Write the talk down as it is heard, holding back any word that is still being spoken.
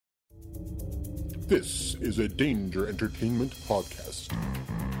This is a Danger Entertainment podcast.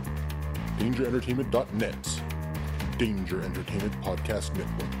 DangerEntertainment.net. Danger Entertainment Podcast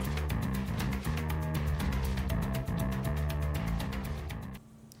Network.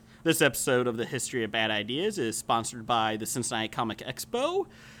 This episode of the History of Bad Ideas is sponsored by the Cincinnati Comic Expo.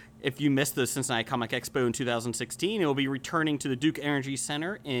 If you missed the Cincinnati Comic Expo in 2016, it will be returning to the Duke Energy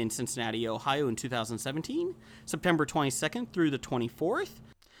Center in Cincinnati, Ohio in 2017, September 22nd through the 24th.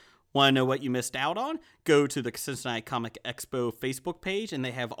 Want to know what you missed out on? Go to the Cincinnati Comic Expo Facebook page, and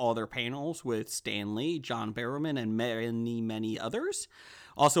they have all their panels with Stan Lee, John Barrowman, and many, many others.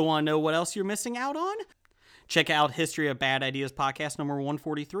 Also want to know what else you're missing out on? Check out History of Bad Ideas podcast number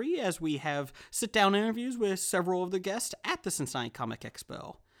 143, as we have sit-down interviews with several of the guests at the Cincinnati Comic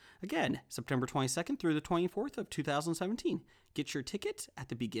Expo. Again, September 22nd through the 24th of 2017. Get your tickets at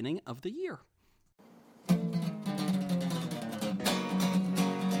the beginning of the year.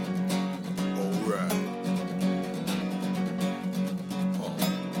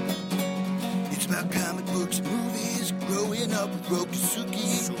 It's about comic books and movies. Growing up with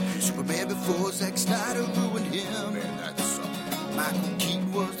Rokusuki. Superman before Zack Snyder ruined him. Man, that's something. Michael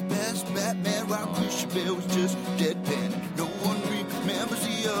Keaton was the best Batman, while Christian Bale was just deadpan. No one remembers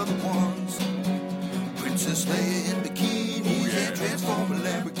the other ones. Princess Leia in bikinis and Transformer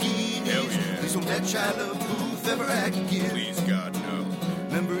Lamborghinis. Yeah. Please don't let Shia LaBeouf ever act again. Please, God, no.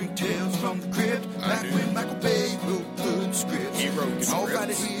 Remembering Tales from the Crypt, back when Michael Bay wrote good scripts. He wrote and all right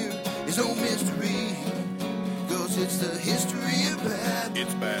here is no mystery, 'cause it's the history of bad.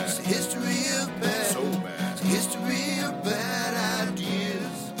 It's bad. It's the history of bad. So bad. It's the history of bad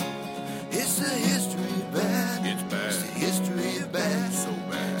ideas. It's the history of bad. It's bad. It's the history of bad. So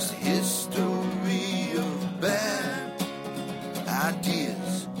bad. It's the history of bad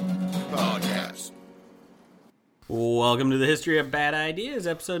ideas. Podcast. Welcome to the History of Bad Ideas,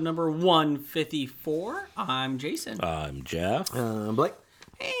 episode number 154. I'm Jason. I'm Jeff. Blake.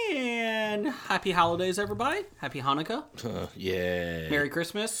 And happy holidays, everybody. Happy Hanukkah. Yay. Merry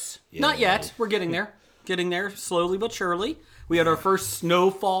Christmas. Yay. Not yet. We're getting there. Getting there slowly but surely. We had our first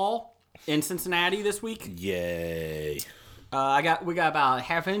snowfall in Cincinnati this week. Yay. We got about a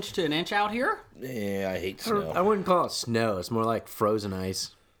half inch to an inch out here. Yeah, I hate snow. I wouldn't call it snow. It's more like frozen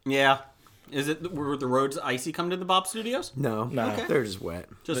ice. Yeah. Were the roads icy coming to the Bob Studios? No, Okay. they're just wet.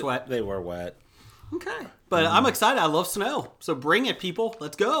 Just wet. They were wet. Okay. But I'm excited. I love snow. So bring it, people.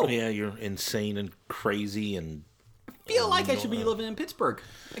 Let's go. Yeah, you're insane and crazy and... Feel like I should be living in Pittsburgh,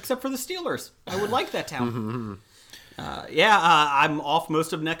 except for the Steelers. I would like that town. I'm off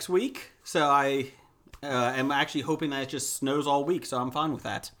most of next week, so I am actually hoping that it just snows all week, so I'm fine with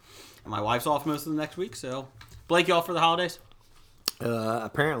that. And my wife's off most of the next week, so... Blake, you off for the holidays?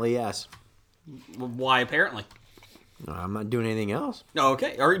 Apparently, yes. Why, apparently? I'm not doing anything else. Oh,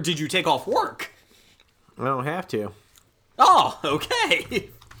 okay. Or did you take off work? I don't have to. Oh, okay.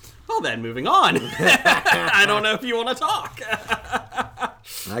 Well, then, moving on. I don't know if you want to talk.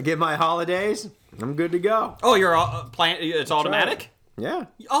 I get my holidays. I'm good to go. Oh, you're it's automatic? Yeah.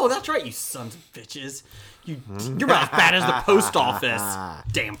 Oh, that's right, you sons of bitches. You're about as bad as the post office.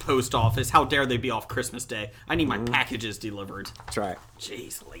 Damn post office. How dare they be off Christmas Day? I need my packages delivered. That's right.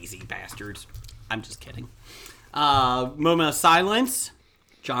 Jeez, lazy bastards. I'm just kidding. Moment of silence.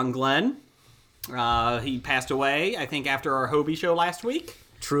 John Glenn. He passed away, I think, after our Hobie show last week.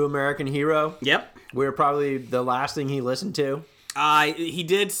 True American hero. Yep. We're probably the last thing he listened to. He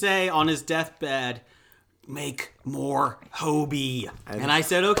did say on his deathbed, make more Hobie. And I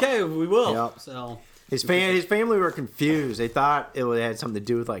said, okay, we will. Yep. So His family were confused. They thought it had something to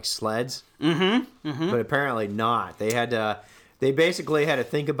do with like sleds. But apparently not. They basically had to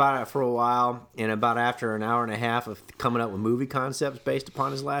think about it for a while, and about after an hour and a half of coming up with movie concepts based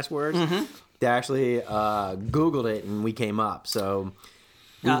upon his last words, they actually Googled it, and we came up. So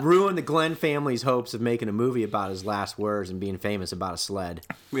we ruined the Glenn family's hopes of making a movie about his last words and being famous about a sled.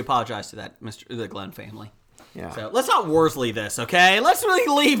 we apologize to the Glenn family. Yeah. So let's not Worsley this, okay? Let's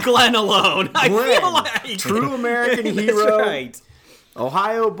really leave Glenn alone. I feel like True American hero, That's right.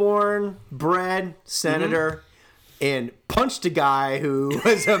 Ohio-born, bred senator, and punched a guy who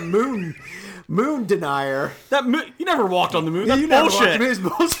was a moon denier. He never walked on the moon. That's You never bullshit. watched his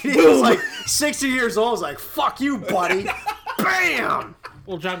bullshit. He was like 60 years old. I was like, fuck you, buddy. Bam!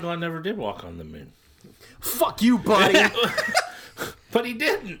 Well, John Glenn never did walk on the moon. Fuck you, buddy. But he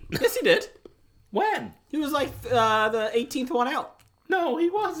didn't. Yes, he did. When? He was like the 18th one out. No, he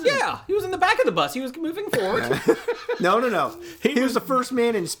wasn't. Yeah, he was in the back of the bus. He was moving forward. No. He was the first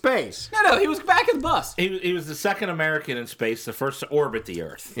man in space. No, he was back of the bus. He was the second American in space, the first to orbit the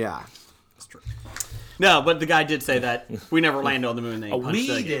Earth. Yeah. That's true. No, but the guy did say that we never landed on the moon. Then we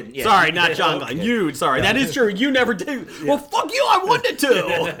didn't. Yeah. Sorry, not John Glenn. Okay. You. Sorry, that is true. You never did. Well, fuck you. I wanted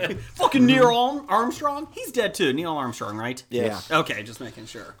to. Fucking Neil Armstrong. He's dead too. Neil Armstrong, right? Yeah. Okay, just making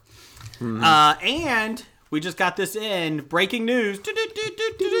sure. And we just got this in breaking news from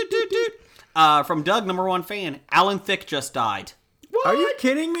Doug, #1 fan. Alan Thicke just died. Are you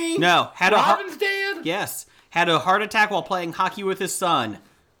kidding me? No, had Robin's dad? Yes, had a heart attack while playing hockey with his son.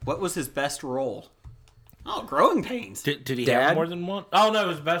 What was his best role? Oh, Growing Pains. Did he Dad? have more than one? Oh, no,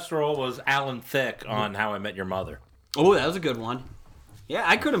 his best role was Alan Thicke on How I Met Your Mother. Oh, that was a good one. Yeah,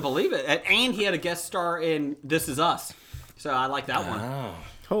 I couldn't believe it. And he had a guest star in This Is Us. So I like that one. Oh.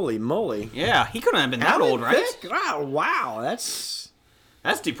 Holy moly. Yeah, he couldn't have been that Alan old, right? Thicke? Wow, that's...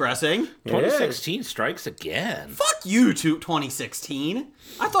 That's depressing. It is. 2016 strikes again. Fuck you, 2016.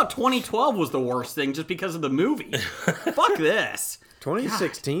 I thought 2012 was the worst thing just because of the movie. Fuck this.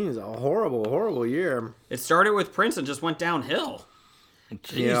 2016 is a horrible, horrible year. It started with Prince and just went downhill.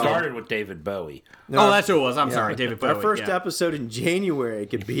 He started with David Bowie. No, Oh, that's who it was. I'm sorry, David Bowie. Our first yeah. episode in January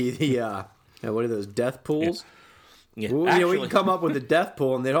could be the, what are those, death pools? Yeah, Well, we can come up with a death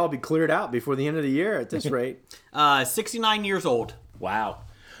pool and they'd all be cleared out before the end of the year at this rate. 69 years old. Wow.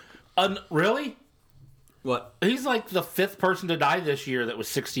 Really? What? He's like the 5th person to die this year that was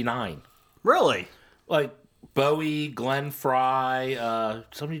 69. Really? Like Bowie, Glenn Fry,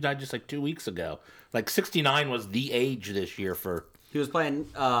 somebody died just like 2 weeks ago. Like 69 was the age this year for... He was playing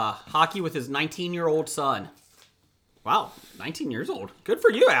hockey with his 19-year-old son. Wow, 19 years old. Good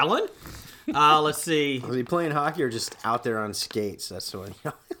for you, Alan. Let's see. Was he playing hockey or just out there on skates? That's what.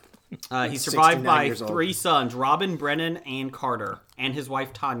 He's survived 69 by years old. 3 sons, Robin, Brennan, and Carter, and his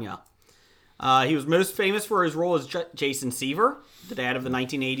wife, Tanya. He was most famous for his role as Jason Seaver, the dad of the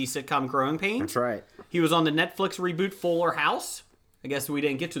 1980s sitcom Growing Pains. That's right. He was on the Netflix reboot Fuller House. I guess we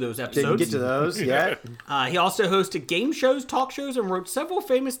didn't get to those episodes. Didn't get to those yet. He also hosted game shows, talk shows, and wrote several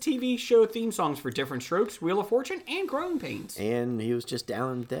famous TV show theme songs for Different Strokes, Wheel of Fortune, and Growing Pains. And he was just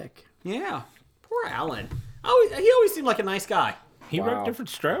Alan Thicke. Yeah. Poor Alan. He always seemed like a nice guy. He Wow. wrote Different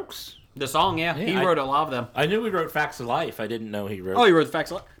Strokes? The song, yeah. He I- wrote a lot of them. I knew he wrote Facts of Life. I didn't know he wrote... Oh, he wrote the Facts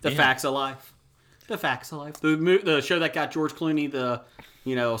of Life. The Yeah. Facts of Life. The Facts of Life. The show that got George Clooney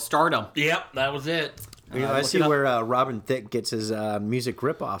the, stardom. Yep, that was it. I look see it up. where Robin Thicke gets his music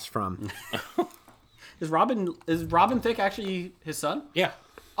ripoffs from. Is Robin Thicke actually his son? Yeah.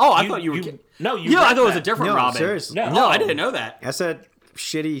 Oh, I thought you were kidding. No, you Yeah, I read thought it was a that. different No, Robin. seriously. No, I didn't know that. That's that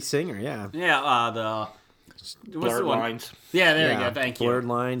shitty singer, yeah. Yeah, what's Blurred the one? lines. Yeah, there yeah. you go. Thank you. Blurred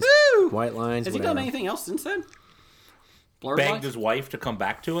lines, Woo! white lines, Has he whatever. done anything else since then? Blurred Begged lines? his wife to come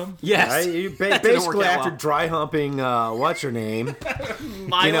back to him. Yes. Right? That didn't work Basically, out after well. dry humping, what's her name?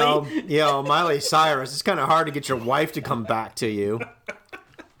 Miley. Miley Cyrus. It's kind of hard to get your wife to come back to you.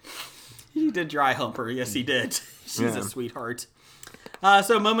 He did dry hump her. Yes, he did. She's Yeah. a sweetheart.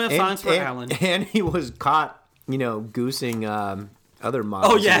 So, moment of silence for Alan. And he was caught, goosing other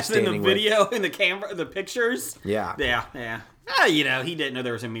models. Oh, he yes, was in the standing with. video, in the camera, the pictures. Yeah. Yeah. He didn't know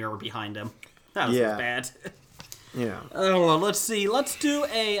there was a mirror behind him. That was Yeah. bad. Yeah. Oh, well, let's see. Let's do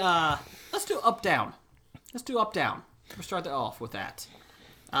up down. Let's do up down. We'll start that off with that.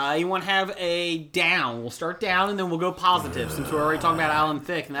 You want to have a down? We'll start down and then we'll go positive since we're already talking about Alan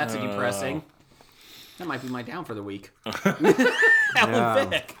Thicke and that's depressing. That might be my down for the week. Alan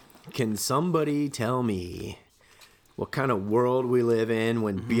Thicke. Can somebody tell me what kind of world we live in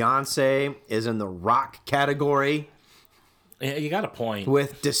when Beyonce is in the rock category Yeah, you got a point.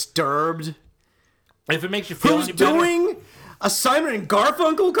 with Disturbed? If it makes you feel Who's any better, doing a Simon and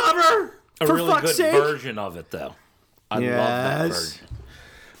Garfunkel cover? a For really fuck's good sake! version of it, though. I love that Yes. version.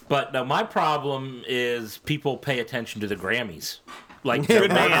 But no, my problem is people pay attention to the Grammys. Like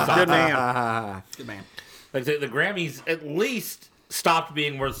Good man. Good man. Ah, Good man. Like the Grammys at least stopped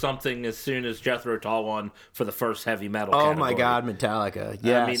being worth something as soon as Jethro Tull won for the first heavy metal. oh category. my God, Metallica!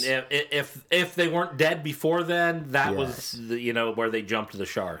 Yes. I mean, if they weren't dead before then, that Yes. was where they jumped the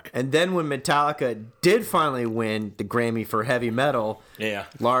shark. And then when Metallica did finally win the Grammy for heavy metal, Yeah.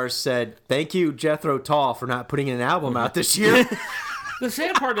 Lars said, "Thank you, Jethro Tull, for not putting an album out this year." The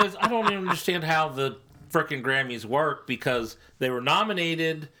sad part is I don't even understand how the frickin' Grammys work because they were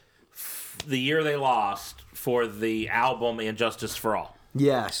nominated the year they lost for the album And Justice for All.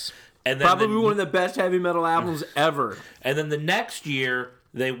 Yes. And then Probably one of the best heavy metal albums ever. And then the next year,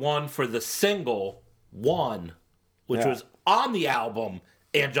 they won for the single One, which Yeah. was on the album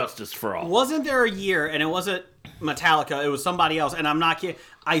And Justice for All. Wasn't there a year, and it wasn't Metallica, it was somebody else, and I'm not kidding.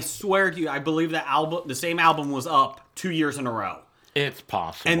 I swear to you, I believe the same album was up 2 years in a row. It's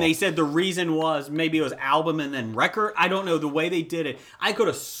possible. And they said the reason was maybe it was album and then record. I don't know the way they did it. I could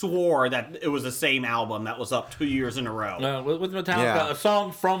have swore that it was the same album that was up 2 years in a row. With Metallica, Yeah. a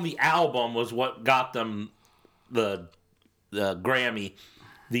song from the album was what got them the Grammy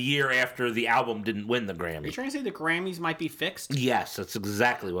the year after the album didn't win the Are you Grammy. trying to say the Grammys might be fixed? Yes, that's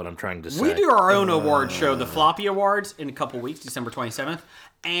exactly what I'm trying to say. We do our own award show, the Floppy Awards, in a couple weeks, December 27th.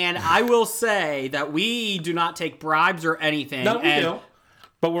 And I will say that we do not take bribes or anything. No, we and, do.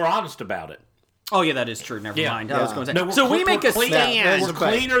 But we're honest about it. Oh, yeah, that is true. Never mind. I was going to say. No, so we make a clean- stand. We're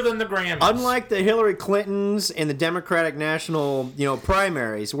cleaner than the Grammys. Unlike the Hillary Clintons and the Democratic National,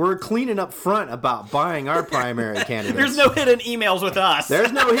 primaries, we're cleaning up front about buying our primary candidates. There's no hidden emails with us.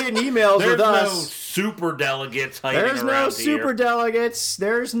 There's no hidden emails There's with no us. super delegates hiding There's no around super here. delegates.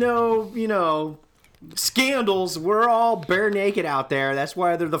 There's no, scandals. We're all bare naked out there. That's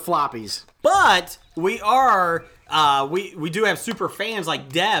why they're the floppies. But we are, we do have super fans like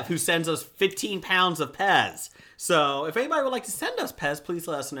Dev who sends us 15 pounds of Pez. So if anybody would like to send us Pez, please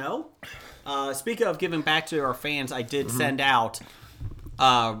let us know. Speaking of giving back to our fans, I did send out,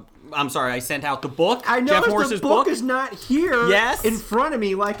 I sent out the book. I Jeff noticed Morris's the book is not here Yes. in front of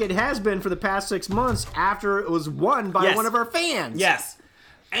me like it has been for the past 6 months after it was won by Yes. one of our fans. Yes.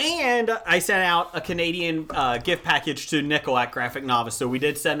 And I sent out a Canadian gift package to Nickel at Graphic Novice, so we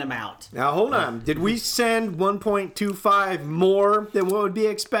did send them out. Now, hold on. Did we send 1.25 more than what would be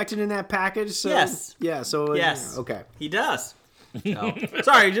expected in that package? So, Yes. Yeah, so... Yes. Okay. He does. So,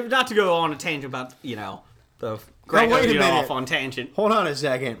 sorry, not to go on a tangent about, the Greg wait a O'Neill minute. off on tangent. Hold on a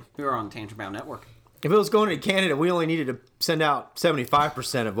second. We were on Tangent Bound Network. If it was going to Canada, we only needed to send out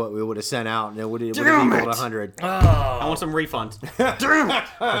 75% of what we would have sent out, and it would have equaled 100. I want some refunds. Damn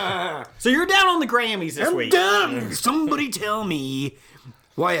it! So you're down on the Grammys this I'm week. done. Somebody tell me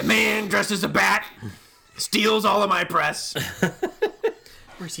why a man dressed as a bat steals all of my press.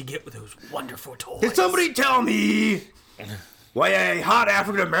 Where's he get with those wonderful toys? Can somebody tell me why a hot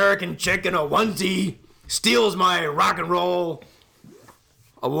African American chick in a onesie steals my rock and roll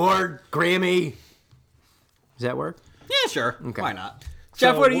award, Grammy? Does that work? Yeah, sure. Okay. Why not?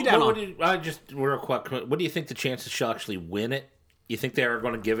 Jeff, what are you down on? Real quick, what do you think the chances she'll actually win it? You think they are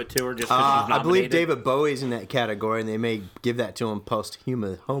going to give it to her just because she's nominated? I believe David Bowie's in that category, and they may give that to him How's he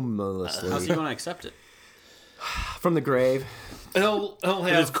posthumously going to accept it? from the grave. He'll His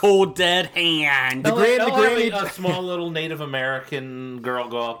have cold dead hand. he'll Grammy- have a small little Native American girl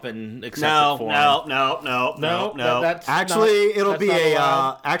go up and accept it for him. No. That's Actually, not- it'll that's be not a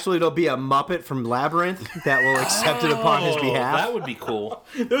allowed. it'll be a Muppet from Labyrinth that will accept it upon his behalf. That would be cool.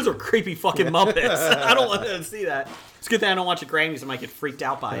 Those are creepy fucking Muppets. I don't want to see that. It's a good thing I don't watch the Grammys. I might get freaked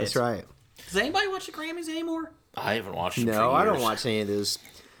out by That's it. right. Does anybody watch the Grammys anymore? I haven't watched it for No, I don't years. watch any of those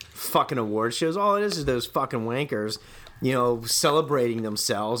fucking award shows. All it is those fucking wankers, celebrating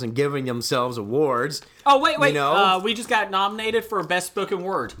themselves and giving themselves awards. Oh, wait. We We just got nominated for Best Spoken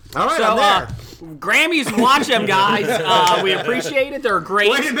Word. All right, so, I'm there. Grammys, watch them, guys. We appreciate it. They're great.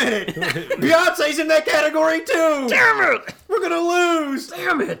 Wait a minute. Beyonce's in that category too. Damn it! We're going to lose.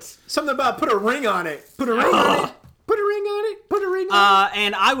 Damn it! Something about put a ring on it. Put a ring on it. Put a ring on it. Put a ring on it.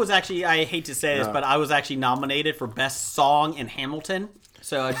 And I was actually, I hate to say this, but I was actually nominated for Best Song in Hamilton.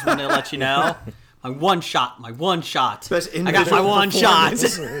 So I just wanted to let you know. My one shot. Best I got my individual one shot.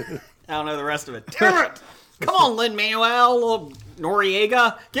 performance. I don't know the rest of it. Damn it! Come on, Lin-Manuel, little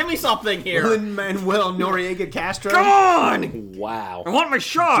Noriega. Give me something here. Lin-Manuel Noriega Castro. Come on! Wow. I want my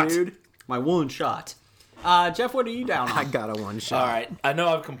shot. Dude. My one shot. Jeff, what are you down on? I got a one shot. All right. I know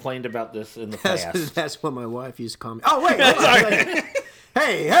I've complained about this in the past. That's what my wife used to call me. Oh, wait. Sorry.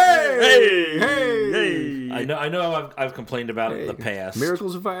 Hey. I know I've complained about it in the past.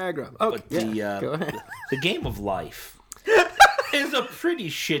 Miracles of Viagra. Oh, But yeah. Go ahead. the game of life is a pretty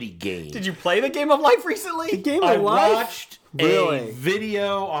shitty game. Did you play the Game of Life recently? Game I of life? watched Really? a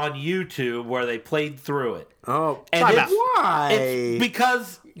video on YouTube where they played through it. Oh, And Time it's, out. why? it's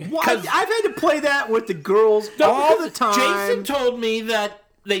because I've had to play that with the girls all the time. Jason told me that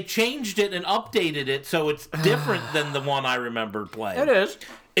they changed it and updated it so it's different than the one I remember playing. It is.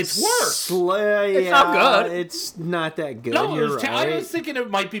 It's worse. It's not good. It's not that good. No, You're I right. was thinking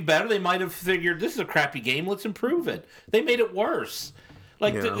it might be better. They might have figured this is a crappy game. Let's improve it. They made it worse.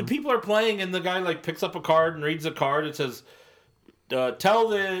 Like Yeah. the people are playing, and the guy like picks up a card and reads a card. It says,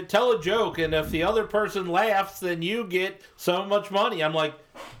 "Tell a joke, and if the other person laughs, then you get so much money." I'm like,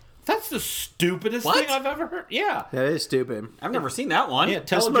 that's the stupidest What? thing I've ever heard. Yeah, That is stupid. I've never seen that one. yeah.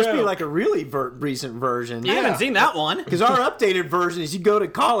 Tell This a must joke. be like a really recent version. I haven't seen that one. Because our updated version is you go to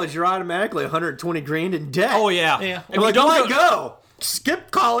college, you're automatically 120 grand in debt. Oh, yeah. Yeah. If I'm like, you don't why go?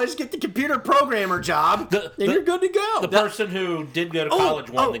 skip college, get the computer programmer job, and you're good to go. The person who did go to college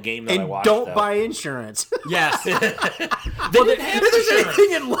won the game that I watched. And don't though. buy insurance. Yes. They didn't have If there's insurance.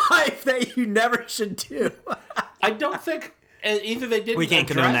 anything in life that you never should do. I don't think either they didn't We can't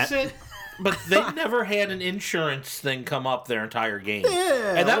condone address that. it, but they never had an insurance thing come up their entire game.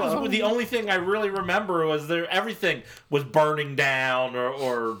 Yeah, and that well. was the only thing I really remember was everything was burning down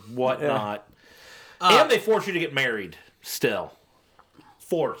or whatnot. And they force you to get married still.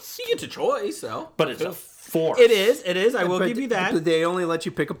 Force. You get a choice, though. But it's a force. It is. I will But give you that. But they only let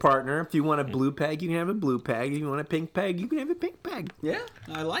you pick a partner. If you want a blue peg, you can have a blue peg. If you want a pink peg, you can have a pink peg. Yeah,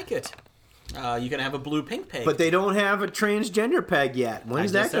 I like it. You can have a blue pink pig. But they don't have a transgender peg yet.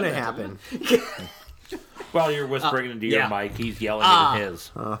 When's I that just going to said that, happen? While you're whispering into your yeah. mic, he's yelling at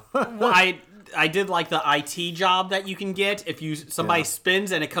his. Well, I did like the IT job that you can get. If somebody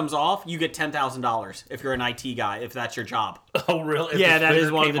spins and it comes off, you get $10,000 if you're an IT guy, if that's your job. Oh, really? If Yeah, the that is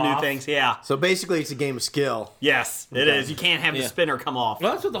spinner one of the came new off? things. Yeah. So basically, it's a game of skill. Yes, it is. You can't have the spinner come off.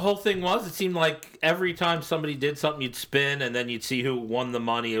 Well, that's what the whole thing was. It seemed like every time somebody did something, you'd spin, and then you'd see who won the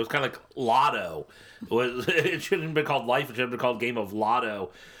money. It was kind of like Lotto. It shouldn't have been called Life. It should have been called Game of Lotto.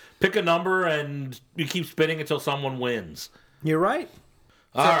 Pick a number, and you keep spinning until someone wins. You're right.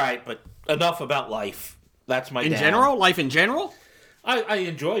 All right, but enough about life. That's my In down. general, life in general, I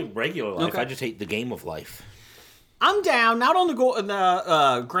enjoy regular life. Okay. I just hate the game of life. I'm down. Not on the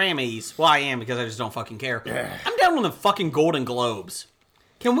Grammys. Well, I am because I just don't fucking care. I'm down on the fucking Golden Globes.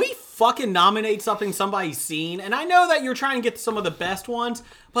 Can we fucking nominate something somebody's seen? And I know that you're trying to get some of the best ones,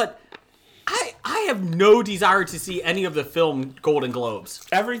 but I have no desire to see any of the film Golden Globes.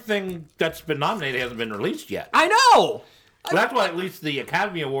 Everything that's been nominated hasn't been released yet. I know. That's why at least the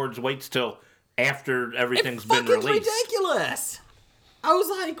Academy Awards waits till after everything's It's been fucking released. ridiculous. I was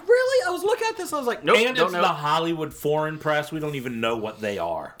like, really? I was looking at this. I was like, nope, And don't it's know. the Hollywood foreign press. We don't even know what they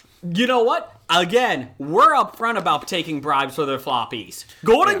are. You know what? Again, we're upfront about taking bribes for their floppies.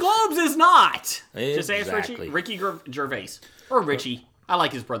 Golden Globes is not. Just ask Exactly. Ricky Gervais. Or Richie. I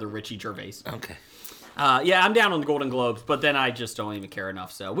like his brother, Richie Gervais. Okay. Yeah, I'm down on the Golden Globes, but then I just don't even care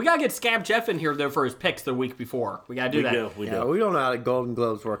enough. So we got to get Scab Jeff in here, though, for his picks the week before. We got to do that. We Yeah, do. we don't know how the Golden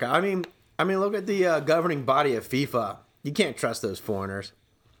Globes work out. I mean, look at the governing body of FIFA. You can't trust those foreigners.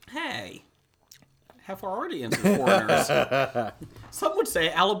 Hey, half our audience is foreigners. Some would say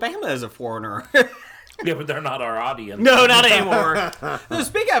Alabama is a foreigner. Yeah, but they're not our audience. No, not anymore.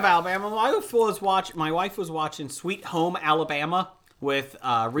 Speaking of Alabama, my wife was watching Sweet Home Alabama with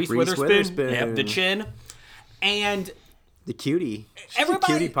Reese Witherspoon, the chin, and The cutie. She's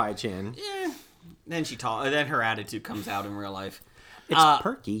Everybody- a cutie pie chin. then her attitude comes out in real life. It's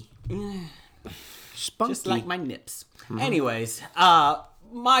perky. Spunky. Just like my nips. Anyways,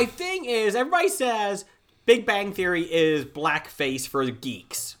 my thing is, everybody says Big Bang Theory is blackface for the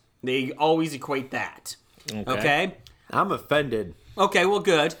geeks. They always equate that. Okay? I'm offended. Okay, well,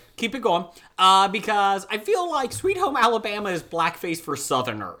 good. Keep it going. Because I feel like Sweet Home Alabama is blackface for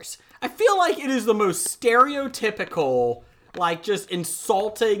Southerners. I feel like it is the most stereotypical, like, just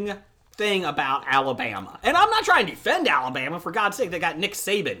insulting thing about Alabama. And I'm not trying to defend Alabama. For God's sake, they got Nick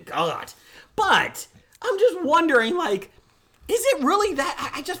Saban. God. But I'm just wondering, like, is it really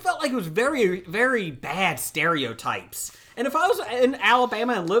that? I just felt like it was very, very bad stereotypes. And if I was in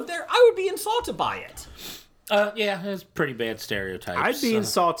Alabama and lived there, I would be insulted by it. Yeah, it's pretty bad stereotypes. I'd be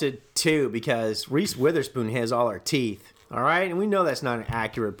insulted too because Reese Witherspoon has all her teeth. All right, and we know that's not an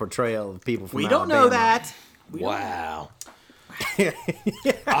accurate portrayal of people from We Alabama. don't know that. Wow.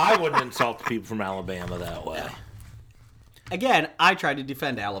 I wouldn't insult the people from Alabama that way. Again, I tried to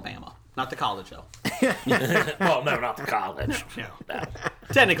defend Alabama. Not the college, though. Well, no, not the college. No.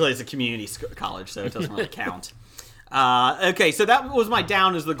 Technically, it's a community college, so it doesn't really count. Okay, so that was my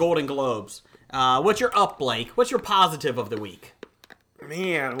down is the Golden Globes. What's your up, Blake? What's your positive of the week?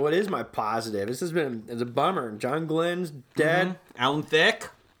 Man, what is my positive? It's a bummer. John Glenn's dead. Alan Thicke.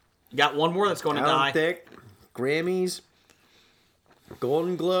 You got one more that's going to die. Alan Thicke, Grammys,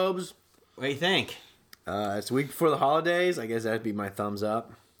 Golden Globes. What do you think? It's the week before the holidays. I guess that'd be my thumbs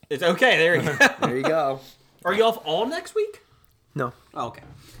up. It's okay. There you go. There you go. Are you off all next week? No. Oh, okay.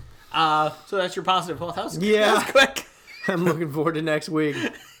 So that's your positive. Well, that was Yeah. quick. I'm looking forward to next week.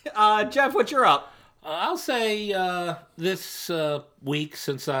 Jeff, what's your up? I'll say this week,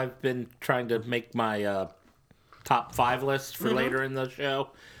 since I've been trying to make my top 5 list for later in the show,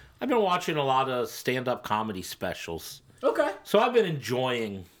 I've been watching a lot of stand-up comedy specials. Okay. So I've been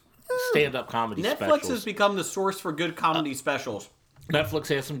enjoying stand-up comedy Netflix specials. has become the source for good comedy specials. Netflix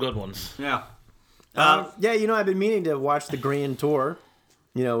has some good ones. Yeah. Yeah, I've been meaning to watch the Grand Tour.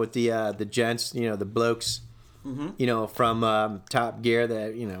 With the gents, the blokes you know, from Top Gear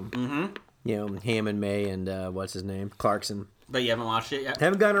that, you know, Hammond, May, and what's his name? Clarkson. But you haven't watched it yet?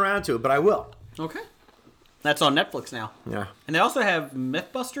 Haven't gotten around to it, but I will. Okay. That's on Netflix now. Yeah. And they also have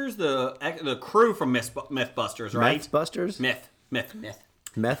Mythbusters, the crew from Mythbusters, right? Mythbusters? Myth.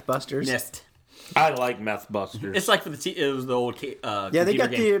 Methbusters? Myth. I like Mythbusters. It's like it was the old Yeah, they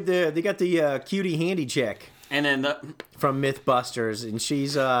got game. they got the cutie handy chick And then from Mythbusters, and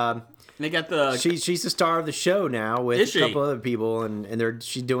she's they got the she's the star of the show now with Is a she? couple other people, and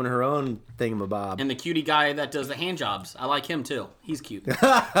she's doing her own thingamabob. and the cutie guy that does the hand jobs. I like him too. He's cute.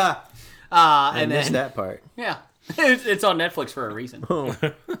 I and missed then that part. yeah, it's on Netflix for a reason.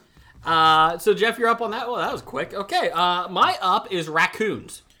 Oh. So Jeff, you're up on that. Well, that was quick. Okay. My up is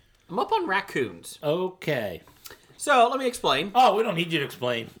raccoons. I'm up on raccoons. Okay. So let me explain. Oh, we don't need you to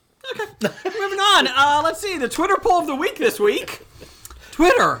explain. Okay. Moving on. Let's see the Twitter poll of the week this week.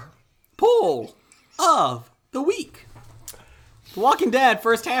 Twitter poll of the week. The Walking Dead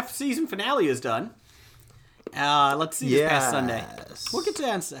first half season finale is done. Let's see this past Sunday. We'll get to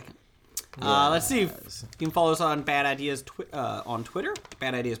that in a second. Let's see. If you can follow us on Bad Ideas on Twitter,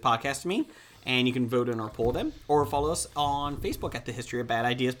 Bad Ideas Podcast, and you can vote in our poll then, or follow us on Facebook at the History of Bad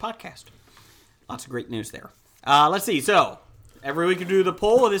Ideas Podcast. Lots of great news there. Let's see. So every week we do the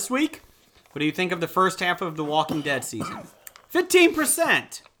poll of this week. What do you think of the first half of The Walking Dead season?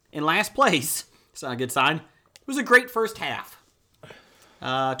 15% in last place. It's not a good sign. It was a great first half.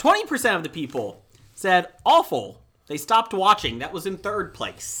 20% of the people said awful. They stopped watching. That was in third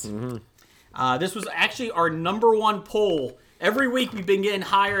place. This was actually our number one poll. Every week we've been getting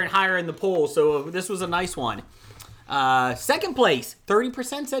higher and higher in the poll, so this was a nice one. Second place,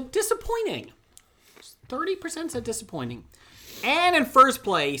 30% said disappointing. 30% said disappointing. And in first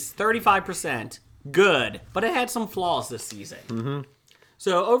place, 35% good, but it had some flaws this season.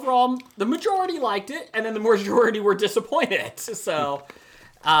 So overall, the majority liked it, and then the majority were disappointed. So,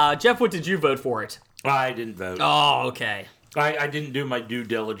 Jeff, what did you vote for it? I didn't vote. Oh, okay. I didn't do my due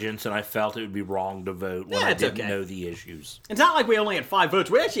diligence, and I felt it would be wrong to vote when Yeah, I it's didn't okay. know the issues. It's not like we only had 5 votes.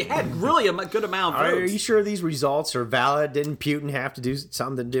 We actually had really a good amount of Are votes. you sure these results are valid? Didn't Putin have to do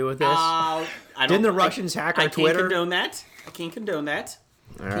something to do with this? I don't- Didn't the Russians hack our I Twitter? can't condone that. I can't condone that.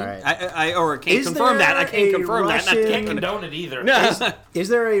 All right. I can't Is confirm that. I there can't a confirm that. Russian- Can't condone it either. Is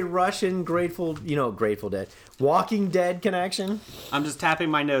there a Russian Grateful Dead, Walking Dead connection? I'm just tapping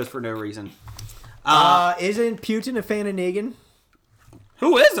my nose for no reason. Isn't Putin a fan of Negan?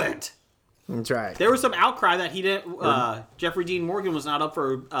 Who isn't? That's right. There was some outcry that he didn't. Jeffrey Dean Morgan was not up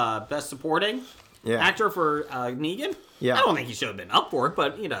for Best Supporting Actor for Negan. Yeah. I don't think he should have been up for it,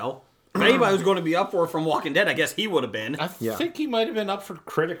 but if anybody was going to be up for it from Walking Dead, I guess he would have been. I think he might have been up for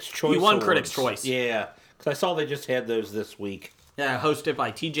Critics' Choice. He won Awards. Critics' Choice. Yeah, because I saw they just had those this week. Yeah, hosted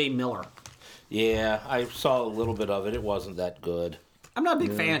by T.J. Miller. Yeah, I saw a little bit of it. It wasn't that good. I'm not a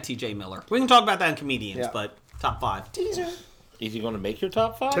big fan of T.J. Miller. We can talk about that in comedians, Yeah. but top 5. Teaser. Is he going to make your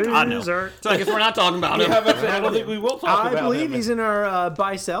top 5? I know. So I guess we're not talking about him. Yeah, but I don't think we will talk about I him. believe he's in our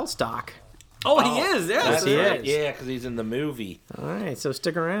buy-sell stock. Oh, he is. Yes, Yes, he right. is. Yeah, because he's in the movie. All right, so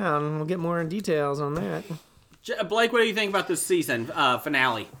stick around. We'll get more details on that. Blake, what do you think about this season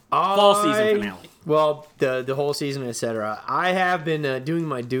finale? Fall season finale. Well, the whole season, etc. I have been doing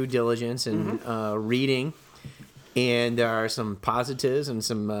my due diligence and reading, and there are some positives and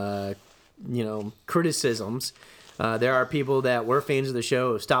some criticisms. There are people that were fans of the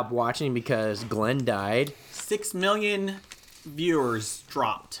show who stopped watching because Glenn died. 6 million viewers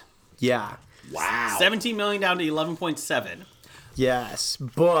dropped. Yeah. Wow. 17 million down to 11.7. Yes,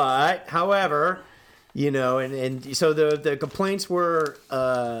 but however, and so the complaints were,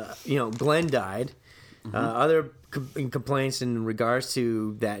 Glenn died. Other complaints in regards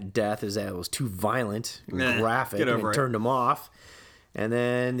to that death is that it was too violent and graphic, get and over it it. turned them off. And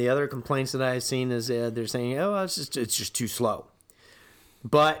then the other complaints that I've seen is they're saying, "Oh, it's just too slow."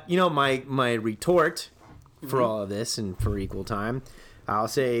 But my retort for all of this and for equal time, I'll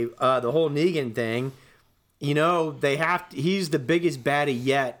say the whole Negan thing. He's the biggest baddie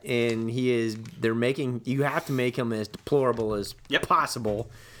yet, and you have to make him as deplorable as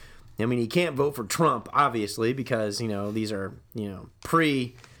possible. I mean, he can't vote for Trump, obviously, because, these are,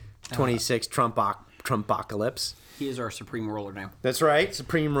 pre-26 Trumpocalypse. He is our supreme ruler now. That's right,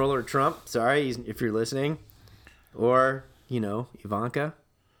 Supreme Ruler Trump. Sorry, if you're listening. Or, Ivanka.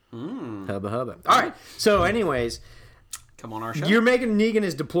 Hubba hubba. All right, so anyways... Come on our show. You're making Negan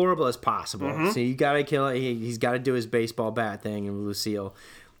as deplorable as possible. So you got to kill it. He's got to do his baseball bat thing and Lucille.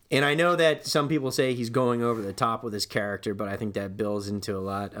 And I know that some people say he's going over the top with his character, but I think that builds into a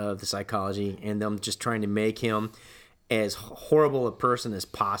lot of the psychology and them just trying to make him as horrible a person as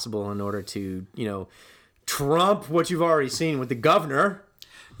possible in order to, trump what you've already seen with the governor.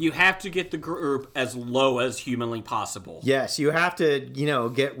 You have to get the group as low as humanly possible. Yes, you have to,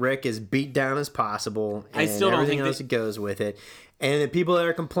 get Rick as beat down as possible. And I still don't everything think else that goes with it. And the people that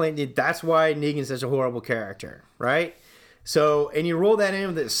are complaining, that's why Negan's such a horrible character, right? So, and you roll that in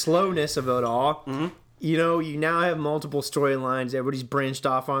with the slowness of it all. Mm-hmm. You now have multiple storylines. Everybody's branched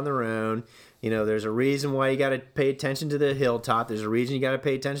off on their own. There's a reason why you got to pay attention to the hilltop. There's a reason you got to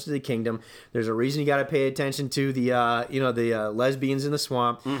pay attention to the kingdom. There's a reason you got to pay attention to the, lesbians in the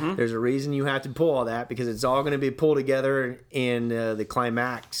swamp. Mm-hmm. There's a reason you have to pull all that because it's all going to be pulled together in the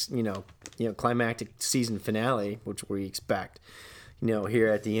climax, climactic season finale, which we expect, here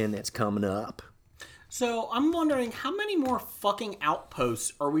at the end that's coming up. So I'm wondering how many more fucking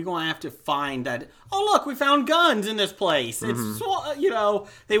outposts are we going to have to find that, oh, look, we found guns in this place. Mm-hmm.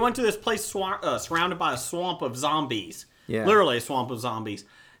 It's, they went to this place surrounded by a swamp of zombies. Yeah. Literally a swamp of zombies.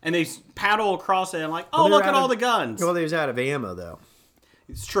 And they paddle across it and like, oh, look at all the guns. Well, they was out of ammo, though.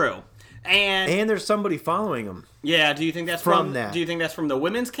 It's true. And there's somebody following them. Yeah, do you think that's from that? Do you think that's from the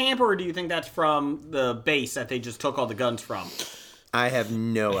women's camp or do you think that's from the base that they just took all the guns from? I have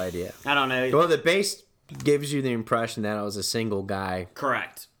no idea. I don't know. Well, the base gives you the impression that it was a single guy.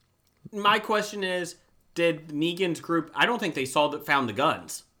 Correct. My question is, did Negan's group... I don't think they found the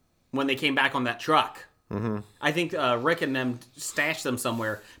guns when they came back on that truck. Mm-hmm. I think Rick and them stashed them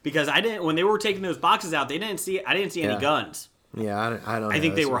somewhere because when they were taking those boxes out, I didn't see any guns. Yeah, I don't know. I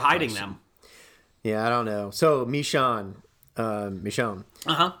think they were hiding them. Yeah, I don't know. So, Michonne.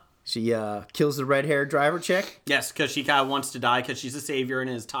 Uh-huh. She kills the red-haired driver chick. Yes, because she kind of wants to die because she's a savior and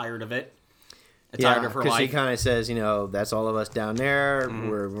is tired of it. Tired of her life. Because she kind of says, that's all of us down there. Mm-hmm.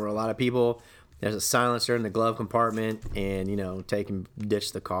 We're a lot of people. There's a silencer in the glove compartment and,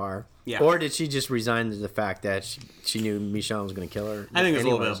 ditch the car. Yeah. Or did she just resign to the fact that she knew Michonne was going to kill her? I think it's a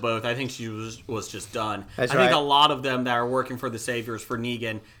little bit of both. I think she was just done. I think a lot of them that are working for the saviors for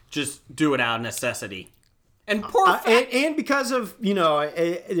Negan just do it out of necessity. And and because of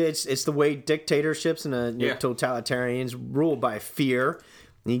it's the way dictatorships and totalitarians rule by fear.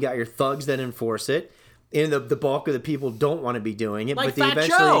 And you got your thugs that enforce it, and the bulk of the people don't want to be doing it, but they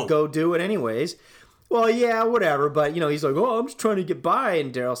eventually go do it anyways. Well, yeah, whatever. But he's like, oh, I'm just trying to get by,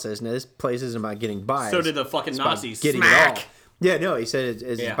 and Daryl says, no, this place isn't about getting by. So did the fucking Nazis. Getting Smack. it all. Yeah, no, he said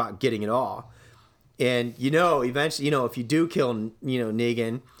it's about getting it all. And eventually, if you do kill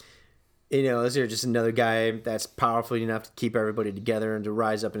Negan. Is there just another guy that's powerful enough to keep everybody together and to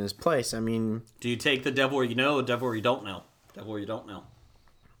rise up in his place? I mean... Do you take the devil or you know, the devil or you don't know? Devil or you don't know.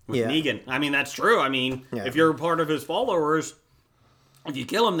 With Negan. I mean, that's true. I mean, if you're part of his followers, if you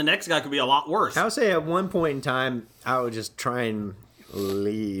kill him, the next guy could be a lot worse. I would say at one point in time, I would just try and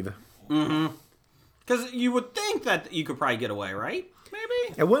leave. Mm-hmm. Because you would think that you could probably get away, right?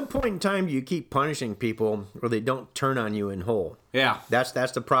 Maybe. At one point in time, you keep punishing people or they don't turn on you in whole. Yeah. That's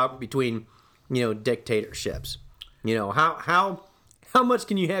the problem between, dictatorships. How much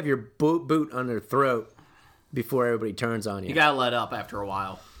can you have your boot on their throat before everybody turns on you? You gotta let up after a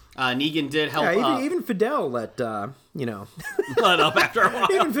while. Negan did help. Yeah, even Fidel let let up after a while.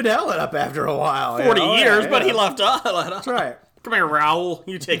 Even Fidel let up after a while. 40 years, but he left up. That's right. Come here, Raoul.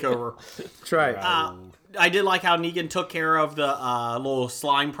 You take over. That's right. I did like how Negan took care of the little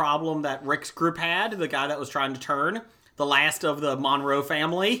slime problem that Rick's group had. The guy that was trying to turn. The last of the Monroe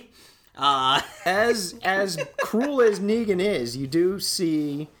family. As cruel as Negan is, you do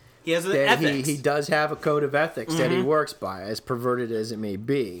see... He has an ethics. He does have a code of ethics that he works by, as perverted as it may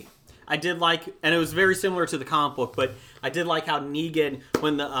be. I did like, and it was very similar to the comic book, but I did like how Negan,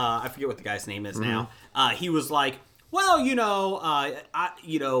 when the I forget what the guy's name is now, he was like, well,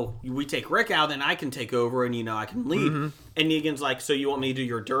 we take Rick out, then I can take over, and I can leave. Mm-hmm. And Negan's like, so you want me to do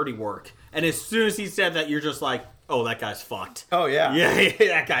your dirty work? And as soon as he said that, you're just like, oh, that guy's fucked. Oh yeah, yeah,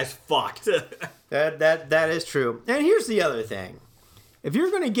 that guy's fucked. that is true. And here's the other thing. If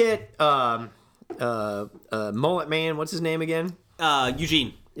you're going to get Mullet Man, what's his name again?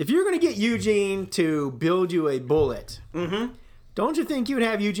 Eugene. If you're going to get Eugene to build you a bullet, don't you think you would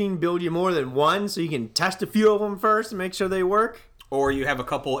have Eugene build you more than one so you can test a few of them first and make sure they work? Or you have a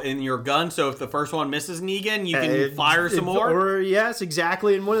couple in your gun, so if the first one misses Negan, you can fire some more? Or, yes,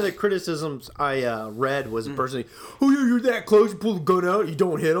 exactly. And one of the criticisms I read was a person, oh, yeah, you're that close, you pull the gun out, you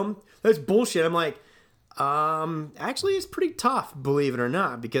don't hit him. That's bullshit. I'm like... actually, it's pretty tough, believe it or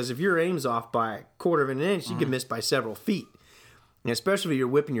not, because if your aim's off by a quarter of an inch, you can miss by several feet. And especially if you're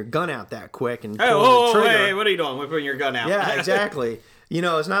whipping your gun out that quick and pulling the trigger. Hey, what are you doing? Whipping your gun out? Yeah, exactly.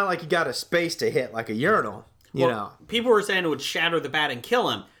 It's not like you got a space to hit like a urinal. You know, people were saying it would shatter the bat and kill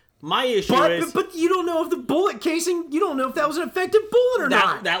him, My issue is... But you don't know if the bullet casing, you don't know if that was an effective bullet or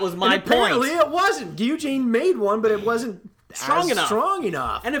not. That was my and apparently point. it wasn't. Eugene made one, but it wasn't Strong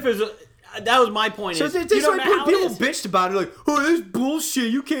enough. And if it was... that was my point. so is, it's you don't like know when how people it is. bitched about it, like, oh, this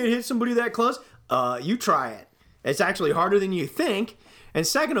bullshit, you can't hit somebody that close. You try it. It's actually harder than you think. And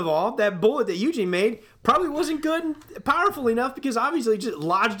second of all, that bullet that Eugene made probably wasn't good and powerful enough because obviously it just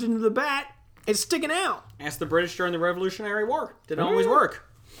lodged into the bat. It's sticking out. Ask the British during the Revolutionary War. Didn't always work.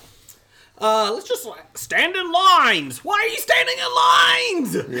 Let's just stand in lines. Why are you standing in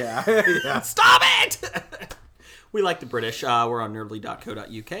lines? Yeah. Stop it! We like the British. We're on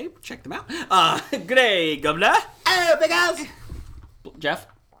nerdly.co.uk. Check them out. Good day, Governor. Hey, big ass. Jeff?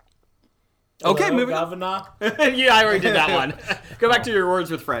 Okay, Hello, moving on. Governor. Yeah, I already did that one. Go back to your words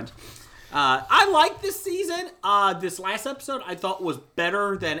with friends. I like this season. This last episode I thought was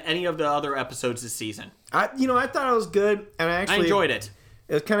better than any of the other episodes this season. I thought it was good, and I enjoyed it.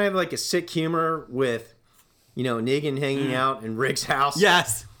 It was kind of like a sick humor with, Negan hanging out in Rick's house.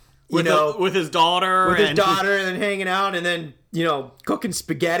 Yes. With his daughter. With his daughter, and then hanging out, and then, cooking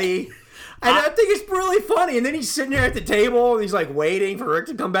spaghetti. And I think it's really funny. And then he's sitting there at the table, and he's, like, waiting for Rick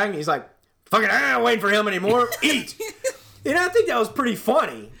to come back, and he's like, fucking, I'm not waiting for him anymore. Eat! And I think that was pretty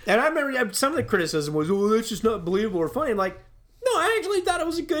funny. And I remember some of the criticism was, oh, that's just not believable or funny. I'm like, no, I actually thought it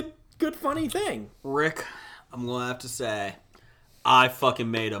was a good, funny thing. Rick, I'm going to have to say, I fucking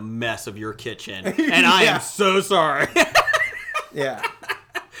made a mess of your kitchen. And I am so sorry. Yeah.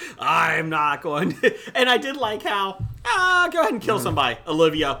 I'm not going to. And I did like how, go ahead and kill somebody.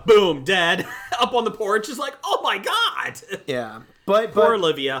 Olivia, boom, dead. Up on the porch. Just like, oh my God. Yeah. But Poor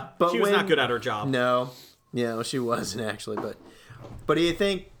Olivia. But She was not good at her job. No. Yeah, she wasn't actually. But do you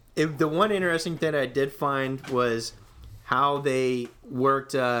think, the one interesting thing I did find was how they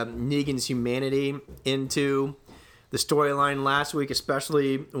worked Negan's humanity into the storyline last week,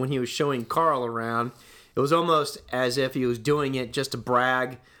 especially when he was showing Carl around. It was almost as if he was doing it just to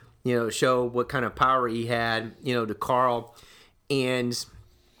brag, show what kind of power he had, to Carl. And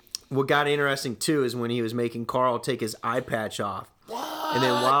what got interesting, too, is when he was making Carl take his eye patch off. What? And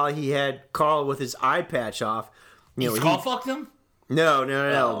then while he had Carl with his eye patch off, He fucked him? No.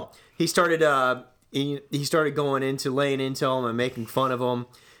 Oh. He started he started laying into him and making fun of him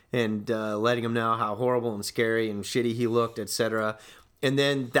and letting him know how horrible and scary and shitty he looked, etc. And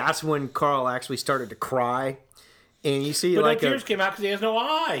then that's when Carl actually started to cry. And you see, But like, no tears came out because he has no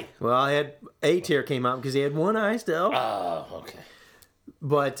eye. well, a tear came out because he had one eye still. Oh, okay.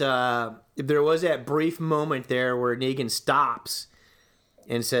 But there was that brief moment there where Negan stops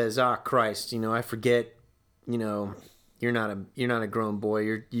and says, "Oh Christ, I forget, you're not a grown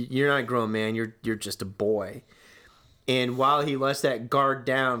boy. You're not a grown man. You're just a boy." And while he lets that guard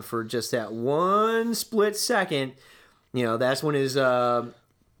down for just that one split second, that's when his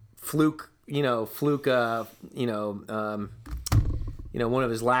fluke, one of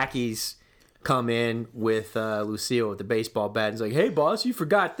his lackeys come in with Lucille with the baseball bat and is like, "Hey boss, you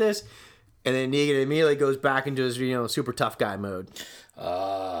forgot this." And then Negan immediately goes back into his, super tough guy mode.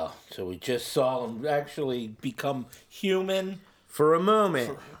 So we just saw him actually become human. For a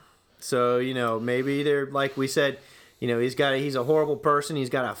moment. So, maybe they're, like we said, he's a horrible person.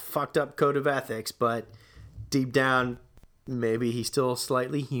 He's got a fucked up code of ethics, but deep down, maybe he's still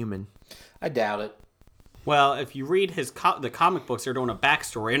slightly human. I doubt it. Well, if you read the comic books, they're doing a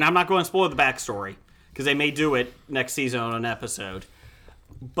backstory. And I'm not going to spoil the backstory, because they may do it next season on an episode.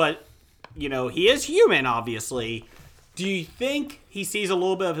 But, he is human, obviously. Do you think he sees a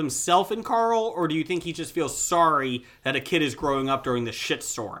little bit of himself in Carl, or do you think he just feels sorry that a kid is growing up during the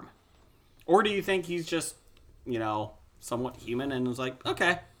shitstorm? Or do you think he's just, somewhat human and is like,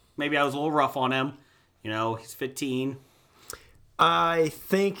 okay, maybe I was a little rough on him. He's 15. I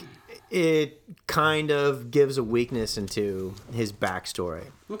think it kind of gives a weakness into his backstory.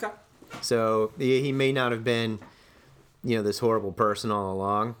 Okay. So he may not have been, this horrible person all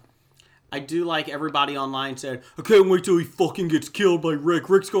along. I do like everybody online said, I can't wait till he fucking gets killed by Rick.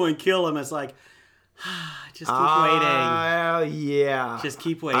 Rick's going to kill him. It's like, just keep waiting. Yeah. Just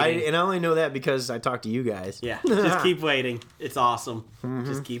keep waiting. And I only know that because I talked to you guys. Yeah, just keep waiting. It's awesome.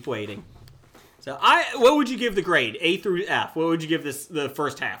 Just keep waiting. So, what would you give the grade? A through F. What would you give the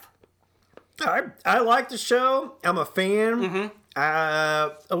first half? I like the show. I'm a fan.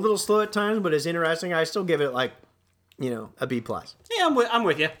 A little slow at times, but it's interesting. I still give it a B+. Yeah, I'm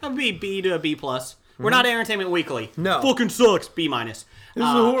with you. I'd be B to a B+. We're not Entertainment Weekly. No. Fucking sucks. B-. This is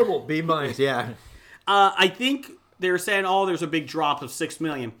horrible. B-, yeah. I think they're saying, there's a big drop of 6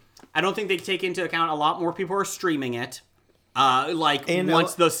 million. I don't think they take into account a lot more people are streaming it.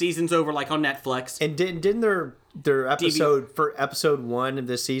 Once the season's over, like on Netflix. And didn't their episode for episode 1 of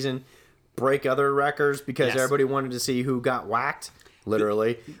this season break other records because everybody wanted to see who got whacked,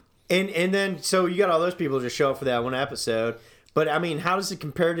 literally. And then so you got all those people to show up for that one episode. But I mean, how does it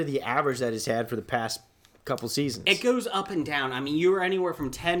compare to the average that it's had for the past couple seasons? It goes up and down. I mean, you were anywhere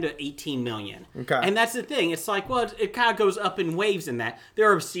from 10 to 18 million. Okay. And that's the thing. It's like, well, it kind of goes up in waves in that. There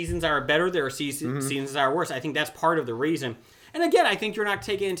are seasons that are better. There are seasons that are worse. I think that's part of the reason. And again, I think you're not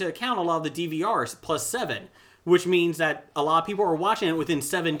taking into account a lot of the DVRs plus 7, which means that a lot of people are watching it within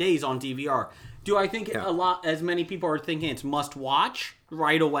 7 days on DVR. Do I think as many people are thinking it's must watch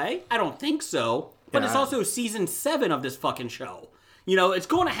right away? I don't think so. But it's also season 7 of this fucking show. You know, it's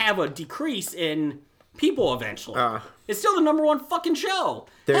going to have a decrease in people eventually. It's still the number 1 fucking show.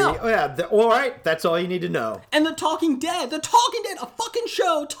 All right, that's all you need to know. And The Talking Dead, a fucking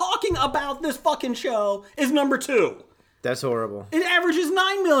show talking about this fucking show, is number 2. That's horrible. It averages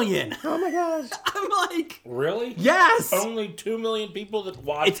 9 million. Oh my gosh. I'm like, really? Yes. Only 2 million people that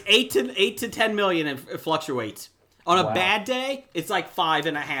watch. It's 8 to 10 million. It fluctuates. On a bad day, it's like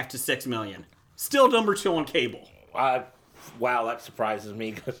 5.5 to 6 million. Still number 2 on cable. Wow, that surprises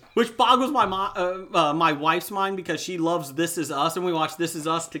me. Which boggles my wife's mind because she loves This Is Us, and we watch This Is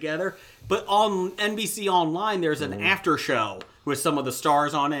Us together. But on NBC Online, there's an after show with some of the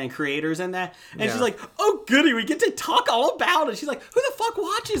stars on it and creators in that. And she's like, oh, goody, we get to talk all about it. She's like, who the fuck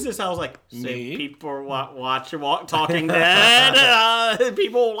watches this? I was like, Me? People are Talking Dead.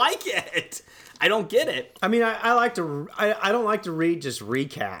 People like it. I don't get it. I mean, I like to. I don't like to read just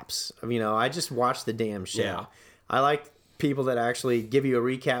recaps. You know, I just watch the damn show. Yeah. I like people that actually give you a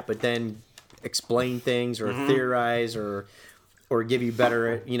recap, but then explain things or theorize or give you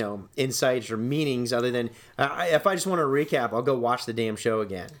better, insights or meanings. Other than if I just want a recap, I'll go watch the damn show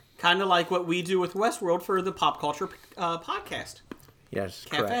again. Kind of like what we do with Westworld for the Pop Culture podcast. Yes,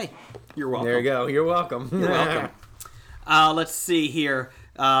 Cafe. correct. You're welcome. There you go. You're welcome. You're welcome. Let's see here.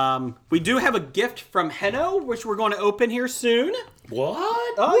 We do have a gift from Heno, which we're going to open here soon.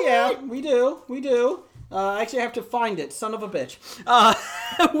 What? Oh, yeah, we do. Actually, I have to find it, son of a bitch.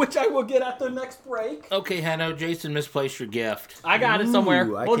 Which I will get at the next break. Okay, Hanno, Jason misplaced your gift. I got it somewhere.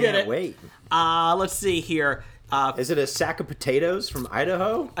 We'll get it. Wait. Let's see here. Is it a sack of potatoes from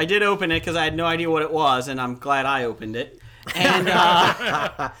Idaho? I did open it because I had no idea what it was, and I'm glad I opened it.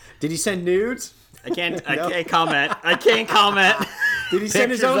 And did he send nudes? I can't comment. I can't comment. Did he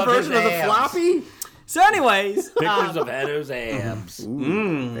send his own version of the floppy? So, anyways, Pictures of Hanno's abs.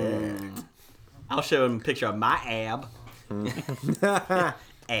 I'll show him a picture of my ab.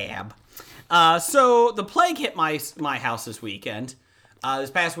 So the plague hit my house this weekend.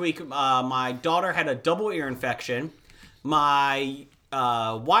 This past week, my daughter had a double ear infection. My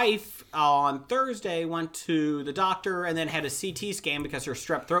wife on Thursday went to the doctor and then had a CT scan because her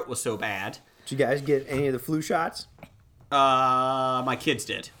strep throat was so bad. Did you guys get any of the flu shots? My kids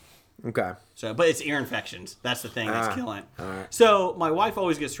did. Okay. So, but it's ear infections. That's the thing that's killing it. All right. So my wife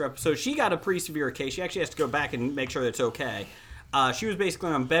always gets strep. So she got a pretty severe case. She actually has to go back and make sure that it's okay. She was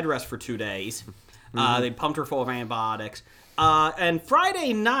basically on bed rest for 2 days. They pumped her full of antibiotics. And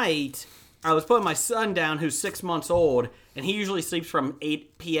Friday night, I was putting my son down, who's 6 months old, and he usually sleeps from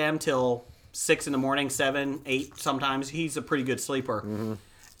 8 p.m. till 6 in the morning, 7, 8 sometimes. He's a pretty good sleeper.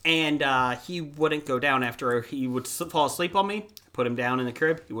 And he wouldn't go down after he would fall asleep on me. Put him down in the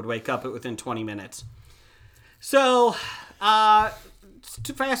crib. He would wake up within 20 minutes. So,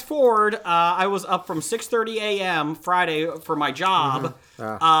 to fast forward, I was up from 6:30 a.m. Friday for my job.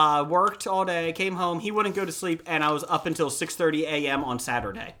 Worked all day, came home. He wouldn't go to sleep, and I was up until 6:30 a.m. on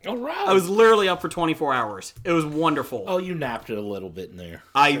Saturday. All right. I was literally up for 24 hours. It was wonderful. Oh, you napped it a little bit in there.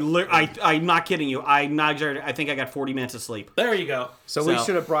 I'm not kidding you. I'm not exaggerating. I think I got 40 minutes of sleep. There you go. So we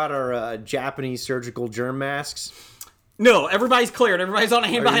should have brought our Japanese surgical germ masks. No, everybody's cleared. Everybody's on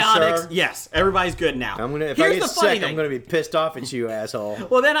antibiotics. Sure? Yes, everybody's good now. If I get sick, I'm gonna be pissed off at you, asshole.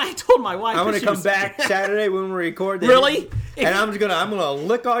 Well, then I told my wife. I'm gonna come back Saturday when we record. This, really? And I'm gonna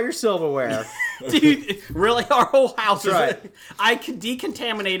lick all your silverware. Dude, really? Our whole house is. Right. I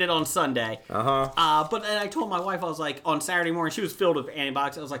decontaminated on Sunday. But then I told my wife, I was like, on Saturday morning, she was filled with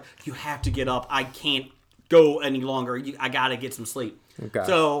antibiotics. I was like, you have to get up. I can't go any longer. I gotta get some sleep. Okay.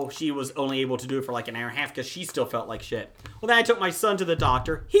 So she was only able to do it for like an hour and a half because she still felt like shit. Well, then I took my son to the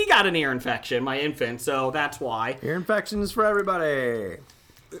doctor. He got an ear infection, my infant, so that's why. Ear infections for everybody.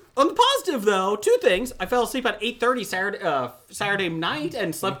 On the positive, though, 2 things. I fell asleep at 8:30 Saturday night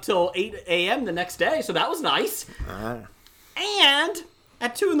and slept till 8 a.m. the next day, so that was nice. And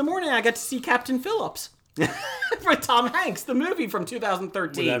at 2 in the morning, I got to see Captain Phillips. For Tom Hanks, the movie from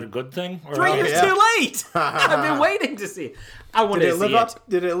 2013. Was that a good thing? Or 3 years yeah. too late. I've been waiting to see it. I wanted to see it.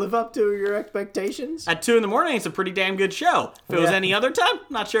 Did it live up to your expectations? At 2 a.m, it's a pretty damn good show. If it was Yeah. any other time,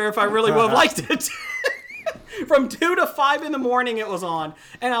 not sure if I really would have liked it. From 2 to 5 in the morning it was on.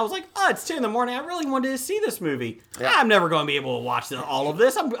 And I was like, oh, it's 2 in the morning. I really wanted to see this movie. I'm never going to be able to watch all of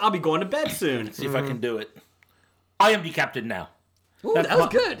this. I'll be going to bed soon. See if I can do it. I am decapitated now. Ooh, that was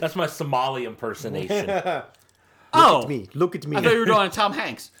good. That's my Somali impersonation. Oh, Look at me. I thought you were doing Tom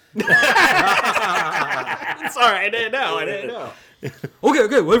Hanks. Sorry, I didn't know.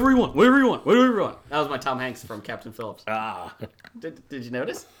 Okay, whatever you want. That was my Tom Hanks from Captain Phillips. Did you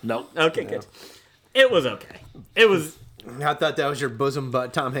notice? Nope. Okay, good. It was okay. It was. I thought that was your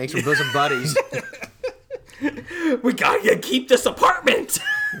Tom Hanks from Bosom Buddies. We gotta keep this apartment.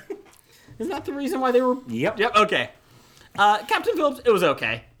 Isn't that the reason why they were? Yep. Okay. Captain Phillips. It was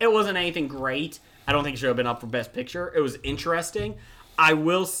okay. It wasn't anything great. I don't think it should have been up for Best Picture. It was interesting. I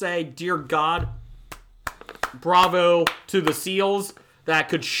will say, dear God, bravo to the SEALs that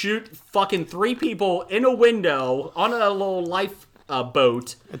could shoot fucking 3 people in a window on a little life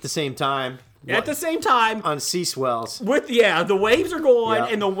boat At the same time. at the same time. On sea swells. With the waves are going Yeah.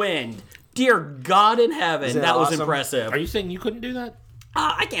 and the wind. Dear God in heaven, that that was awesome? impressive. Are you saying you couldn't do that?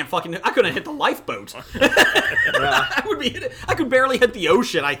 I couldn't hit the lifeboat. Yeah. I could barely hit the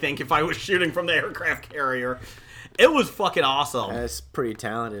ocean, I think, if I was shooting from the aircraft carrier. It was fucking awesome. That's pretty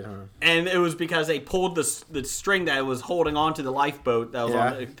talented, huh? And it was because they pulled the string that was holding onto the lifeboat that was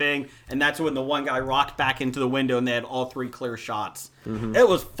on the thing, and that's when the one guy rocked back into the window and they had all 3 clear shots. It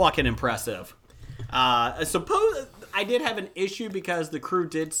was fucking impressive. I suppose I did have an issue because the crew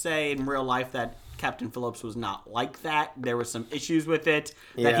did say in real life that Captain Phillips was not like that. There were some issues with it,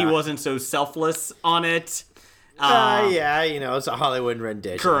 that he Yeah. wasn't so selfless on it. Yeah, it's a Hollywood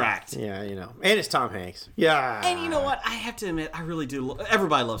rendition. Correct. Yeah, and it's Tom Hanks. Yeah. And you know what? I have to admit, I really do.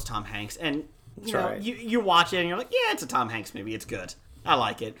 Everybody loves Tom Hanks, and you know, right. you watch it and you're like, yeah, it's a Tom Hanks movie. It's good. I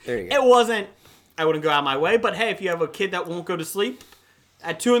like it. There you go. It wasn't. I wouldn't go out of my way, but hey, if you have a kid that won't go to sleep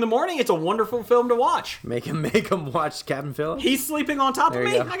at 2 a.m, it's a wonderful film to watch. Make him watch Captain Phillips. He's sleeping on top There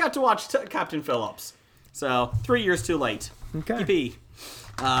of you me. go. I got to watch Captain Phillips. So 3 years too late. Okay. EP.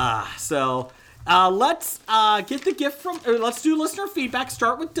 Let's get the gift let's do listener feedback.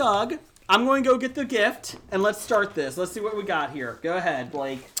 Start with Doug. I'm going to go get the gift, and let's start this. Let's see what we got here. Go ahead,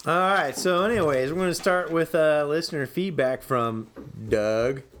 Blake. All right. So, anyways, we're going to start with listener feedback from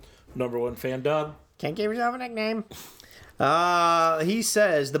Doug. Number 1 fan, Doug. Can't give yourself a nickname. He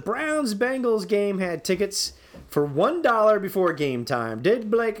says the Browns-Bengals game had tickets for $1 before game time. Did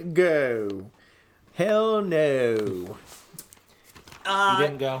Blake go? Hell no. You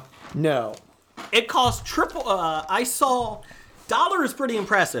didn't go. No. It cost triple. I saw dollar is pretty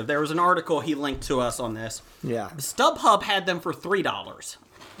impressive. There was an article he linked to us on this. Yeah. StubHub had them for $3.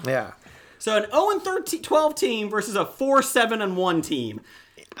 Yeah. So an 0-12 team versus a 4-7-1 team.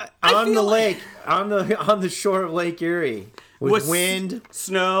 On feel the like- lake, on the shore of Lake Erie, with wind,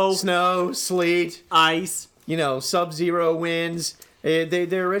 snow, sleet, ice. sub-zero winds.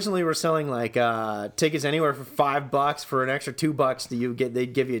 They originally were selling like tickets anywhere for $5 for an extra $2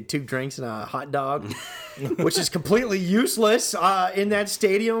 they'd give you 2 drinks and a hot dog, which is completely useless in that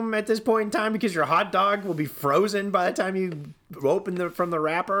stadium at this point in time because your hot dog will be frozen by the time you open from the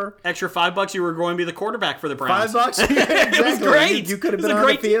wrapper. Extra $5, you were going to be the quarterback for the Browns. $5, yeah, exactly. It was great. You could have It was been a on the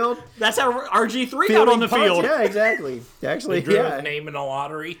great- field. That's how RG3 got fielding on the punts. field. Yeah, exactly. Actually, Drew yeah. his name in the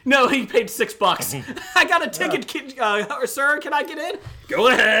lottery. No, he paid $6. I got a ticket, sir. Can I get in? Go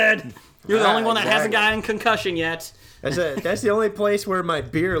ahead. You're the Yeah, only one that hasn't exactly. gotten concussion yet. That's the only place where my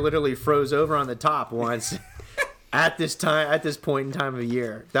beer literally froze over on the top once. At this point in time of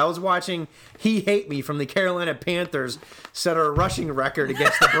year, that was watching He Hate Me from the Carolina Panthers set a rushing record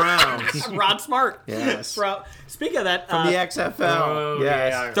against the Browns Rod Smart. Yes. Speaking of that, from the XFL. Oh,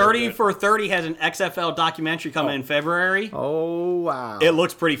 Yes. yeah. 30 for 30 has an XFL documentary coming in February. Oh wow! It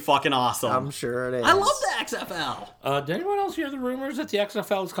looks pretty fucking awesome. I'm sure it is. I love the XFL. Did anyone else hear the rumors that the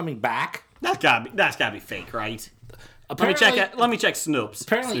XFL is coming back? That's gotta be fake, right? Apparently, Let me check Snoops.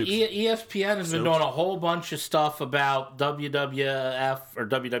 Apparently, Snoops. ESPN has been doing a whole bunch of stuff about WWF or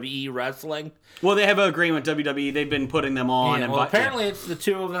WWE wrestling. Well, they have an agreement with WWE. They've been putting them on. Yeah, and well, apparently, it's the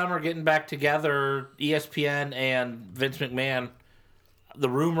two of them are getting back together. ESPN and Vince McMahon. The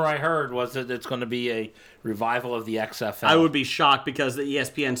rumor I heard was that it's going to be a revival of the XFL. I would be shocked because the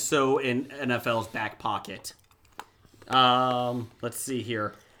ESPN's so in NFL's back pocket. Let's see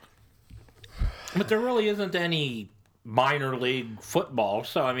here. But there really isn't any minor league football.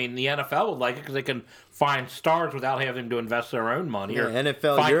 So, I mean, the NFL would like it because they can find stars without having to invest their own money or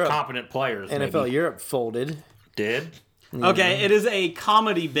NFL find Europe, competent players. NFL maybe. Europe folded. Did? Okay, it is a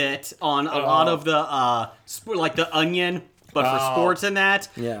comedy bit on a lot of the, like the Onion, but for sports and that.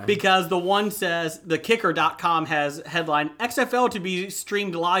 Yeah. Because the one says, the kicker.com has headline, XFL to be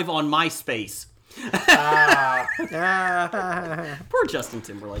streamed live on MySpace. Poor Justin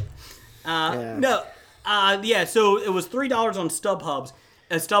Timberlake. No. So it was $3 on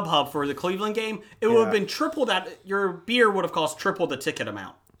StubHub for the Cleveland game. It would have been triple that. Your beer would have cost triple the ticket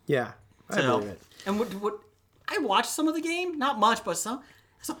amount. Yeah, I believe it. And what I watched some of the game, not much, but some.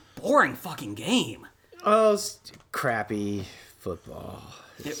 It's a boring fucking game. Oh, it's crappy football.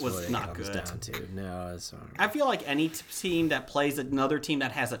 It was not good. Down to. No, it's not. I feel like any team that plays another team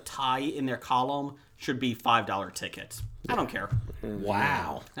that has a tie in their column should be $5 tickets. I don't care.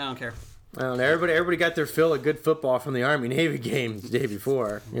 Wow. I don't care. Well, everybody got their fill of good football from the Army-Navy game the day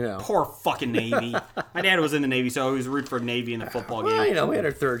before, Poor fucking Navy. My dad was in the Navy, so I always root for Navy in the football game. Well, we had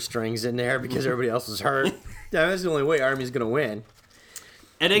our third strings in there because everybody else was hurt. That's the only way Army's going to win.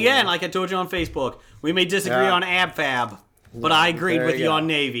 And again, like I told you on Facebook, we may disagree on AbFab, but I agreed There with you you go. on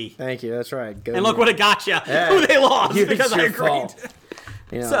Navy. Thank you. That's right. Go And look what it got you. Who they lost It's because I your agreed. fault.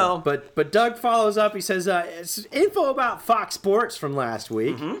 So- but Doug follows up. He says, it's info about Fox Sports from last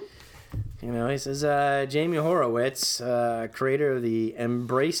week. He says, Jamie Horowitz, creator of the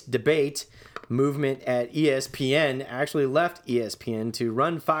Embrace Debate movement at ESPN, actually left ESPN to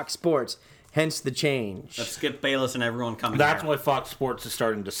run Fox Sports, hence the change. That's Skip Bayless and everyone coming That's here. why Fox Sports is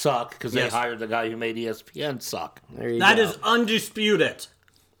starting to suck because they Yes. hired the guy who made ESPN suck. There you That go. is undisputed.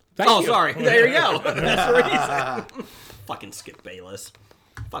 Thank you. Sorry. There you go. That's the reason. Fucking Skip Bayless.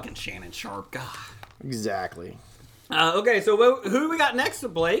 Fucking Shannon Sharp. God. Exactly. Okay, so who we got next,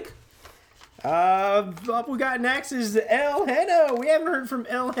 Blake? What we got next is El Heno. We haven't heard from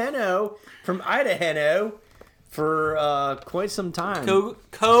El Heno from Ida Heno for quite some time.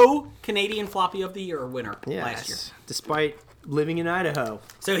 Co-Canadian Floppy of the Year winner last year. Despite living in Idaho.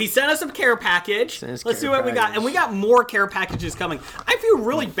 So he sent us a care package. Sent us Let's see care what we got. package. And we got more care packages coming. I feel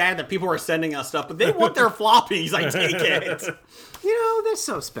really bad that people are sending us stuff, but they want their floppies. I take it. That's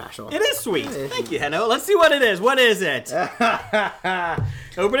so special. It is sweet. Thank you, Heno. Let's see what it is. What is it?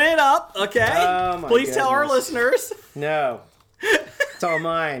 Open it up, okay? Oh, my Please tell our goodness. listeners. No. It's all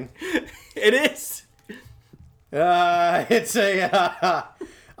mine. It is. It's a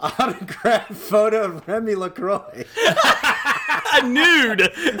autographed photo of Remy LaCroix. A nude.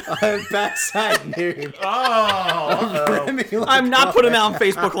 A backside nude. Oh, Remy LaCroix. I'm not putting that on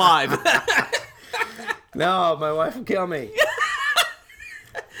Facebook Live. No, my wife will kill me.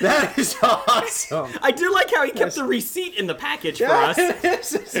 That is awesome. I do like how he kept the receipt in the package for us.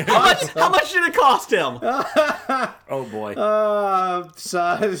 This is How much did it cost him? oh boy.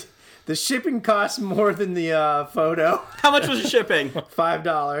 so the shipping costs more than the photo. How much was the shipping?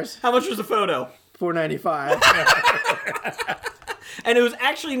 $5. How much was the photo? $4.95. And it was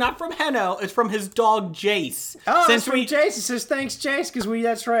actually not from Heno, it's from his dog Jace. Oh, Since that's from Jace. It says thanks, Jace, because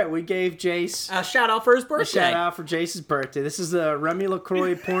that's right. We gave Jace a shout out for his a birthday. shout out for Jace's birthday. This is the Remy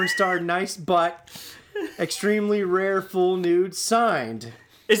LaCroix porn star, nice butt, extremely rare full nude, signed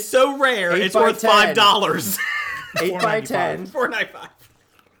It's so rare, 8 it's by worth 10. $5. 8x10, $4.95.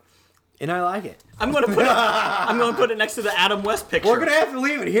 and I like it. I'm gonna put it next to the Adam West picture. We're gonna have to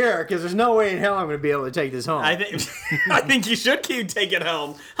leave it here because there's no way in hell I'm gonna be able to take this home. I think you should take it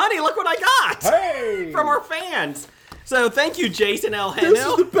home. Honey, look what I got! Hey, From our fans. So thank you, Jason L. this is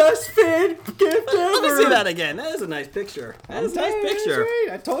Heno. the best fan gift ever. Let me see that again. That is a nice picture. That is a nice picture. That's right.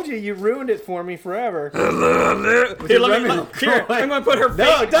 I told you ruined it for me forever. Here, Remy LaCroix. I'm gonna put her,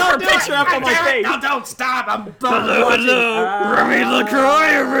 No, don't do picture it. up on my face. No, don't stop. I'm Hello, Remy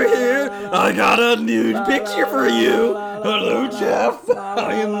LaCroix over here. I got a nude picture for you. Hello, Jeff.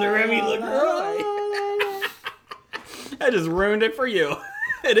 I am the Remy LaCroix. I just ruined it for you.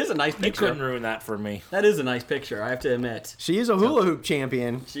 It is a nice You picture. couldn't ruin that for me. That is a nice picture, I have to admit. She is a hula hoop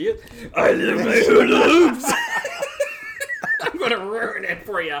champion. She is. I live my hula hoops. I'm going to ruin it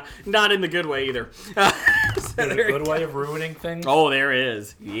for you. Not in the good way either. So There's a there you good way of ruining things. Oh, there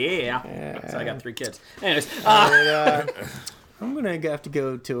is. Yeah. So I got 3 kids. Anyways, I'm gonna have to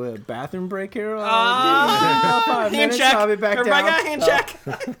go to a bathroom break here. About 5 hand minutes. check. I'll be back Everybody down. got a hand check.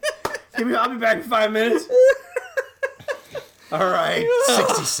 I'll be back in 5 minutes. All right,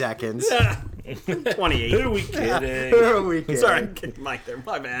 60 seconds. 28. Who are we kidding? Who are we kidding? Sorry, I kicked Mike there.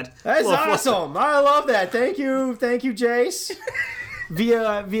 My bad. That's Little fluster. awesome. I love that. Thank you, Jace.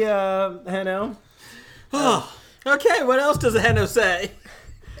 via Heno. Okay, what else does the Heno say?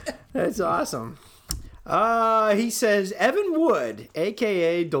 That's awesome. He says Evan Wood,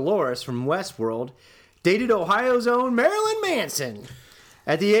 a.k.a. Dolores from Westworld, dated Ohio's own Marilyn Manson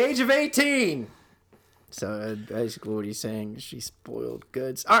at the age of 18. So basically what he's saying is she spoiled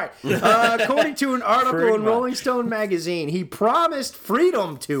goods. All right. According to an article in Rolling Stone magazine, he promised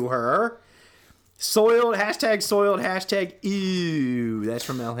freedom to her. Soiled, hashtag ew. That's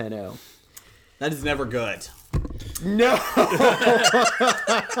from El Heno. That is never good. No.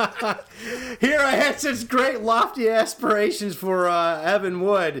 Here I had such great lofty aspirations for Evan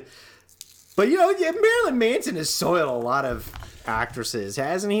Wood. But, Marilyn Manson has soiled a lot of actresses,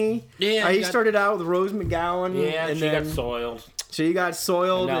 hasn't he? Yeah. He started out with Rose McGowan. Yeah, and she then got soiled. She got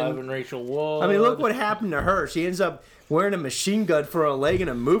soiled. Now And Evan Rachel Wood. I mean, look what happened to her. She ends up wearing a machine gun for a leg in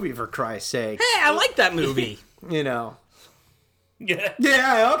a movie, for Christ's sake. Hey, I like that movie. Yeah. Yeah.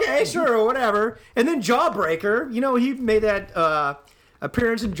 Yeah, okay, sure, whatever. And then Jawbreaker, he made that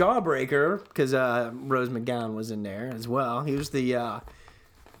appearance in Jawbreaker because Rose McGowan was in there as well. He was the,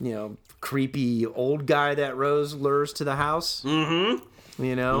 creepy old guy that Rose lures to the house. Mm-hmm.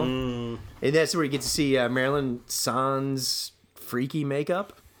 And that's where you get to see Marilyn San's freaky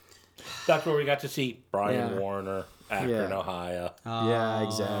makeup. That's where we got to see Brian Warner, actor in Ohio. Yeah,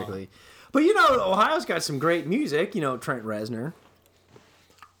 exactly. But, Ohio's got some great music. Trent Reznor.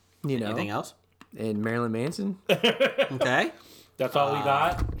 Anything else? And Marilyn Manson. Okay. That's all we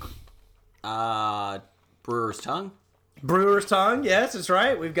got? Brewer's Tongue. Brewer's Tongue, yes, that's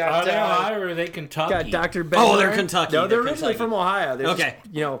right. We've got Are they Ohio or are they Kentucky? got Dr. Ben. Oh, they're Kentucky. No, they're They're originally Kentucky. from Ohio. They're Okay.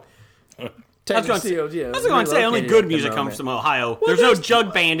 Just, I was going to say only relocated good at music the comes moment. from Ohio. There's no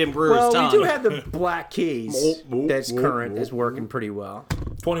jug band in Brewer's Well, Tongue. we do have the Black Keys. That's current. Is working pretty well.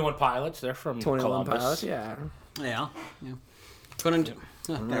 21 Pilots, they're from 21 Columbus. Pilots, yeah. Yeah.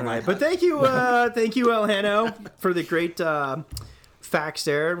 Never mind. Right. But thank you, El Heno, for the great facts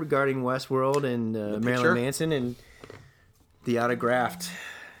there regarding Westworld and Marilyn Manson and the autographed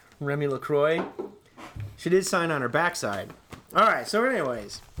Remy LaCroix. She did sign on her backside. All right, so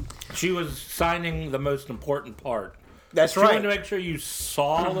anyways. She was signing the most important part. That's She right. wanted to make sure you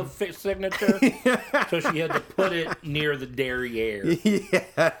saw the signature, so she had to put it near the derriere.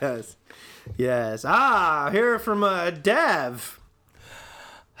 Yes. Yes. Here from Dev.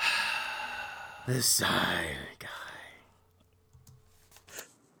 The Sigh Guy.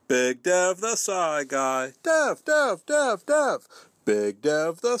 Big Dev the Sigh Guy. Dev. Big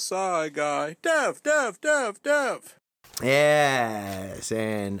Dev the Sigh Guy. Dev. Yes,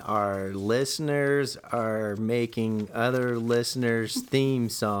 and our listeners are making other listeners' theme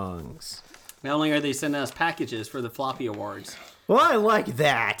songs. Not only are they sending us packages for the Floppy Awards, Well, I like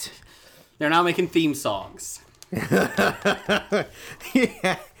that. they're now making theme songs.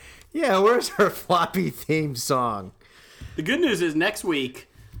 Yeah, where's our floppy theme song? The good news is next week,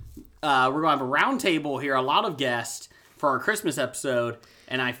 we're going to have a round table here, a lot of guests for our Christmas episode,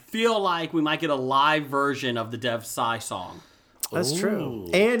 and I feel like we might get a live version of the Dev Psy song. That's true.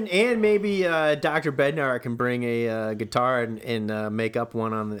 And maybe Dr. Bednar can bring a guitar and make up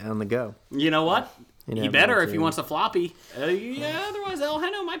one on the go. You know what? He never better know, if he too. wants a floppy. Otherwise El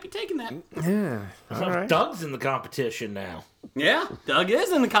Heno might be taking that. Yeah. All right. Doug's in the competition now. Yeah, Doug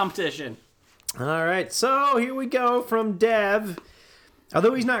is in the competition. All right. So here we go from Dev.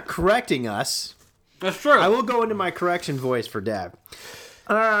 Although he's not correcting us, That's true. I will go into my correction voice for Dev.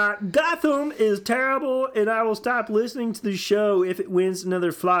 Gotham is terrible, and I will stop listening to the show if it wins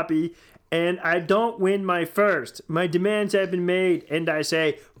another floppy, and I don't win my first. My demands have been made, and I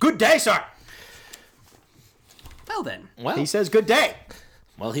say, good day, sir. Well then, Well, He says, good day.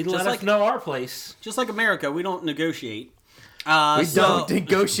 he let like- us know our place. just like America, we don't negotiate. We don't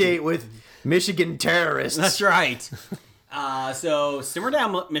negotiate with Michigan terrorists. That's right. So simmer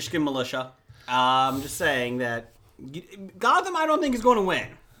down, Michigan militia. I'm just saying that Gotham, I don't think is going to win.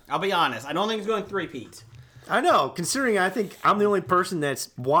 I'll be honest. I don't think it's going to three-peat. I know, considering I think I'm the only person that's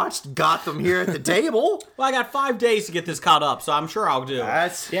watched Gotham here at the table. Well, I got 5 days to get this caught up, so I'm sure I'll do it.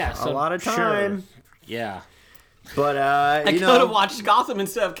 That's Yeah, a so lot of sure. time. Yeah. But, I you could know. have watched Gotham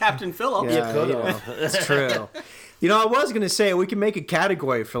instead of Captain Phillips. Yeah, it's true. I was going to say we can make a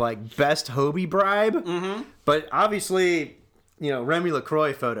category for like best Hobie bribe, but obviously, Remy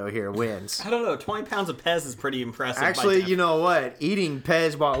LaCroix photo here wins. I don't know. 20 pounds of Pez is pretty impressive. Actually, you know what? Eating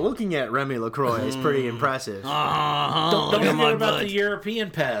Pez while looking at Remy LaCroix is pretty impressive. Don't forget about the European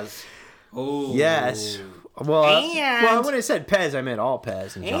Pez. Oh. Yes. Well, And- when I said Pez, I meant all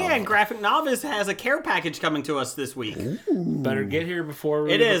Pez. And Graphic Novice has a care package coming to us this week. Better get here before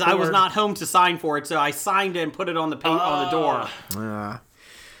we It is. I was record. not home to sign for it, so I signed it and put it on the paint on the door.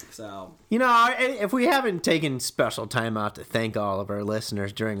 So, You know, if we haven't taken special time out to thank all of our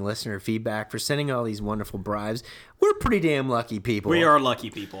listeners during listener feedback for sending all these wonderful bribes, we're pretty damn lucky people. we are lucky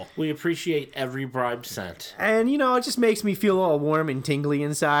people. We appreciate every bribe sent. And, you know, it just makes me feel all warm and tingly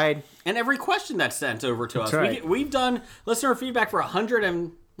inside. And every question that's sent over to us. right. We've done listener feedback for 100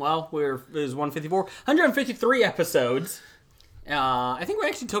 and, well, it was 154, 153 episodes. I think we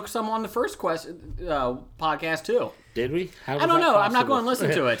actually took some on the first podcast, too. Did we? How I was don't that know. I'm not possible? going to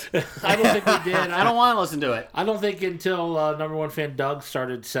listen to it. I don't think we did. I don't want to listen to it. I don't think until number one fan Doug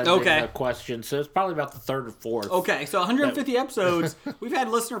started sending a question. So it's probably about the third or fourth. Okay, so 150 episodes. We've had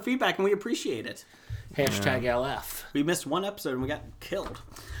listener feedback, and we appreciate it. Hashtag LF. We missed one episode, and we got killed.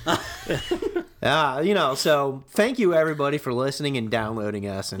 You know, so thank you, everybody, for listening and downloading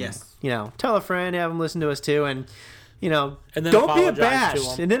us. And, Yes. you know, tell a friend, have them listen to us, too. And, you know, And then don't be apologize to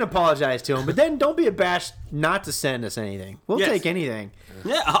abashed. 'em. And then apologize to them. But then don't be abashed not to send us anything. We'll Yes. take anything,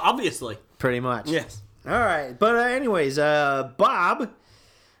 Yeah, obviously. pretty much. Yes. All right. But anyways, Bob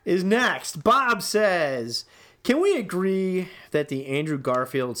is next. Bob says, can we agree that the Andrew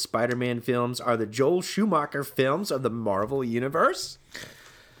Garfield Spider-Man films are the Joel Schumacher films of the Marvel Universe?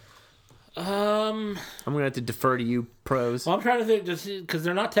 I'm going to have to defer to you, pros. Well, I'm trying to think, because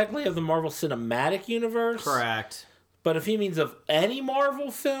they're not technically of the Marvel Cinematic Universe. Correct. But if he means of any Marvel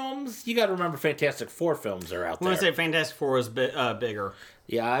films, you got to remember Fantastic Four films are out I'm there. going to say Fantastic Four is bigger.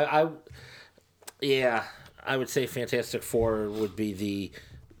 Yeah, I would say Fantastic Four would be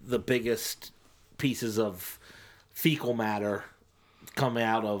the biggest pieces of fecal matter coming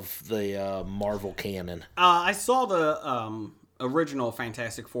out of the Marvel canon. I saw the original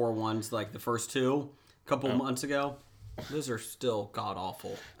Fantastic Four ones, like the first two, a couple months ago. Those are still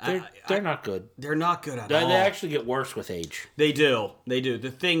god-awful. They're not good. They're not good at They all. actually get worse with age. They do. The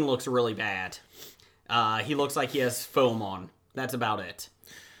Thing looks really bad. He looks like he has foam on. That's about it.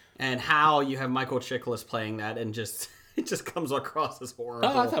 And how you have Michael Chiklis playing that and just it just comes across as horrible.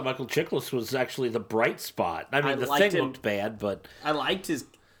 Oh, I thought Michael Chiklis was actually the bright spot. I mean, the liked Thing him. looked bad, but I liked his...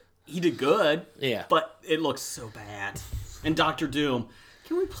 He did good. Yeah. But it looks so bad. And Doctor Doom.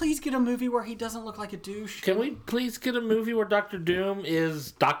 Can we please get a movie where he doesn't look like a douche? can we please get a movie where Doctor Doom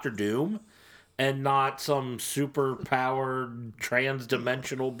is Doctor Doom and not some super-powered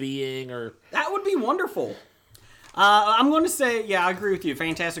trans-dimensional being or... That would be wonderful. I'm going to say, yeah, I agree with you.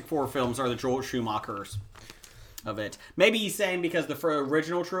 Fantastic Four films are the Joel Schumachers of it. Maybe he's saying because the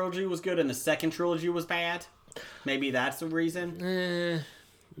original trilogy was good and the second trilogy was bad. Maybe that's the reason.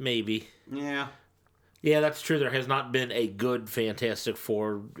 Maybe. Yeah. Yeah, that's true. There has not been a good Fantastic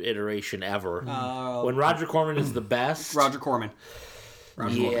Four iteration ever. When Roger Corman is the best. Roger Corman.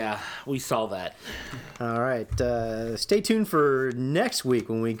 Yeah, we saw that. All right. Stay tuned for next week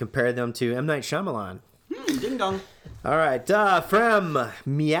when we compare them to M. Night Shyamalan. Ding dong. All right. From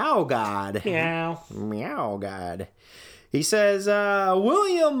Meow God. Yeah. Meow God. He says,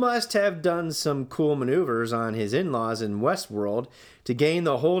 William must have done some cool maneuvers on his in-laws in Westworld to gain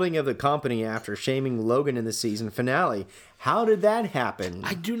the holding of the company after shaming Logan in the season finale. How did that happen?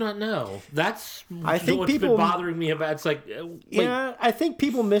 I do not know. That's I think what's people- been bothering me about. It's like, Yeah, I think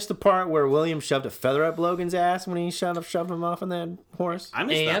people missed the part where William shoved a feather up Logan's ass when he shoved him off on that horse. I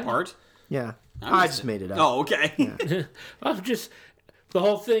missed that And? part. Yeah. missed I just it. made it up. Oh, okay. I'm just the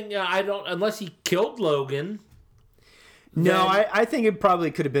whole thing. I don't unless he killed Logan. No, then- I think it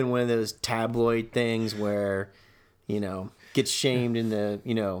probably could have been one of those tabloid things where, gets shamed in the,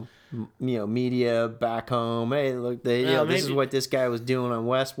 media back home. Hey, look, this is maybe- what this guy was doing on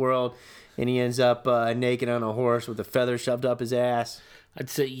Westworld, and he ends up naked on a horse with a feather shoved up his ass. I'd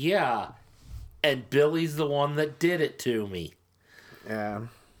say yeah, and Billy's the one that did it to me. Yeah.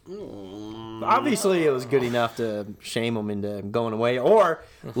 Obviously, it was good enough to shame him into going away. Or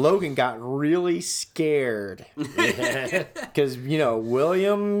Logan got really scared. Because,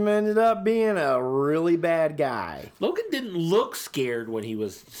 William ended up being a really bad guy. Logan didn't look scared when he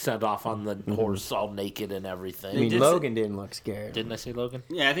was sent off on the horse all naked and everything. I mean, did Logan didn't look scared. Didn't I say Logan?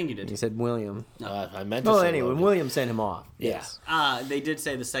 Yeah, I think you He did. said William. I meant to Well, say anyway, Logan. William sent him off. Yeah. Yes. They did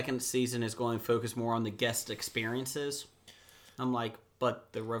say the second season is going to focus more on the guest experiences. I'm like, but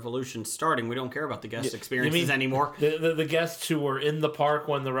the revolution's starting. We don't care about the guest experiences anymore. The guests who were in the park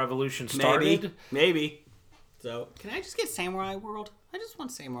when the revolution started. Maybe. So, can I just get Samurai World? I just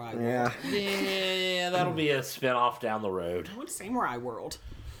want Samurai World. Yeah. Yeah, that'll be a spin-off down the road. I want Samurai World.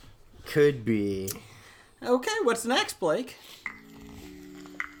 Could be. Okay, what's next, Blake?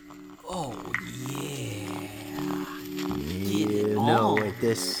 Oh, yeah. You know what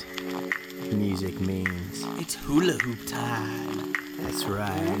this music means. It's hula hoop time. That's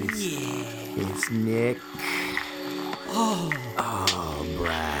right. Yeah. It's Nick. Oh,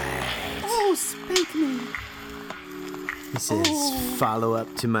 Brad. Spank me. He says, follow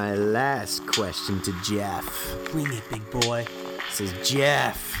up to my last question to Jeff. Bring it, big boy. He says,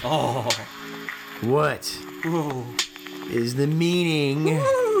 Jeff, Oh. what Ooh. is the meaning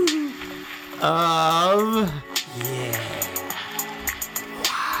of Yeah.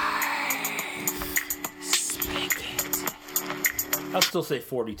 Spank it. I'll still say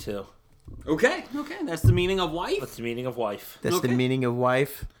 42. Okay. That's the meaning of wife. That's the meaning of wife. that's Okay. the meaning of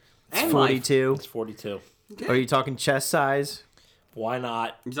wife? It's And 42. It's 42. Okay. Are you talking chest size? Why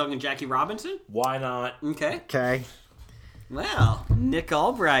not? You talking Jackie Robinson? Why not? Okay. Okay. Well, Nick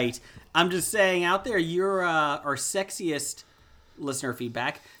Albright. I'm just saying out there, you're our sexiest listener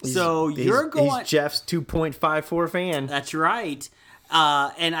feedback. So you're going. He's Jeff's 2.54 fan. That's right.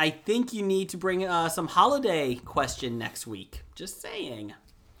 And I think you need to bring some holiday question next week. Just saying.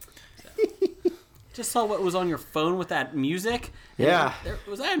 Just saw what was on your phone with that music. And Yeah.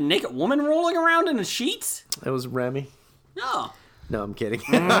 was that a naked woman rolling around in the sheets? It was Remy. No. No, I'm kidding.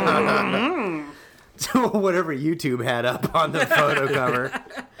 So whatever YouTube had up on the photo cover.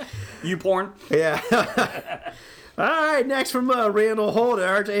 You porn? Yeah. All right, next from Randall Holt,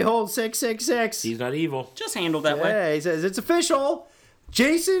 RJ Holt 666. He's not evil. Just handled that way. Yeah, he says, it's official.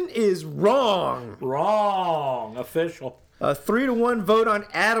 Jason is wrong. Wrong. Official. A 3-1 vote on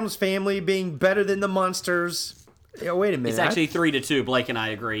Addams Family being better than the Monsters. Yeah, wait a minute. It's actually 3-2. Blake and I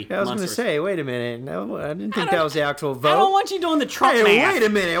agree. I was going to Monsters. say, wait a minute. No, I didn't think that was the actual vote. I don't want you doing the Trump Hey, math. wait a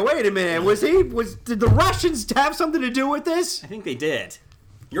minute. Did the Russians have something to do with this? I think they did.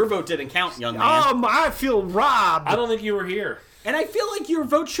 Your vote didn't count, young man. I feel robbed. I don't think you were here. And I feel like your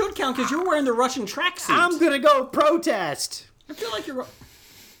vote should count because you're wearing the Russian tracksuit. I'm going to go protest. I feel like you're...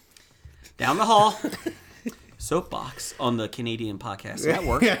 Down the hall. Soapbox on the Canadian Podcast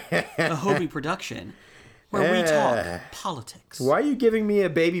Network. A Hobie production. Where we talk politics. Why are you giving me a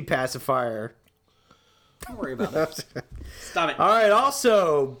baby pacifier? Don't worry about that. Stop it. All right,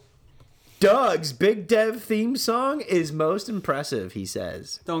 also, Doug's Big Dev theme song is most impressive, he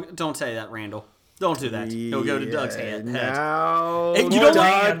says. Don't say that, Randall. Don't do that. He'll go to Doug's head. Now, Hey, you don't want-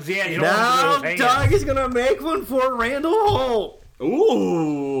 Hands, yeah, you don't now want to do those Doug hands. is going to make one for Randall Holt.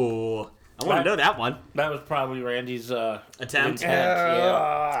 Ooh. I want to know that one. That was probably Randy's Attempt.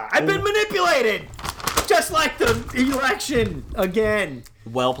 Yeah. I've been manipulated, just like the election again.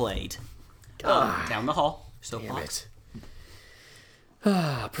 Well played. Down the hall. Soapbox.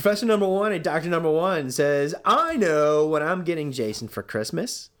 Professor Number One and Doctor Number One says, I know what I'm getting Jason for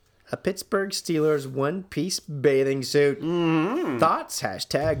Christmas. A Pittsburgh Steelers one-piece bathing suit. Thoughts?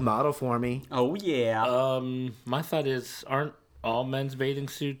 # model for me. Oh, yeah. My thought is, aren't all men's bathing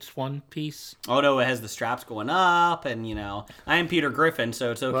suits one piece? Oh, no, it has the straps going up, and, I am Peter Griffin,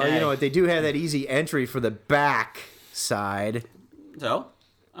 so it's okay. Well, you know what? They do have that easy entry for the back side. So,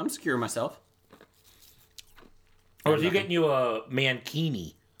 I'm secure myself. Or is he getting you a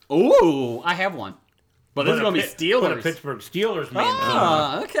mankini? Ooh, I have one. But this is going to be But a Steelers. Pittsburgh Steelers mankini.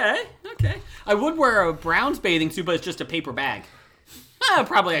 Ah, okay. I would wear a Browns bathing suit, but it's just a paper bag.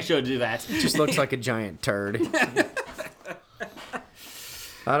 Probably I should do that. Just looks like a giant turd.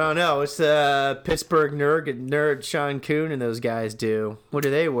 I don't know. What's Pittsburgh nerd Sean Kuhn and those guys do? What do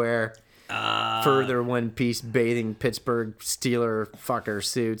they wear? Further one-piece bathing Pittsburgh Steeler fucker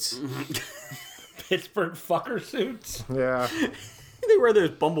suits. Pittsburgh fucker suits? Yeah. They wear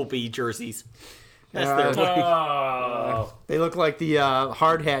those Bumblebee jerseys. That's their way. Oh. They look like the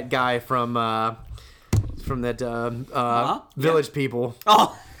hard hat guy from that Village People.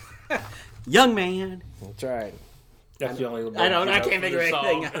 Oh, young man. That's right. That's the only I can't think of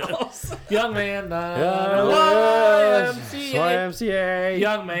anything else. Young man. YMCA.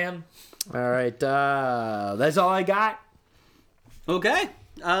 Young man. All right. That's all I got. Okay,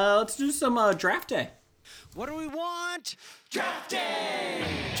 let's do some draft day. What do we want? Draft day!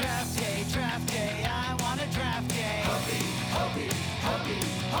 Draft day, draft day, I want a draft day. Hobie.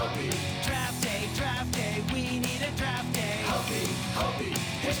 Draft day, we need a draft day. Hobie,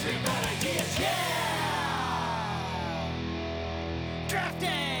 history bad ideas, yeah! Draft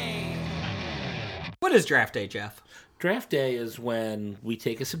day! What is draft day, Jeff? Draft day is when we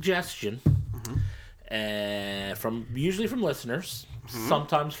take a suggestion, usually from listeners,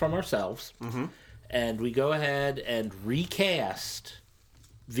 sometimes from ourselves, and we go ahead and recast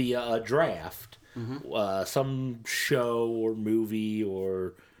via a draft some show or movie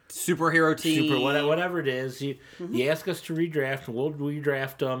or Superhero team. whatever it is. You ask us to redraft, and we'll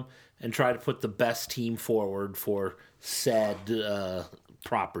redraft them and try to put the best team forward for said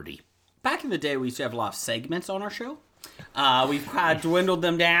property. Back in the day, we used to have a lot of segments on our show. We've kind of dwindled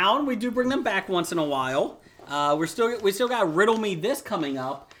them down. We do bring them back once in a while. We still got Riddle Me This coming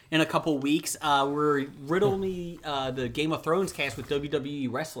up in a couple weeks. We're riddling the Game of Thrones cast with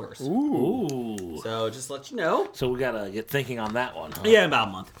WWE wrestlers. Ooh. So just to let you know. So we gotta get thinking on that one. Huh? Yeah, about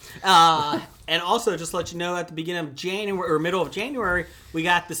a month. And also, just to let you know, at the beginning of January or middle of January, we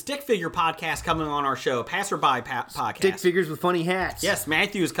got the Stick Figure podcast coming on our show, Passerby podcast. Stick figures with funny hats. Yes,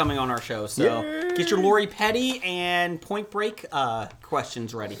 Matthew is coming on our show, so get your Lori Petty and Point Break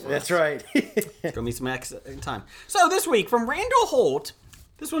questions ready for us. That's right. It's gonna be some excellent time. So this week from Randall Holt,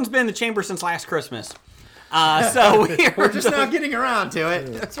 this one's been in the chamber since last Christmas. So We're just now getting around to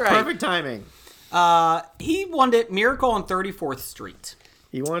it. That's right. Perfect timing. He wanted Miracle on 34th Street.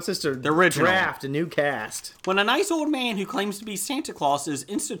 He wants us to original. draft a new cast. When a nice old man who claims to be Santa Claus is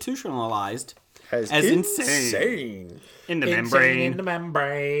institutionalized As insane in the membrane. In the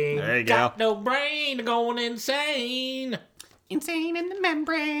membrane. There you Got go. no brain, going insane. Insane in the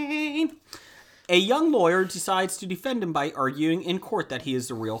membrane. A young lawyer decides to defend him by arguing in court that he is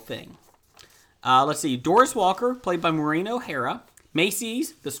the real thing. Let's see. Doris Walker, played by Maureen O'Hara.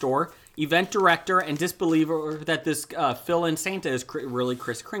 Macy's, the store, event director and disbeliever that this fill-in Santa is really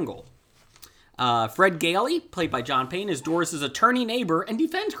Kris Kringle. Fred Gailey, played by John Payne, is Doris's attorney neighbor and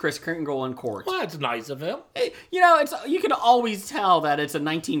defends Kris Kringle in court. Well, that's nice of him. You know, you can always tell that it's a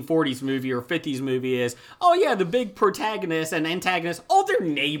 1940s movie or 50s movie is, oh yeah, the big protagonist and antagonist, oh, they're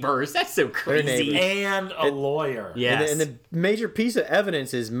neighbors. That's so crazy. neighbors. And a lawyer. Yes. And the major piece of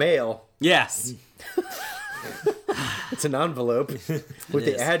evidence is mail. Yes. It's an envelope with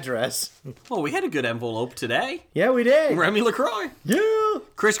the address. Well, we had a good envelope today. Yeah, we did. Remy LaCroix. Yeah.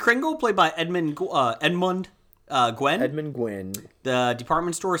 Kris Kringle, played by Edmund Gwen. Edmund Gwynn. The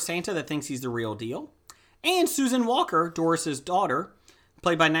department store Santa that thinks he's the real deal. And Susan Walker, Doris's daughter,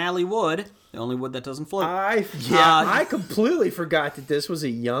 played by Natalie Wood, the only wood that doesn't float. I completely forgot that this was a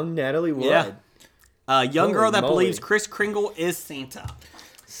young Natalie Wood. Yeah. A young Holy girl that moly. believes Kris Kringle is Santa.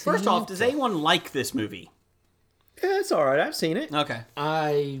 First off, does anyone like this movie? Yeah, it's all right. I've seen it. Okay.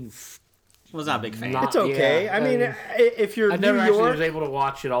 I Was not a big fan. Not- It's okay. Yeah, I mean, if you're I New never actually York, was able to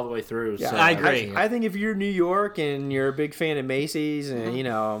watch it all the way through. Yeah, so I agree. I think if you're New York and you're a big fan of Macy's, and you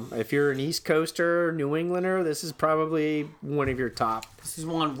know, if you're an East Coaster, New Englander, this is probably one of your top. This is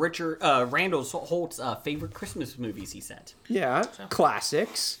one of Randall Holt's favorite Christmas movies, he said. Yeah,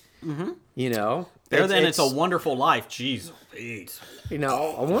 classics. Mm-hmm. You know, Better than It's a Wonderful Life. Jeez. You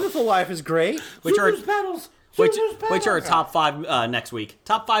know, A Wonderful Life is great. Which are pedals. which are top 5 next week.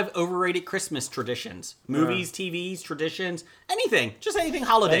 Top 5 overrated Christmas traditions. Movies, TVs, traditions, anything. Just anything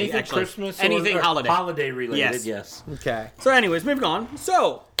holiday, Anything actually. Christmas anything or holiday. holiday related, Yes. yes. Okay. So anyways, moving on.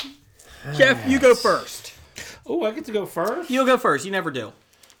 So, Jeff, you go first. Oh, I get to go first? You'll go first. You never do.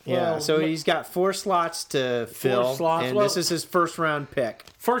 Yeah. Well, So he's got 4 slots to fill, slots, and well- this is his first round pick.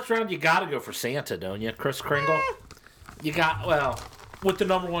 First round, you got to go for Santa, don't you? Kris Kringle? You got, well, with the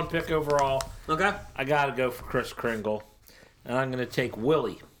number 1 pick overall, Okay. I got to go for Kris Kringle. And I'm going to take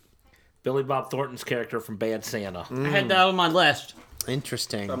Willie, Billy Bob Thornton's character from Bad Santa. I had that on my list.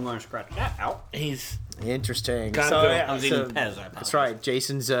 Interesting. So I'm going to scratch that out. He's Interesting. Gotta So, go. yeah, I was so- eating Pez. that's right.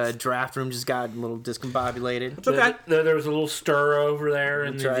 Jason's draft room just got a little discombobulated. It's okay. there was a little stir over there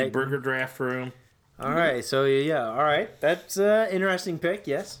in That's the right. burger draft room. All right. So yeah. All right. That's an interesting pick.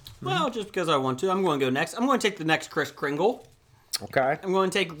 Yes. Well, just because I want to, I'm going to go next. I'm going to take the next Kris Kringle. Okay. I'm going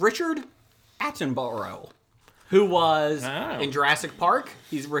to take Richard Attenborough, who was Oh. in Jurassic Park.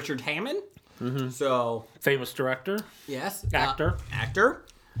 He's Richard Hammond. So, Famous director. yes. Actor. Actor.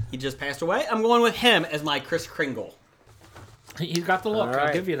 He just passed away. I'm going with him as my Kris Kringle. He's got the look. All I'll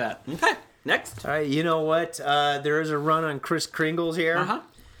right. give you that. Okay. Next. All right. You know what? There is a run on Kris Kringles here. Uh-huh.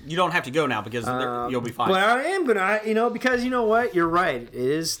 You don't have to go now because you'll be fine. But I am gonna, because you know what? You're right. It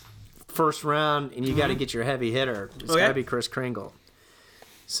is first round, and you got to get your heavy hitter. It's Okay. got to be Kris Kringle.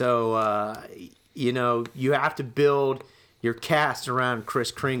 So you have to build your cast around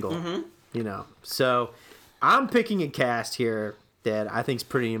Kris Kringle. You know, so I'm picking a cast here that I think is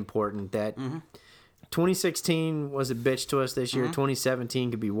pretty important. That 2016 was a bitch to us this year.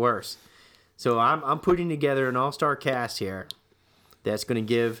 2017 could be worse. So I'm putting together an all-star cast here that's going to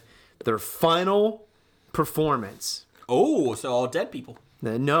give their final performance. Oh, so all dead people.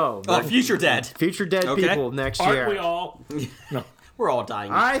 No, Oh, future dead. future dead Okay. people next Aren't year. we all? No. We're all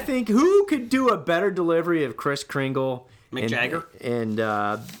dying. I think who could do a better delivery of Kris Kringle? Mick Jagger? And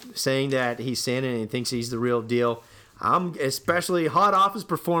saying that he's Santa and he thinks he's the real deal. I'm especially hot off his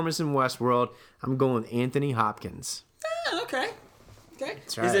performance in Westworld. I'm going with Anthony Hopkins. Okay. Okay.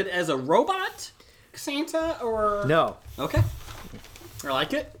 right. Is it as a robot Santa or No, Okay. I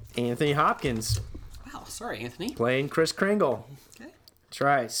like it. Anthony Hopkins Wow, sorry, Anthony. playing Kris Kringle. Okay. That's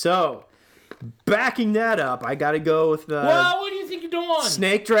right. So, backing that up, I got to go with Well, what do you think you're doing?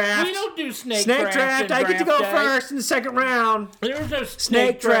 Snake draft. We don't do snake draft. in I get to go draft day. first in the second round. There's no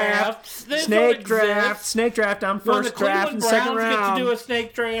Snake draft. Snake draft. Snake draft. I'm When the first draft in Cleveland the second Browns get round. to do a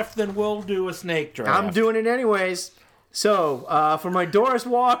snake draft, then we'll do a snake draft. I'm doing it anyways. So, for my Doris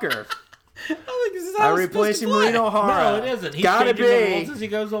Walker, I'm replacing Maureen O'Hara. No, it isn't. He's Gotta changing the be. rules as he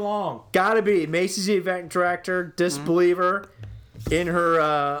goes along. Gotta be Macy's event director, disbeliever, in her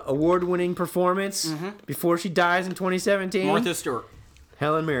award-winning performance before she dies in 2017. Martha Stewart.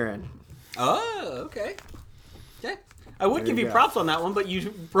 Helen Mirren. Oh, okay. Okay. I would give you you go. props on that one, but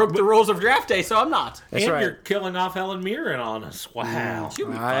you broke the rules of draft day, so I'm not. That's and right. you're killing off Helen Mirren on us. Wow. She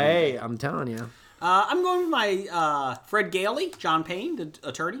would be fun. Hey, I'm telling you. I'm going with my Fred Gailey, John Payne, the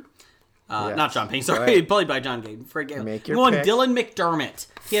attorney. Yes. Not John Payne, sorry, Right. played by John Gailey. Fred Gailey. Make I'm your going pick. Dylan McDermott.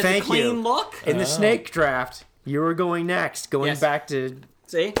 He has Thank a clean you. look. In the snake draft, you were going next. Going Yes. back to...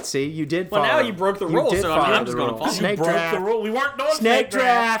 See? You did Well, follow. now you broke the rules, did so I'm follow just the gonna rules. follow. Snake broke draft. the rule. We weren't doing Snake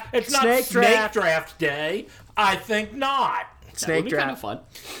draft. It's not Snake snake draft. draft day. I think not. That would Snake be kind of draft.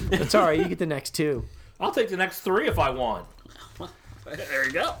 fun. It's all right. You get the next two. I'll take the next 3 if I want. There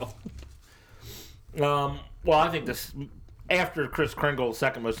you go. Well, I think this after Chris Kringle,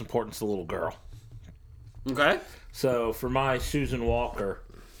 second most important is the little girl. Okay. So for my Susan Walker,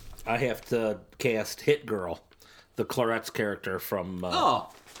 I have to cast Hit Girl, the Clarette's character from. Oh,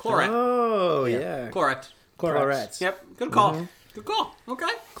 Clorette. Oh, yeah. Clorette. Clarette's. Yep. Good call. Good call. Okay.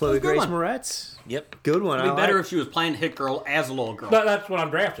 Chloe That's a good Grace one. Moretz. Yep. Good one. It'd I be better like. if she was playing Hit Girl as a little girl. But that's what I'm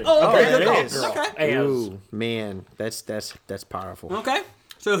drafting. Oh, okay. that Good call. is. Okay. As- Ooh, man, that's powerful. Okay.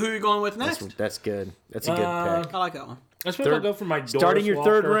 So who are you going with next? That's good. That's a good pick. I like that one. I suppose I'll go for my Doris Starting your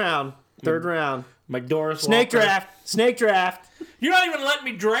Walker. third round. Third round. My Doris Snake Walker. draft. Snake draft. You're not even letting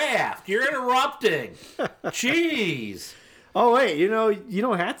me draft. You're interrupting. Jeez. Oh wait, you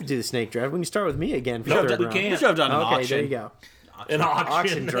don't have to do the snake draft. We can start with me again for No, third we round. can't. We should have done an Okay, auction. there you go. An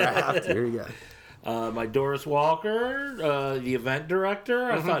Auction draft. There you go. My Doris Walker, the event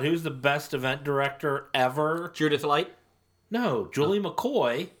director. I thought, who's the best event director ever? Judith Light. No, Julie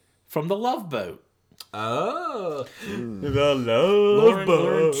McCoy from The Love Boat. Oh. The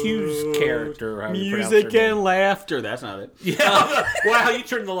Lauren Hughes character. how you pronounce her Music name. and laughter. That's not it. Yeah. Wow, you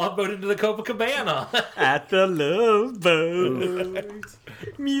turned The Love Boat into the Copacabana. At the Love Boat.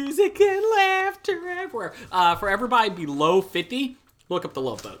 Music and laughter everywhere. For everybody below 50, look up the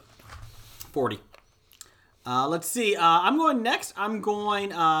Love Boat. 40. Let's see. I'm going next. I'm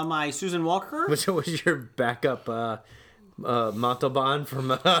going my Susan Walker. Which was your backup Montalban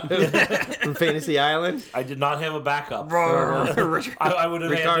from Fantasy Island? I did not have a backup. Richard. I would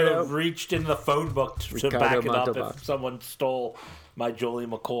have had to Ricardo. have reached in the phone book to Ricardo back it Montalban. up if someone stole my Julie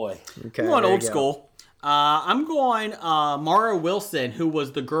McCoy. Okay, I'm going there you old go. school. I'm going Mara Wilson, who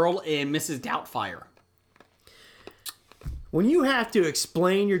was the girl in Mrs. Doubtfire. When you have to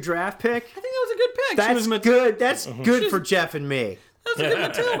explain your draft pick, I think that was a good pick. that's She was good. That's good for Jeff and me. That's a good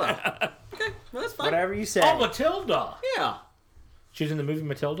Matilda. Okay, well, that's fine. Whatever you say. Oh, Matilda. Yeah. She's in the movie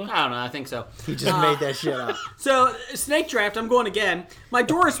Matilda? I don't know. I think so. He just made that shit up. So, snake draft, I'm going again. My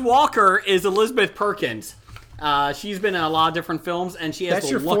Doris Walker is Elizabeth Perkins. She's been in a lot of different films, and she has That's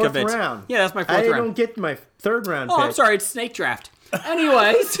the your look fourth of it. round. Yeah, that's my I fourth round. don't get my third round Oh, pick. I'm sorry. It's snake draft.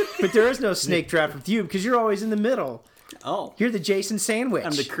 Anyways. But there is no snake draft with you because you're always in the middle. Oh. You're the Jason Sandwich.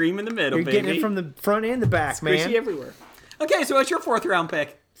 I'm the cream in the middle, You're baby. getting it from the front and the back, Squishy man. everywhere. Okay, so what's your fourth round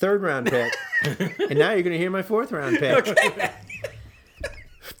pick? Third round pick. And now you're going to hear my fourth round pick.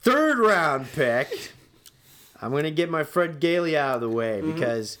 Third round pick. I'm going to get my Fred Gailey out of the way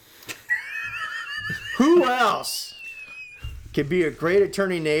because who else could be a great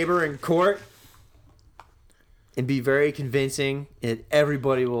attorney neighbor in court and be very convincing and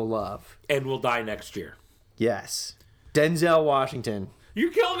everybody will love? And will die next year. Yes. Denzel Washington.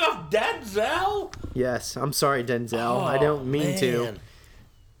 You're killing off Denzel? Yes. I'm sorry, Denzel. I don't mean to. Man.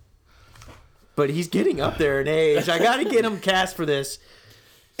 But he's getting up there in age. I got to get him cast for this.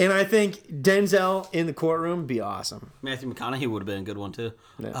 And I think Denzel in the courtroom would be awesome. Matthew McConaughey would have been a good one, too.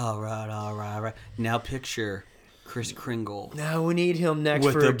 Yeah. All right. Now picture Chris Kringle No, we need him next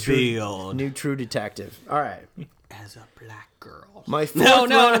with for a a true, beard new True Detective. All right. as a black girl. My fourth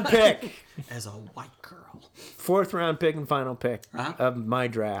round pick. As a white girl. Fourth round pick and final pick Uh-huh. of my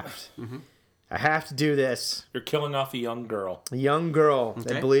draft. I have to do this. You're killing off a young girl. A young girl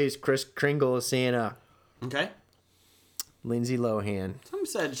Okay. that believes Chris Kringle is Santa. Okay. Lindsay Lohan. Someone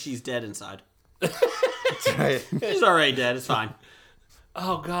said she's dead inside. That's right. She's already dead. It's fine.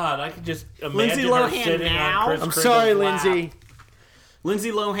 Oh, God. I could just imagine Lindsay her Lohan sitting now? on Chris I'm Kringle's sorry, lap. Lindsay.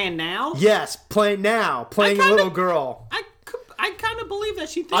 Lindsay Lohan now? Yes, playing a kinda- little girl. I kind of believe that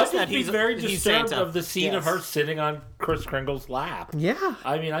she I thinks would that be he's very he's disturbed Santa. of the scene of Yes. her sitting on Kris Kringle's lap. Yeah.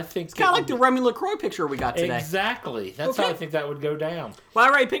 I mean, I think It's kind of like the Remy LaCroix picture we got today. exactly. That's how Okay. I think that would go down. Well, I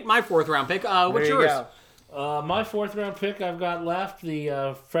already picked my 4th round pick. What's There you yours? go. My 4th round pick I've got left,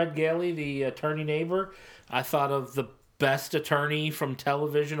 the Fred Gailey, the attorney neighbor. I thought of the best attorney from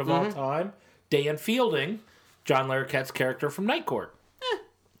television of all time, Dan Fielding, John Larroquette's character from Night Court.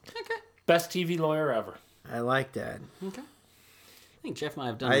 Okay. Best TV lawyer ever. I like that. Okay. I think Jeff might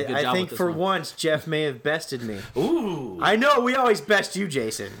have done a good I job think with this for one. once, Jeff may have bested me. Ooh. I know we always best you,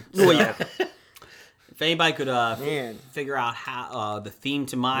 Jason. Oh, yeah. If anybody could Man. figure out how the theme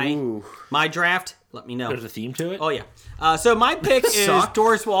to my Ooh. draft, let me know. There's a theme to it? Oh, yeah. So my pick is Suck.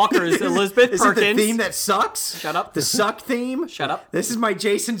 Doris Walker's Elizabeth Is Perkins. it the theme that sucks? Shut up. The suck theme? Shut up. This is my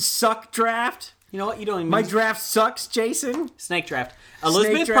Jason suck draft. You know what? You don't even My mean draft sucks, Jason. snake draft.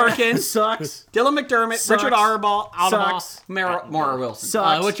 Elizabeth Snake draft Perkins, sucks. Dylan McDermott, Sucks. Richard Arbaugh, Sucks. Maura Wilson.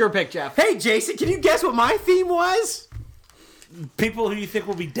 Sucks. What's your pick, Jeff? Hey, Jason, can you guess what my theme was? People who you think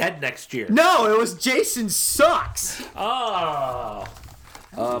will be dead next year. No, it was Jason sucks. Oh.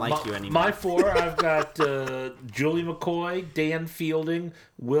 I don't like you anymore. My 4, I've got Julie McCoy, Dan Fielding,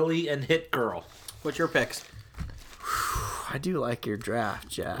 Willie, and Hit Girl. What's your picks? I do like your draft,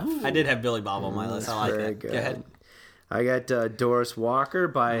 Jeff. I did have Billy Bob on my list. I like very that. good. Go ahead. I got Doris Walker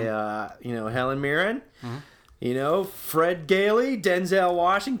by Helen Mirren. Fred Gailey, Denzel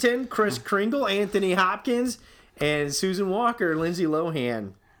Washington, Kris Kringle, Anthony Hopkins, and Susan Walker, Lindsay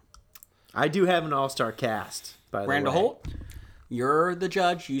Lohan. I do have an all-star cast, by the way. Randall Holt, you're the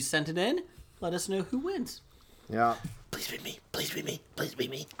judge. You sent it in. Let us know who wins. Yeah. Please be me. Please be me. Please be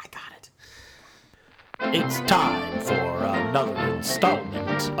me. I got it. It's time for another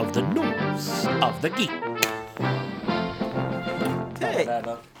installment of the News of the Geek.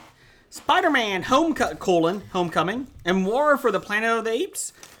 Hey. Spider-Man Homecoming and War for the Planet of the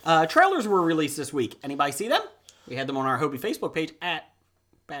Apes. Trailers were released this week. Anybody see them? We had them on our Hobie Facebook page at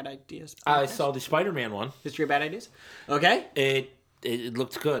Bad Ideas. I saw the Spider-Man one. History of Bad Ideas. Okay. It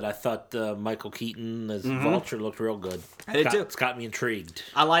looked good. I thought Michael Keaton as Vulture looked real good. I did too. It's got me intrigued.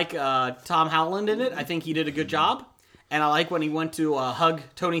 I like Tom Holland in it. I think he did a good job. And I like when he went to hug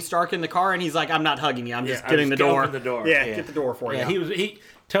Tony Stark in the car, and he's like, "I'm not hugging you. I'm just getting the door." Open the door. Yeah, get the door for you. Yeah,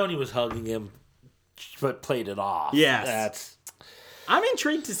 Tony was hugging him, but played it off. Yes. I'm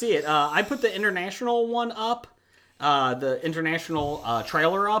intrigued to see it. I put the international one up, the international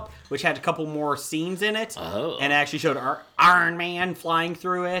trailer up, which had a couple more scenes in it, and actually showed Iron Man flying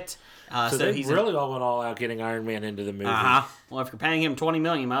through it. So they he's really all went all out getting Iron Man into the movie. Well, if you're paying him $20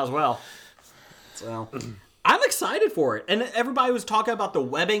 million, might as well. So I'm excited for it, and everybody was talking about the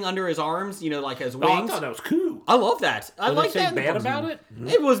webbing under his arms, like his wings. Oh, I thought that was cool. I love that. I Did like they say that. bad about it?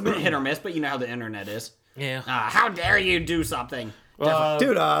 It was hit or miss, but you know how the internet is. Yeah. How dare you do something?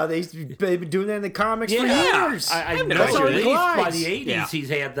 Dude, they've been doing that in the comics for Yeah, years. I I've know never at seen least it. by the 80s Yeah. he's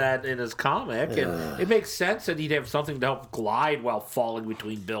had that in his comic, and it makes sense that he'd have something to help glide while falling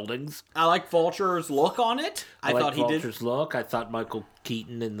between buildings. I like Vulture's look on it. I like thought he Vulture's did. look. I thought Michael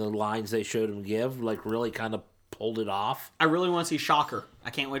Keaton and the lines they showed him give, really kind of pulled it off. I really want to see Shocker. I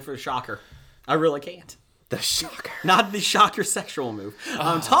can't wait for the Shocker. I really can't. The Shocker. Not the Shocker sexual move.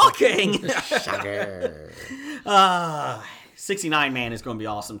 I'm talking. Shocker. 69 Man is going to be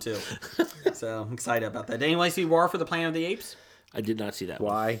awesome too. So I'm excited about that. Did anybody see War for the Planet of the Apes? I did not see that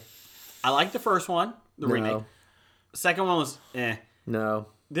one. Why? I like the first one, the remake. The second one was No.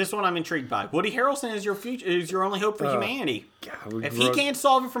 This one I'm intrigued by. Woody Harrelson is your only hope for humanity. God, If he can't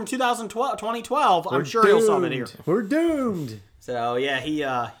solve it from 2012, I'm sure he'll solve it here. We're doomed. So yeah,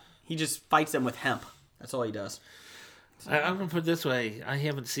 he just fights them with hemp. That's all he does. I'm going to put it this way. I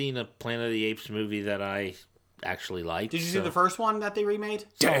haven't seen a Planet of the Apes movie that I actually liked. Did you see the first one that they remade?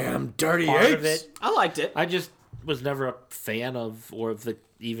 Damn dirty part apes. of it? I liked it. I just was never a fan of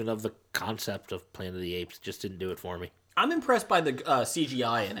even of the concept of Planet of the Apes. Just didn't do it for me. I'm impressed by the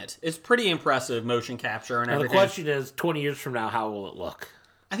CGI in it. It's pretty impressive, motion capture and Now the everything. question is, 20 years from now, how will it look?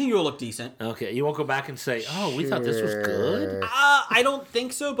 I think it will look decent. Okay, you won't go back and say, "Oh, we thought this was good." I don't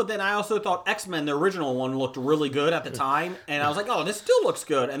think so, but then I also thought X-Men, the original one, looked really good at the time, and I was like, oh, this still looks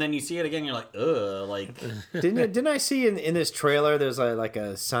good. And then you see it again, and you're like, ugh, like... Didn't I see in this trailer there's like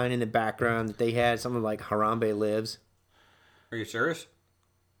a sign in the background that they had something like Harambe Lives? Are you serious?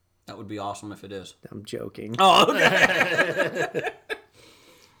 That would be awesome if it is. I'm joking. Oh, okay.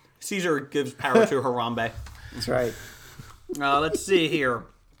 Caesar gives power to Harambe. That's right. Let's see here.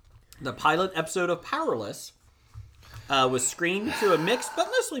 The pilot episode of Powerless was screened to a mixed but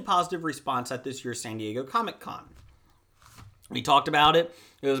mostly positive response at this year's San Diego Comic-Con. We talked about it.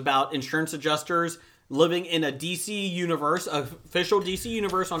 It was about insurance adjusters living in a DC universe, official DC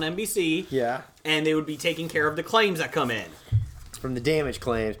universe on NBC. Yeah. And they would be taking care of the claims that come in. From the damage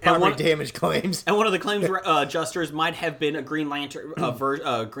claims, property damage claims. And one of the claims adjusters might have been a Green Lantern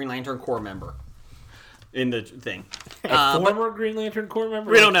Corps member in the thing. Former Green Lantern Corps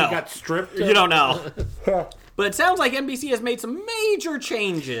member? We don't know. He got stripped? You don't know. But it sounds like NBC has made some major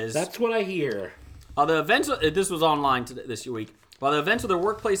changes. That's what I hear. The events, this was online this week, while the events of their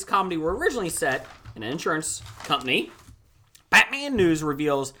workplace comedy were originally set in an insurance company, Batman News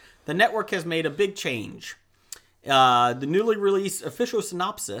reveals the network has made a big change. The newly released official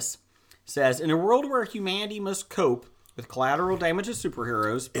synopsis says, in a world where humanity must cope with collateral damage of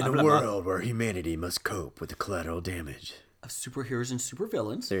superheroes... In a world where humanity must cope with the collateral damage of superheroes and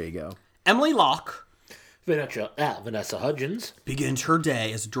supervillains. There you go. Emily Locke... Vanessa Hudgens begins her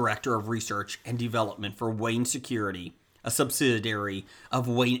day as Director of Research and Development for Wayne Security, a subsidiary of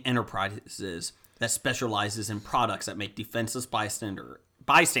Wayne Enterprises that specializes in products that make defenseless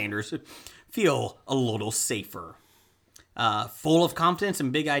bystanders feel a little safer. Full of confidence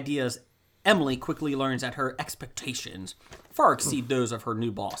and big ideas, Emily quickly learns that her expectations far exceed those of her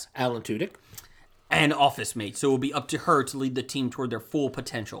new boss, Alan Tudyk, and office mates, so it will be up to her to lead the team toward their full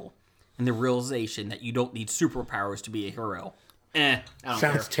potential and the realization that you don't need superpowers to be a hero. I don't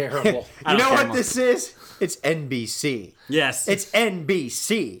Sounds care. terrible. You know what this is? It's NBC. Yes. It's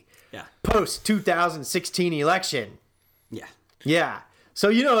NBC. Yeah. Post-2016 election. Yeah. Yeah. So,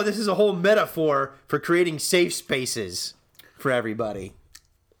 you know, this is a whole metaphor for creating safe spaces for everybody.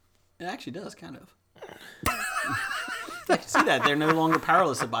 It actually does, kind of. I can see that. They're no longer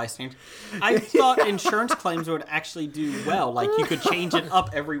powerless to bystanders. I thought insurance claims would actually do well. Like, you could change it up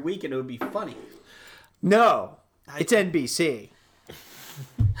every week and it would be funny. No. It's NBC.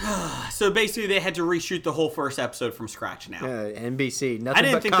 So basically, they had to reshoot the whole first episode from scratch now. NBC. I Nothing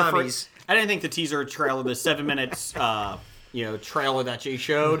didn't but think commies. I didn't think the teaser trailer, the 7 minutes, trailer that they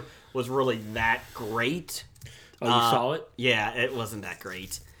showed was really that great. Oh, you saw it? Yeah, it wasn't that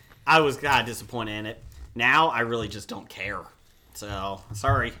great. I was kind of disappointed in it. Now I really just don't care. So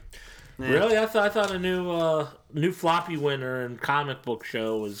sorry. Really? I thought a new floppy winner and comic book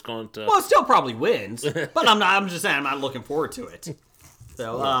show was going to. Well, it still probably wins, but I'm just saying I'm not looking forward to it.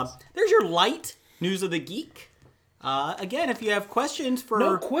 So there's your light news of the geek. Again, if you have questions for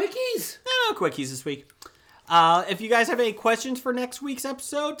No quickies. no quickies this week. If you guys have any questions for next week's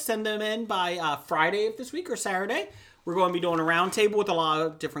episode, send them in by Friday of this week or Saturday. We're going to be doing a roundtable with a lot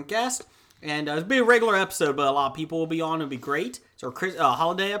of different guests. And it'll be a regular episode, but a lot of people will be on. It'll be great. It's our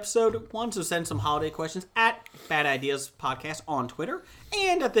holiday episode one, so send some holiday questions at Bad Ideas Podcast on Twitter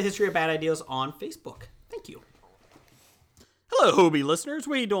and at the History of Bad Ideas on Facebook. Thank you. Hello, Hobie listeners.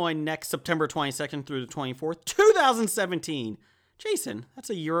 What are you doing next September 22nd through the 24th, 2017? Jason, that's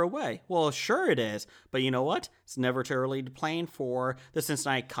a year away. Well, sure it is. But you know what? It's never too early to plan for the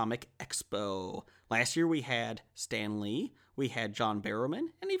Cincinnati Comic Expo. Last year we had Stan Lee, we had John Barrowman,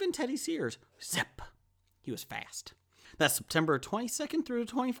 and even Teddy Sears. Zip. He was fast. That's September 22nd through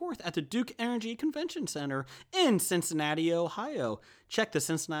the 24th at the Duke Energy Convention Center in Cincinnati, Ohio. Check the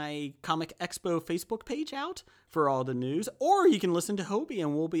Cincinnati Comic Expo Facebook page out for all the news, or you can listen to Hobie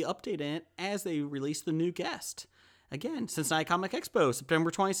and we'll be updating it as they release the new guest. Again, Cincinnati Comic Expo,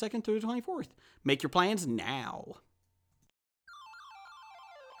 September 22nd through the 24th. Make your plans now.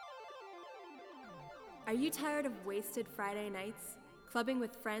 Are you tired of wasted Friday nights? Clubbing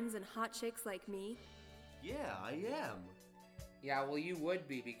with friends and hot chicks like me? Yeah, I am. Yeah, well, you would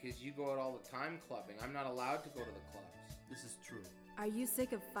be because you go out all the time clubbing. I'm not allowed to go to the clubs. This is true. Are you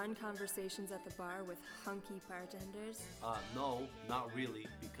sick of fun conversations at the bar with hunky bartenders? No, not really,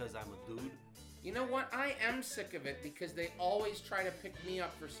 because I'm a dude. You know what? I am sick of it because they always try to pick me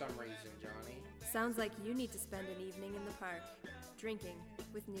up for some reason, Johnny. Sounds like you need to spend an evening in the park, drinking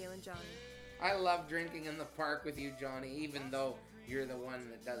with Neil and Johnny. I love drinking in the park with you, Johnny, even though you're the one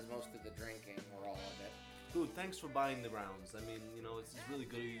that does most of the drinking, or all of it. Dude, thanks for buying the rounds. I mean, it's really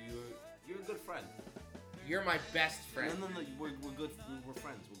good. You're a good friend. You're my best friend. No, we're good. We're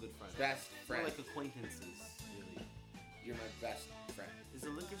friends. We're good friends. Best friend. We're like acquaintances, really. You're my best friend. Is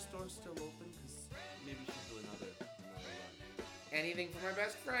the liquor store still open? Because maybe we should do another run. Anything for my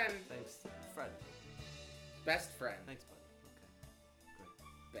best friend. Thanks, friend. Best friend. Thanks, bud. Okay,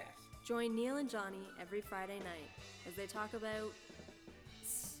 great. Best. Join Neil and Johnny every Friday night as they talk about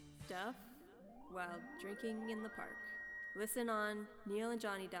stuff while drinking in the park. Listen on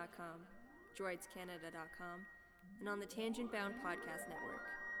neilandjohnny.com, droidscanada.com, and on the Tangent Bound Podcast Network.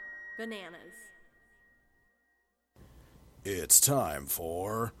 Bananas. It's time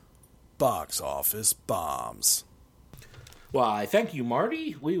for Box Office Bombs. Why, thank you,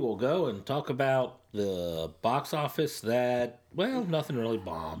 Marty. We will go and talk about the box office that, well, nothing really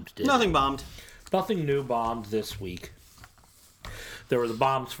bombed. Did Nothing it? bombed. Nothing new bombed this week. There were the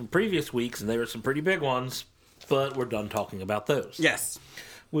bombs from previous weeks, and there were some pretty big ones, but we're done talking about those. Yes.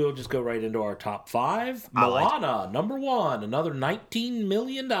 We'll just go right into our top 5. I like Moana, number 1, another $19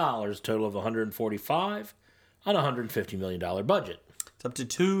 million, total of $145 on a $150 million budget. It's up to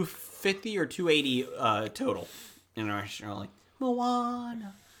 250 or 280 total internationally.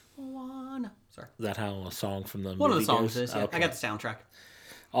 Moana. Sorry. Is that how a song from the One of movie the songs goes? is, yeah. Okay. I got the soundtrack.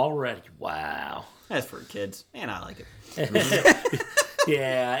 Already. Wow. That's for kids, and I like it.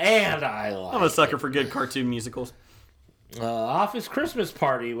 Yeah, and I like I'm a sucker for good cartoon musicals. Office Christmas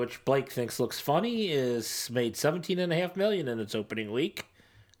Party, which Blake thinks looks funny, is made $17.5 million in its opening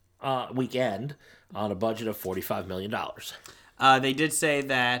weekend on a budget of $45 million. They did say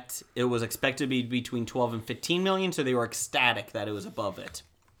that it was expected to be between 12 and 15 million, so they were ecstatic that it was above it.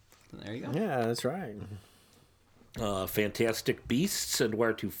 So there you go. Yeah, that's right. Fantastic Beasts and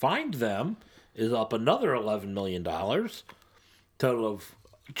Where to Find Them is up another $11 million, total of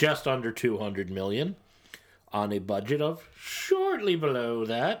just under $200 million, on a budget of shortly below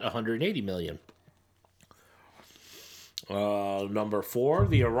that, $180 million. Number 4,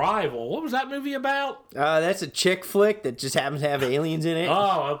 The Arrival. What was that movie about? That's a chick flick that just happens to have aliens in it.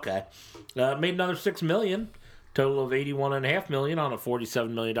 Oh, okay. Made another $6 million. Total of $81.5 million on a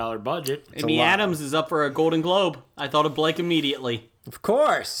 $47 million budget. Amy Adams is up for a Golden Globe. I thought of Blake immediately. Of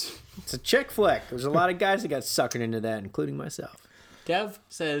course. It's a chick flick. There's a lot of guys that got suckered into that, including myself. Dev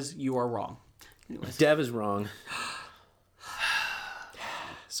says you are wrong. Anyways. Dev is wrong.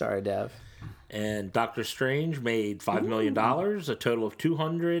 Sorry, Dev. And Doctor Strange made $5 million, a total of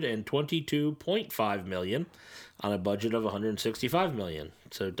 $222.5 million on a budget of $165 million.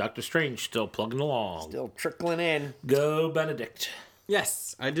 So Doctor Strange still plugging along. Still trickling in. Go Benedict.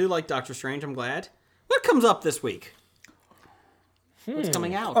 Yes, I do like Doctor Strange. I'm glad. What comes up this week? What's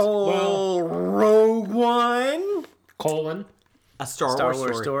coming out? Oh, Rogue One. A Star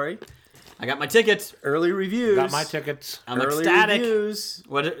Wars story. I got my tickets. Early reviews. Got my tickets. I'm Early ecstatic. Reviews.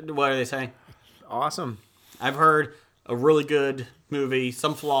 What are they saying? Awesome. I've heard a really good movie,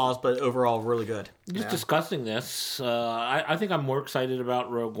 some flaws, but overall really good. Just discussing this, I think I'm more excited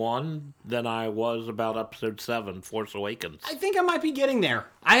about Rogue One than I was about Episode 7, Force Awakens. I think I might be getting there.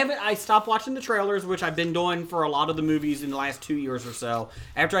 I stopped watching the trailers, which I've been doing for a lot of the movies in the last 2 years or so.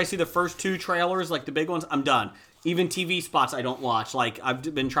 After I see the first 2 trailers, like the big ones, I'm done. Even TV spots I don't watch. Like, I've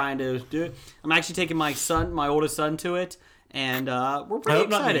been trying to do it. I'm actually taking my oldest son to it, and we're pretty I hope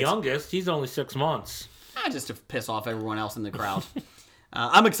not excited. the youngest. He's only 6 months. Just to piss off everyone else in the crowd.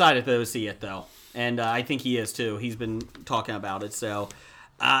 I'm excited to see it, though. And I think he is, too. He's been talking about it. So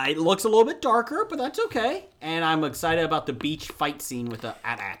it looks a little bit darker, but that's okay. And I'm excited about the beach fight scene with the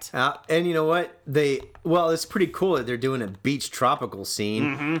AT-AT. And you know what? It's pretty cool that they're doing a beach tropical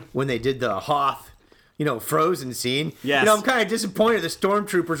scene when they did the Hoth, Frozen scene. Yes. I'm kind of disappointed the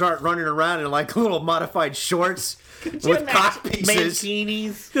stormtroopers aren't running around in like little modified shorts with cock pieces.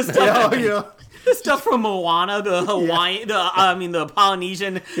 Mankinis. The stuff from Moana, the Hawaiian, the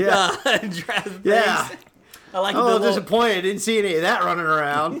Polynesian dress things. Yeah. I like I'm a little disappointed. I didn't see any of that running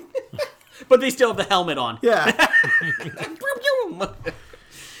around. But they still have the helmet on. Yeah.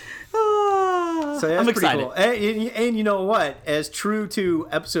 So that's I'm pretty excited. cool. And you know what? As true to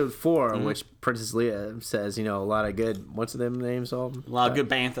episode 4, which Princess Leia says, a lot of good, what's them names all? A lot of good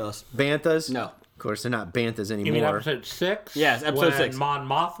banthos. Banthas? No. Of course, they're not banthas anymore. You mean episode 6? Yes, episode 6. Mon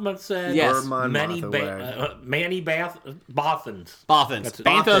Mothma said, yes. Or Mon Manny Mothma, Bothans. Bothans.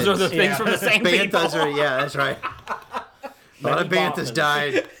 Banthos are the things from the same people. Banthas are, yeah, that's right. A lot of banthas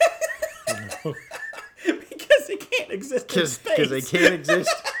died. Because they can't exist in space. Because they can't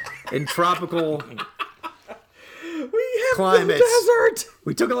exist in tropical We have climates. the desert.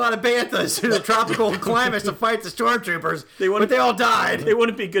 We took a lot of banthas to the tropical climates to fight the stormtroopers, but they all died. They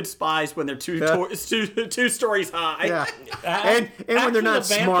wouldn't be good spies when they're two stories high. Yeah. And when they're not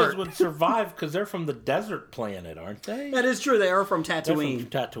the smart. Banthas would survive because they're from the desert planet, aren't they? That is true. They are from They're Tatooine. from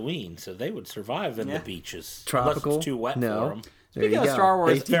Tatooine, so they would survive in the beaches. Tropical? Unless it's too wet No. for them. There you Speaking of go. Star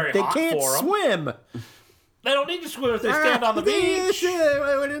Wars, very they hot can't for 'em. swim. They don't need to swim if they stand on the beach.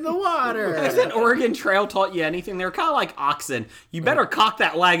 They went in the water. Has an Oregon Trail taught you anything? They're kind of like oxen. You better cock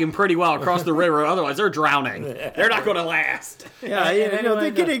that wagon pretty well across the river, otherwise they're drowning. They're not going to last. Yeah,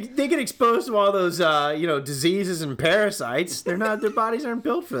 they get exposed to all those diseases and parasites. Their bodies aren't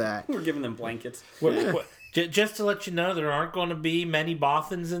built for that. We're giving them blankets. Just to let you know, there aren't going to be many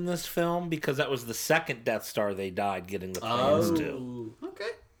Bothans in this film because that was the second Death Star they died getting the plans to. Okay.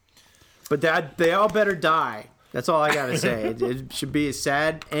 But they all better die That's all I gotta say. It should be a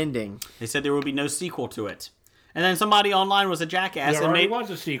sad ending. They said there would be no sequel to it. And then somebody online was a jackass There and already was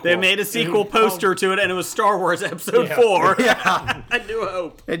a sequel. they made a sequel poster to it, and it was Star Wars Episode 4. Yeah. A New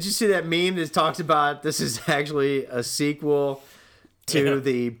Hope. Did you see that meme that talks about this is actually a sequel to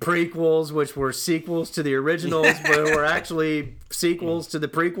the prequels, which were sequels to the originals, but were actually sequels to the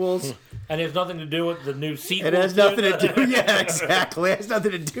prequels? And it has nothing to do with the new sequel. It has nothing to do. Yeah, exactly. It has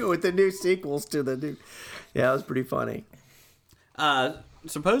nothing to do with the new sequels to the new. Yeah, it was pretty funny.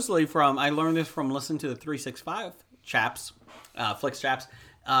 Supposedly I learned this from listening to the 365 chaps, Flicks chaps.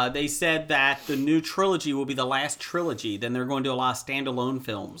 They said that the new trilogy will be the last trilogy. Then they're going to do a lot of standalone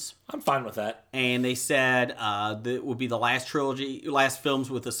films. I'm fine with that. And they said that it will be the last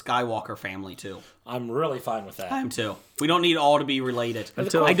films with the Skywalker family too. I'm really fine with that. I am too. We don't need all to be related.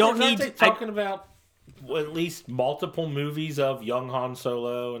 I don't need talking about at least multiple movies of young Han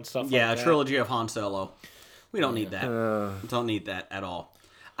Solo and stuff like that. Yeah, a trilogy of Han Solo. We don't need that. Don't need that at all.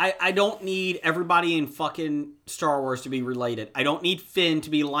 I don't need everybody in fucking Star Wars to be related. I don't need Finn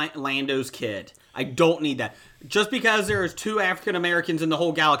to be Lando's kid. I don't need that. Just because there's 2 African Americans in the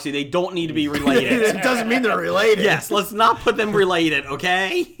whole galaxy, they don't need to be related. It doesn't mean they're related. Yes, let's not put them related,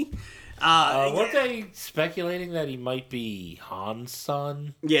 okay? Weren't they speculating that he might be Han's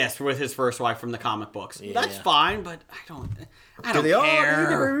son? Yes, with his first wife from the comic books. Yeah. That's fine, but I don't Do they all care. need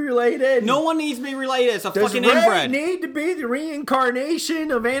to be related? No one needs to be related. It's a Does fucking Rey inbred. need to be the reincarnation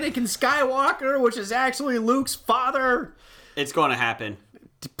of Anakin Skywalker, which is actually Luke's father? It's going to happen.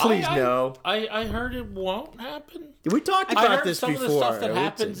 Please no. I heard it won't happen. We talked I about heard this some before. of the stuff that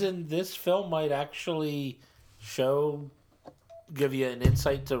happens in this film might actually give you an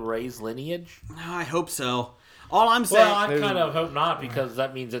insight to Rey's lineage. No, I hope so. All I'm saying... Well, I kind of hope not, because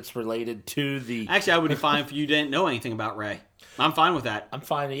that means it's related to the... Actually, I would be fine if you didn't know anything about Rey. I'm fine with that. I'm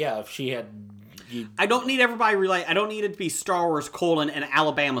fine, yeah, if she had... I don't need everybody related. I don't need it to be Star Wars, an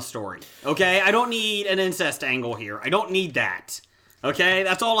Alabama story. Okay? I don't need an incest angle here. I don't need that. Okay?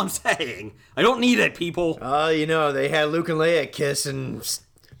 That's all I'm saying. I don't need it, people. They had Luke and Leia kiss in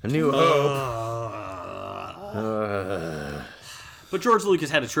A New Hope. But George Lucas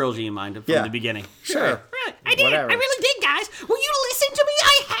had a trilogy in mind from the beginning. Sure. I did. Whatever. I really did, guys. Will you listen to me?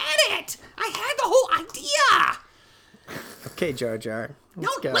 I had it. I had the whole idea. Okay, Jar Jar. Let's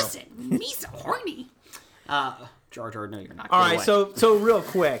Don't go. listen. Me so horny. Jar Jar, no, you're not. All right, so real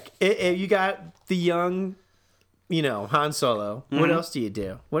quick, you got the young, Han Solo. Mm-hmm. What else do you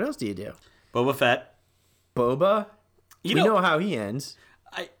do? Boba Fett. Boba? We know how he ends.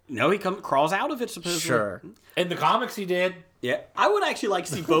 He crawls out of it, supposedly. Sure. In the comics, he did. Yeah, I would actually like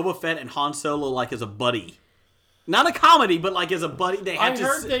to see Boba Fett and Han Solo like as a buddy. Not a comedy, but like as a buddy. They had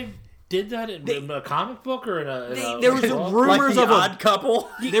they did that in a comic book or in a... There was rumors like of Odd Couple.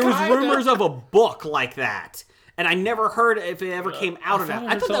 There was rumors of a book like that, and I never heard if it ever came out of that.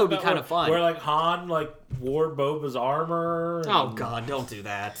 I thought that would be kind of fun. Where like Han wore Boba's armor. Oh God, don't do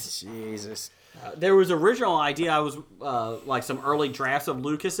that. Jesus. There was original idea. I was like some early drafts of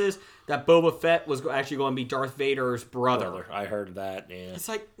Lucas's that Boba Fett was actually going to be Darth Vader's brother. I heard that. Yeah. It's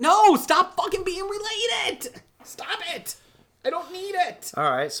like, no, stop fucking being related. Stop it. I don't need it.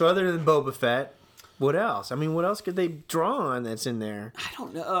 All right. So other than Boba Fett, what else? I mean, what else could they draw on that's in there? I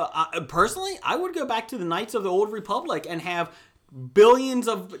don't know. Personally, I would go back to the Knights of the Old Republic and have billions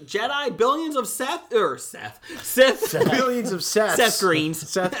of Jedi, billions of Sith, billions of Seths. Seth Greens.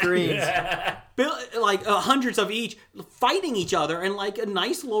 Seth Greens. Hundreds of each fighting each other and like a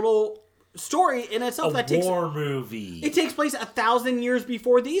nice little story in itself. A war movie. It takes place 1,000 years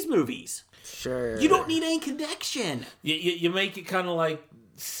before these movies. Sure. You don't need any connection. You make it kind of like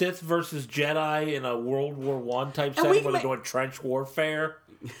Sith versus Jedi in a World War I type setting where they're doing trench warfare.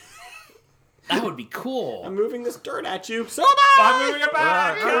 That would be cool. I'm moving this dirt at you. So am I! I'm moving it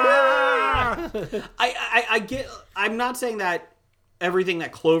back! I get... I'm not saying that everything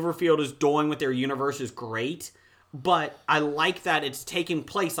that Cloverfield is doing with their universe is great, but I like that it's taking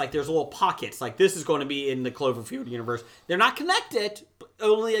place. Like, there's little pockets. Like, this is going to be in the Cloverfield universe. They're not connected,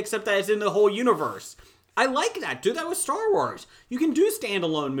 only except that it's in the whole universe. I like that. Do that with Star Wars. You can do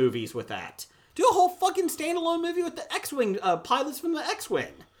standalone movies with that. Do a whole fucking standalone movie with the X-Wing pilots from the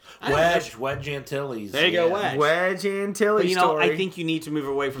X-Wing. Wedge Antilles. There you go, Wedge. Wedge Antilles story. I think you need to move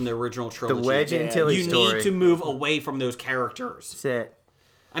away from the original trilogy. The Wedge Antilles story. You need to move away from those characters. That's it.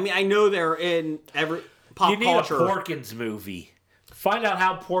 I mean, I know they're in every pop culture. You need a Porkins movie. Find out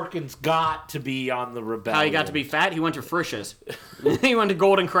how Porkins got to be on the Rebellion. How he got to be fat? He went to Frisch's. He went to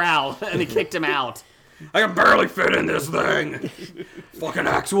Golden Corral, and they kicked him out. I can barely fit in this thing. Fucking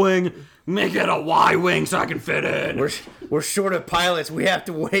X-Wing. Make it a Y-Wing so I can fit in. We're short of pilots. We have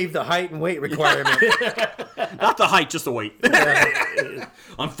to waive the height and weight requirement. Not the height, just the weight.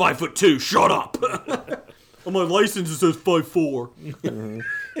 I'm 5'2". Shut up. On my license, it says 5'4".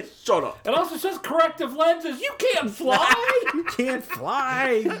 Shut up. It also says corrective lenses. You can't fly. You can't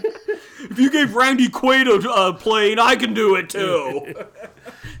fly. If you gave Randy Quaid a plane, I can do it too.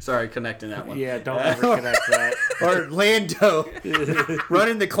 Sorry, connecting that one. Yeah, don't ever connect that. Or Lando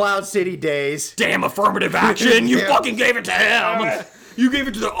running the Cloud City days. Damn affirmative action! You fucking gave it to him. You gave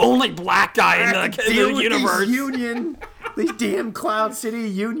it to the only black guy in the universe. These damn Cloud City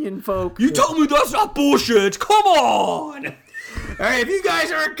Union folk. You told me that's not bullshit. Come on. All right, if you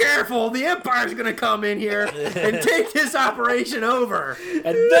guys aren't careful, the Empire's going to come in here and take this operation over.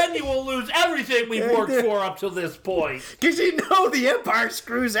 And then you will lose everything we've worked for up to this point. Because you know the Empire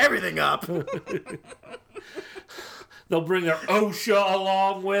screws everything up. They'll bring their OSHA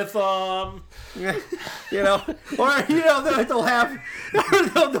along with them. They'll have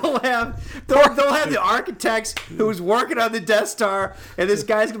the architects who's working on the Death Star, and this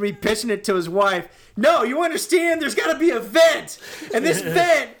guy's gonna be pitching it to his wife. No, you understand? There's got to be a vent, and this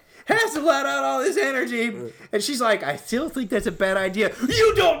vent has to let out all this energy. And she's like, I still think that's a bad idea.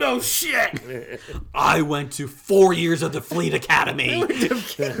 You don't know shit. I went to 4 years of the Fleet Academy.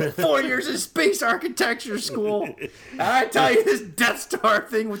 4 years of space architecture school. And I tell you, this Death Star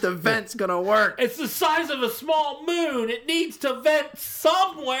thing with the vent's gonna work. It's the size of a small moon. It needs to vent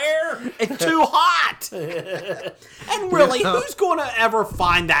somewhere. It's too hot. And really, who's going to ever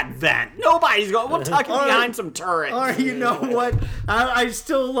find that vent? Nobody's going. We'll tuck it behind some turrets. Or you know what? I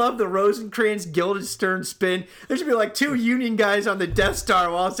still love the Rosencrantz Guildenstern spin. There should be like 2 Union guys on the Death Star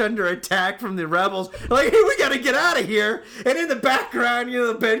while it's under attack from the rebels. Like, hey, we gotta get out of here. And in the background,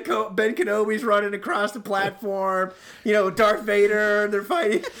 Ben Kenobi's running across the platform. Darth Vader. They're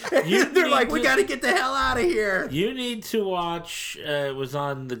fighting. They're like, we gotta get the hell out of here. You need to watch. It was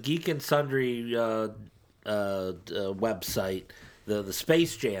on the Geek and Sundry website. The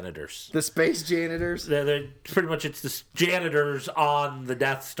space janitors. The space janitors? They're pretty much, it's the janitors on the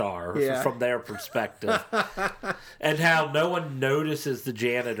Death Star from their perspective. And how no one notices the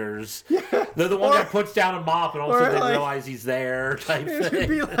janitors. Yeah. They're the one that puts down a mop and all of a sudden they realize he's there type thing. It would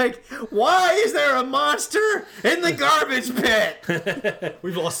be like, why is there a monster in the garbage pit?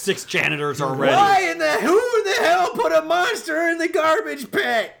 We've lost 6 janitors already. Who in the hell put a monster in the garbage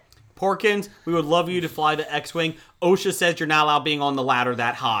pit? Porkins, we would love you to fly the X-Wing. OSHA says you're not allowed being on the ladder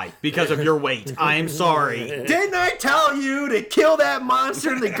that high because of your weight. I am sorry. Didn't I tell you to kill that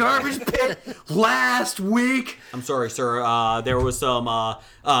monster in the garbage pit last week? I'm sorry, sir. There was some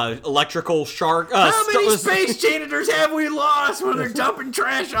electrical shark. How many space janitors have we lost when they're dumping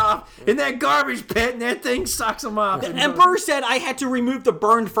trash off in that garbage pit and that thing sucks them up? The Emperor said I had to remove the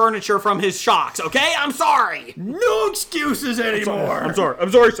burned furniture from his shocks, okay? I'm sorry. No excuses anymore.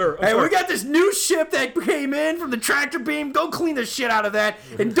 I'm sorry, sir. Hey, we got this new ship that came in from the tractor beam. Go clean the shit out of that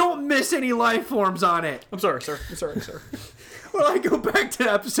and don't miss any life forms on it. I'm sorry, sir. Well, I go back to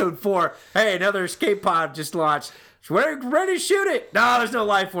episode 4. Hey, another escape pod just launched. We're ready to shoot it. No, there's no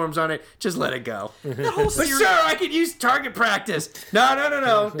life forms on it. Just let it go. But sir, I could use target practice.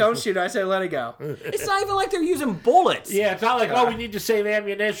 No. Don't shoot it. I said let it go. It's not even like they're using bullets. Yeah, it's not like, we need to save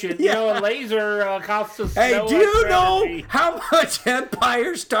ammunition. Yeah. A laser costs us Hey, do you know how much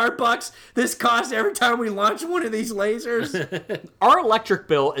Empire Starbucks this costs every time we launch one of these lasers? Our electric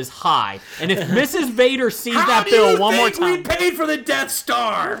bill is high. And if Mrs. Vader sees that bill one more time... we paid for the Death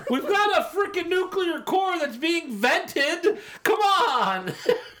Star? We've got a freaking nuclear core that's being vented. Come on.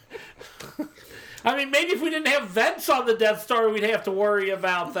 I mean, maybe if we didn't have vents on the Death Star, we'd have to worry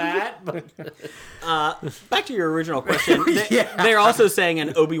about that. Back to your original question. They're also saying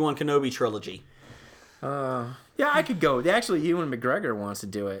an Obi-Wan Kenobi trilogy. Yeah, I could go. Actually, Ewan McGregor wants to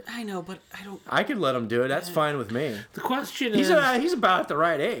do it. I know, but I don't... I could let him do it. That's fine with me. The question is... He's about the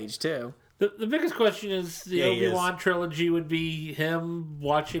right age, too. The biggest question is the Obi-Wan trilogy would be him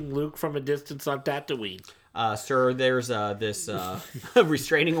watching Luke from a distance on Tatooine. Sir, there's this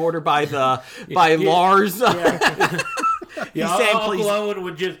restraining order by Lars. Yeah, Uncle Owen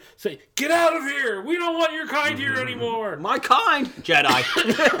would just say, "Get out of here! We don't want your kind here anymore." My kind, Jedi.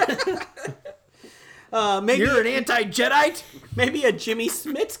 Maybe you're an anti-Jedi. Maybe a Jimmy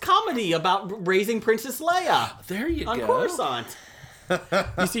Smits comedy about raising Princess Leia. There you go. On Coruscant.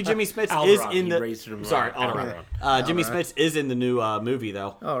 You see, Jimmy Smits is in the. Sorry, Alderaan. Jimmy Smits is in the new movie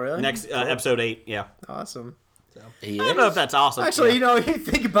though. Oh, really? Next episode 8. Yeah. Awesome. So. I don't know if that's awesome. Actually, you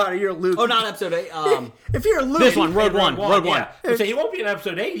think about it, you're Luke. Oh, not episode 8. If you're Luke, this one, Rogue One. Yeah. So he won't be in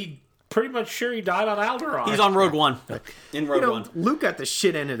episode 8. pretty much sure he died on Alderaan. He's on Rogue One. In Rogue One. Luke got the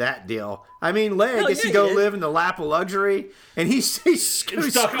shit end of that deal. I mean, Leia gets to yeah, go he did. live in the lap of luxury, and he's stuck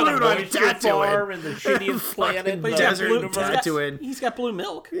screwed on a on moisture farm Tatooine. in the shittiest planet in the desert universe. Tatooine. He's got blue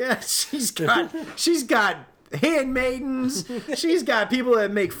milk. Yeah, she's got handmaidens. She's got people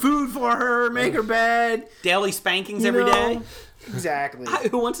that make food for her, make her bed. Daily spankings you every know? day. Exactly.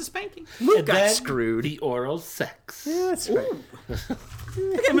 Who wants a spanking? Luke And got then screwed. The oral sex. Yeah, that's right.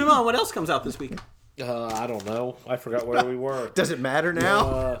 Okay, move on. What else comes out this week? I don't know. I forgot where we were. Does it matter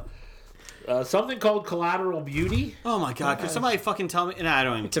now? Something called Collateral Beauty. Oh my god, could somebody fucking tell me? No, I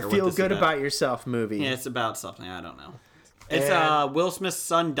don't even It's a care feel what this good is about yourself movie. Yeah, it's about something. I don't know. It's Will Smith's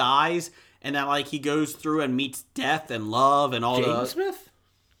son dies, and that like he goes through and meets death and love and all James Smith?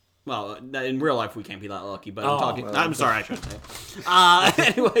 Well, in real life we can't be that lucky, but Oh, I'm talking. well, I'm sorry, I shouldn't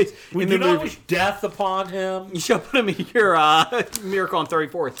say. Anyways, We in do the not movie, wish death upon him. you should put him in your Miracle on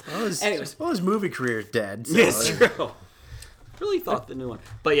 34th. Anyways, His movie career is dead. So. yes, true. Really thought the new one,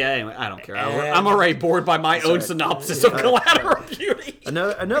 but yeah. Anyway, I don't care. I'm already bored by my own synopsis of Collateral Beauty.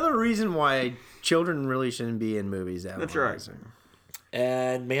 Another reason why children really shouldn't be in movies. That's right.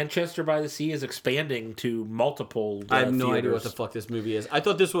 And Manchester by the Sea is expanding to multiple I have no theaters. idea what the fuck this movie is. I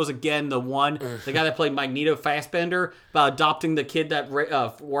thought this was, again, the guy that played Magneto Fassbender, about adopting the kid that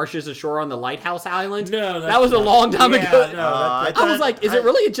washes ashore on the lighthouse island. No, that was a long time ago. No, I was like, is it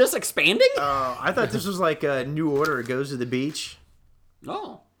really just expanding? I thought this was like a New Order goes to the beach.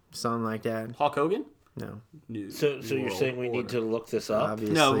 Oh. Something like that. Hulk Hogan? No. So you're saying we need to look this up?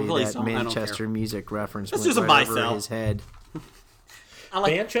 Obviously, No, please that don't. I don't Manchester care. music reference That's went just a right buy over sell. his head. I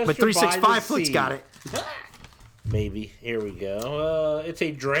like Manchester But by the 365 Foot's Sea. got it. Maybe. Here we go. It's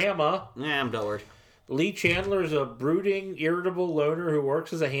a drama. Yeah, I'm bored. Lee Chandler is a brooding, irritable loner who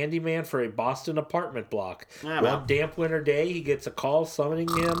works as a handyman for a Boston apartment block. Yeah, well. One damp winter day, he gets a call summoning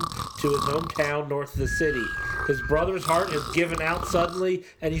him to his hometown north of the city. His brother's heart has given out suddenly,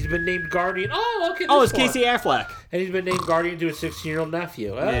 and he's been named guardian. Oh, look at Oh, this it's Casey one. Affleck. And he's been named guardian to a 16-year-old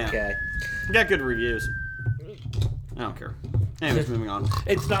nephew. Yeah. Okay. Got good reviews. I don't care. Anyways, moving on.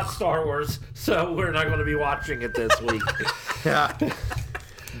 It's not Star Wars, so we're not going to be watching it this week. Yeah.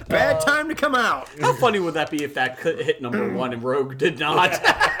 Bad time to come out. How funny would that be if that could hit number one and Rogue did not?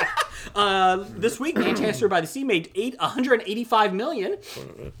 This week, Manchester by the Sea made $185 million.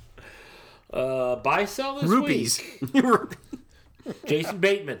 Buy sell this Rupees. week. Jason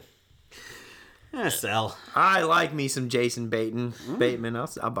Bateman. Sell. I like me some Jason Bateman.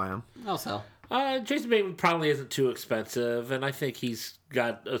 I'll buy him. I'll sell. Jason Bateman probably isn't too expensive, and I think he's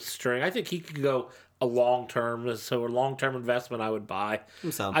got a string. I think he could go a long-term, so a long-term investment I would buy.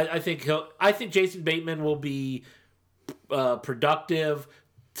 So. I think Jason Bateman will be productive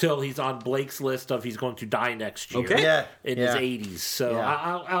till he's on Blake's list of he's going to die next year. Okay. Yeah. In his 80s. So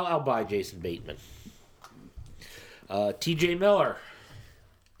I'll buy Jason Bateman. T.J. Miller.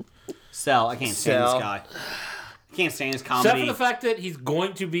 Sell. I can't stand Sell. this guy. I can't stand his Except comedy. for the fact that he's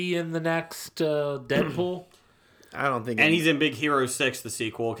going to be in the next Deadpool. I don't think. And he's in Big Hero 6, the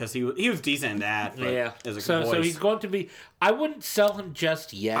sequel, because he was decent in that. But Yeah. as a So voice. he's going to be. I wouldn't sell him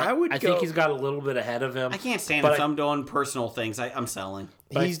just yet. I think he's got a little bit ahead of him. I can't stand but it. So I'm doing personal things. I'm selling.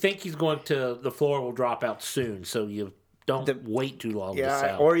 I think he's going to. The floor will drop out soon, so you don't wait too long to Yeah,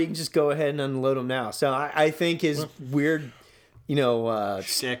 sell. or you can just go ahead and unload him now. So I think his weird,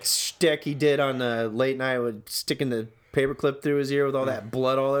 shtick he did on the late night with sticking the paperclip through his ear with all that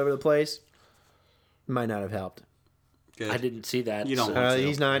blood all over the place might not have helped. Good. I didn't see that. You don't want to.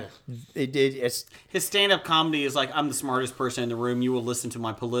 He's not. It's His stand-up comedy is like, I'm the smartest person in the room. You will listen to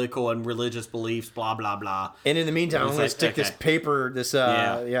my political and religious beliefs, blah, blah, blah. and in the meantime, I'm It's going like, to stick this okay. paper, this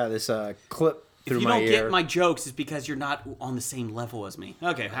clip through If you my don't ear. get my jokes, it's because you're not on the same level as me.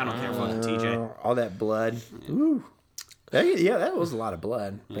 Okay, I don't care. Fucking TJ. All that blood. Ooh. That was a lot of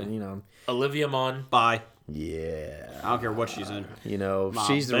blood. But Olivia Munn. Bye. Yeah. I don't care what she's in.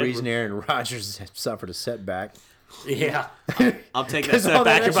 She's the reason Aaron Rodgers suffered a setback. Yeah. I'll take that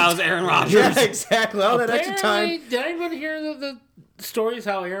setback if I was Aaron Rodgers. Yeah, exactly. All that extra Apparently, time. Did anyone hear the stories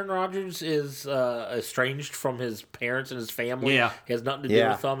how Aaron Rodgers is estranged from his parents and his family? Yeah. He has nothing to do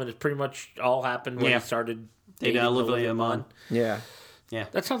with them, and it pretty much all happened when Yeah. he started They dating Olivia Munn. Yeah. Yeah.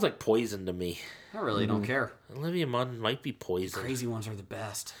 That sounds like poison to me. I really don't care. Olivia Munn might be poison. Crazy ones are the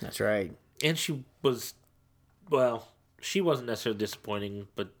best. That's right. And she wasn't necessarily disappointing,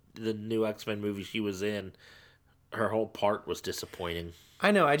 but the new X-Men movie she was in, her whole part was disappointing.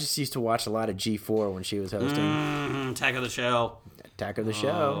 I know. I just used to watch a lot of G4 when she was hosting. Attack of the Show. Attack of the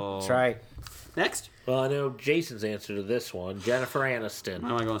Show. That's right. Next. Well, I know Jason's answer to this one. Jennifer Aniston.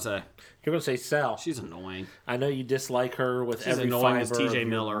 What am I going to say? You're going to say Sal. She's annoying. I know you dislike her with She's every annoying as fiber TJ of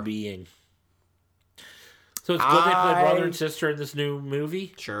Miller. your being. So it's good they play brother and sister in this new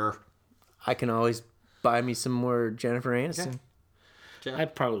movie? Sure. I can always buy me some more Jennifer Aniston. I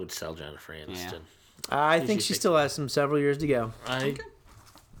probably would sell Jennifer Aniston. I think she still has some several years to go.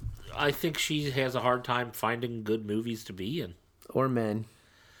 I think she has a hard time finding good movies to be in. Or men.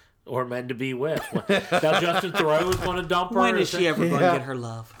 Or men to be with. Now Justin Theroux's want to dump her. When is she ever going to get her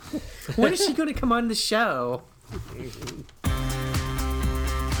love? When is she going to come on the show?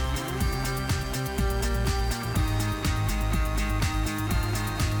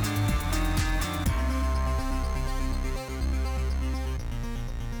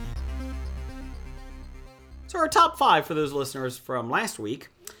 So our top 5 for those listeners from last week.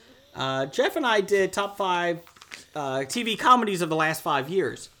 Jeff and I did top 5 TV comedies of the last 5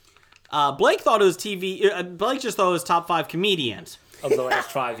 years. Blake thought it was Blake just thought it was top 5 comedians of the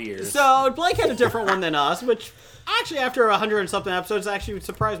last 5 years. So Blake had a different one than us, which actually after 100 and something episodes actually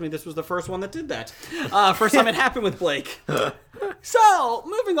surprised me. This was the first one that did that. First time it happened with Blake. So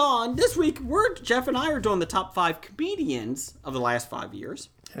moving on, this week Jeff and I are doing the top 5 comedians of the last 5 years.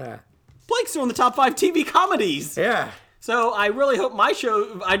 Yeah. Blake's doing the top 5 TV comedies. Yeah. So I really hope my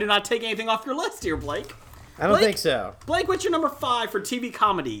show, I do not take anything off your list here, Blake. I don't think so. Blake, what's your number 5 for TV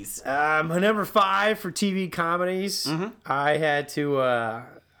comedies? My number 5 for TV comedies, I had to,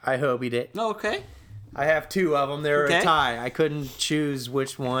 I hobied it. Okay. I have 2 of them. They're Okay. a tie. I couldn't choose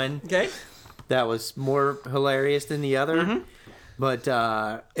which one Okay. that was more hilarious than the other. But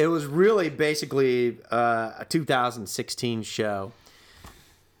it was really basically a 2016 show.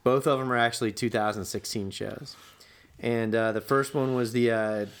 Both of them are actually 2016 shows. And the first one was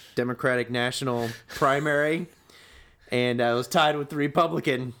the Democratic National Primary. And it was tied with the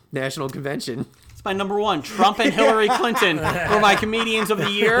Republican National Convention. It's my number 1. Trump and Hillary Clinton were my comedians of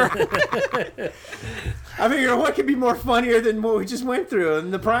the year. I figure what could be more funnier than what we just went through in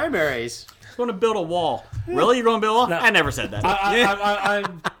the primaries? I want to build a wall. Really? You're going to build a wall? No. I never said that. I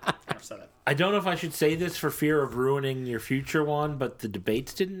never said that. I don't know if I should say this for fear of ruining your future one, but the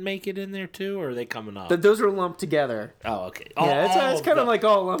debates didn't make it in there too, or are they coming up? Those are lumped together. Oh, okay. Yeah, it's kind of like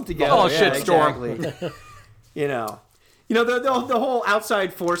all lumped together. Oh, yeah, shitstorm. exactly. You know the whole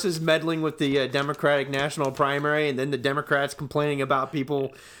outside forces meddling with the Democratic National Primary, and then the Democrats complaining about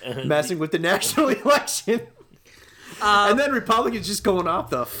people messing with the national election. And then Republicans just going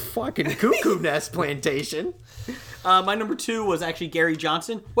off the fucking cuckoo nest plantation. My number 2 was actually Gary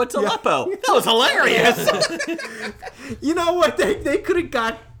Johnson. What's Aleppo? That was hilarious. You know what? They could have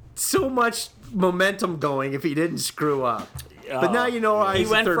got so much momentum going if he didn't screw up. But now you know why he he's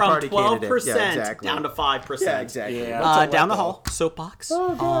a went from third-party 12% candidate. Yeah, exactly. down to 5%. Yeah, exactly. Yeah. Down the hall, Soapbox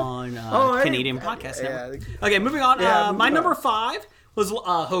on hey. Canadian Podcast Yeah. Network. Okay, moving on. My number 5 was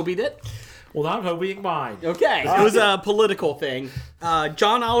Hobie It. Well, not Hobieing mine. Okay, it was a political thing.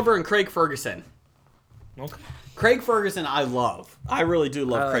 John Oliver and Craig Ferguson. Okay. Craig Ferguson, I love. I really do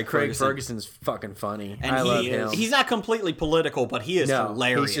love Craig Ferguson. Ferguson's fucking funny. And I love him. he's not completely political, but he is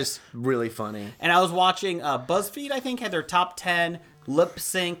hilarious. He's just really funny. And I was watching BuzzFeed, I think, had their top 10 lip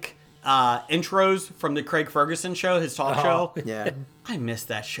sync intros from the Craig Ferguson show, his talk show. Yeah. I missed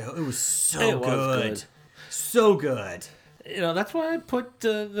that show. It was so It was good. good. So good. You know, that's why I put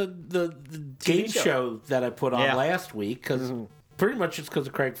the game show that I put on last week, because pretty much it's because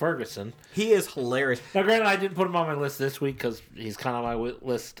of Craig Ferguson. He is hilarious. Now, granted, I didn't put him on my list this week because he's kind of on my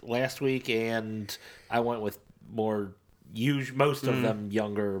list last week, and I went with most of them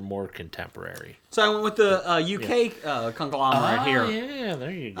younger, more contemporary. So I went with the UK conglomerate here. Yeah, there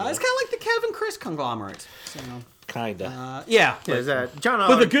you go. It's kind of like the Kevin Chris conglomerate. So, Kinda. yeah. Is that John But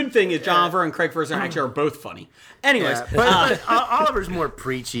Oliver? the good thing is John Oliver and Craig Ferguson actually are both funny. Anyways, but Oliver's more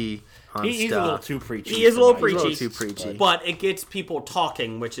preachy on He's stuff. a little too preachy. he is a little He's a preachy. little too preachy. But it gets people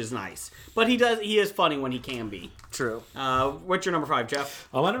talking, which is nice. But he is funny when he can be. True. What's your number 5, Jeff?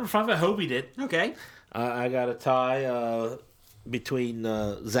 My number 5, I Hobie did. Okay. I got a tie between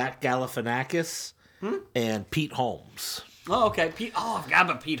Zach Galifianakis and Pete Holmes. Oh, okay. I forgot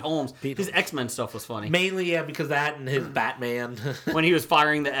about Pete Holmes. His X-Men stuff was funny. Mainly, because that and his Batman. When he was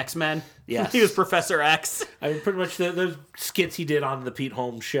firing the X-Men. Yes. He was Professor X. I mean, pretty much those skits he did on the Pete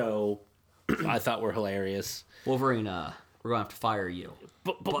Holmes show, I thought were hilarious. Wolverine, we're going to have to fire you.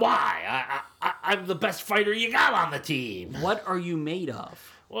 But why? I'm the best fighter you got on the team. What are you made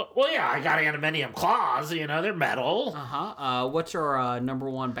of? Well, yeah, I got adamantium claws. They're metal. What's our number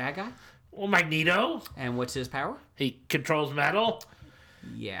 1 bad guy? Well, Magneto. And what's his power? He controls metal.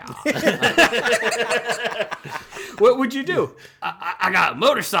 Yeah. What would you do? I got a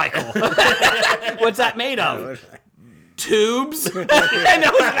motorcycle. What's that made of? Tubes. And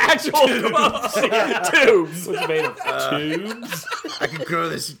that was an actual quote. Tubes. What's it made of? Tubes. I could grow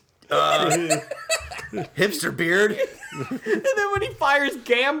this hipster beard. And then when he fires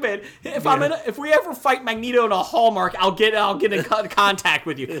Gambit, if we ever fight Magneto in a Hallmark, I'll get in contact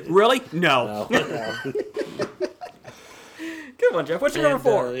with you. Really? No. Good one, Jeff. What's your number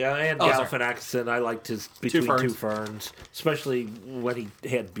 4? And Galifianakis, I liked his Between Two Ferns, especially when he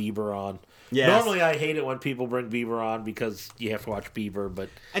had Bieber on. Yes. Normally, I hate it when people bring Bieber on because you have to watch Bieber, but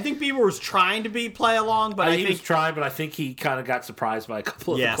I think Bieber was trying to play along, but he was trying, but I think he kind of got surprised by a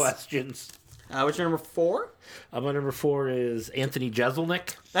couple of the questions. What's your number 4? My number 4 is Anthony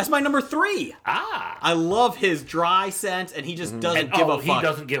Jeselnik. That's my number 3. I love his dry sense, and he just doesn't give a fuck. He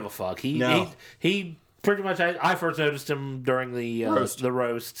doesn't give a fuck. He pretty much. I first noticed him during the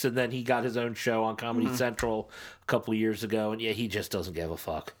roasts, and then he got his own show on Comedy Central a couple of years ago, and he just doesn't give a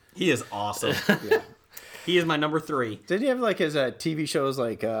fuck. He is awesome. He is my number 3. Did he have like his TV shows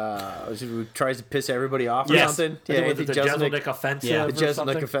like who tries to piss everybody off or something? Yeah, the Jeselnik Offensive. Yeah, the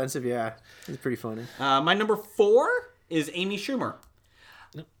Jeselnik Offensive. Yeah, it's pretty funny. My number 4 is Amy Schumer.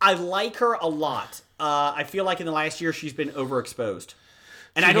 I like her a lot. I feel like in the last year she's been overexposed,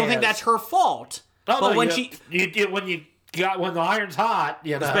 and I don't think that's her fault. But when when the iron's hot,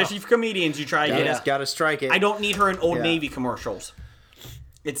 especially for comedians, you try to get gotta strike it. I don't need her in Old Navy commercials.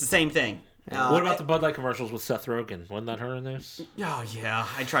 It's the same thing. What about the Bud Light commercials with Seth Rogen? Wasn't that her in this? Oh, yeah.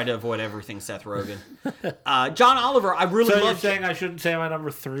 I try to avoid everything Seth Rogen. John Oliver, I really love... So you're saying I shouldn't say my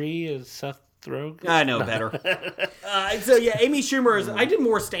number 3 is Seth Rogen? I know better. Amy Schumer is... I did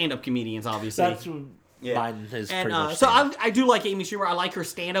more stand-up comedians, obviously. That's mine is pretty much so I do like Amy Schumer. I like her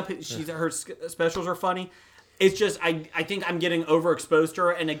stand-up. Her specials are funny. It's just, I think I'm getting overexposed to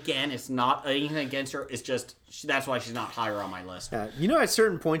her, and again, it's not anything against her. It's just, that's why she's not higher on my list. At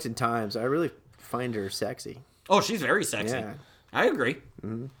certain points in times, I really find her sexy. Oh, she's very sexy. Yeah. I agree.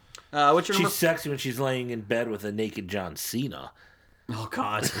 Mm-hmm. What's your number? She's sexy when she's laying in bed with a naked John Cena. Oh,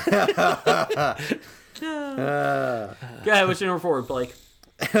 God. Go ahead, what's your number 4, Blake?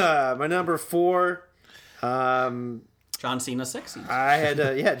 My number 4... John Cena sexy. I had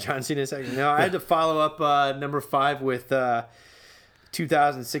to, John Cena sexy. No, I had to follow up number 5 with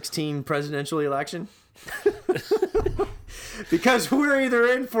 2016 presidential election. Because we're either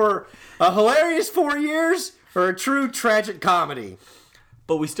in for a hilarious 4 years or a true tragic comedy.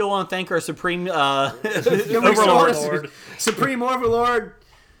 But we still want to thank our Supreme Overlord. Supreme Overlord.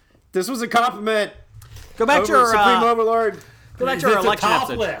 This was a compliment. Go back to our Supreme Overlord. Go back to our election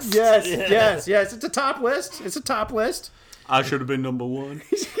episode. List. Yes. It's a top list. I should have been number 1.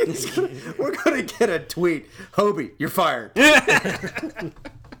 We're going to get a tweet. Hobie, you're fired.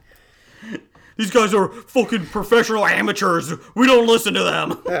 These guys are fucking professional amateurs. We don't listen to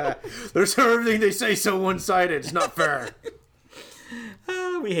them. There's everything they say so one-sided. It's not fair.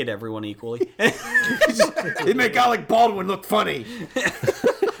 We hate everyone equally. They make Alec Baldwin look funny.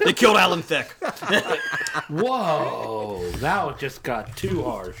 They killed Alan Thicke. Whoa, that just got too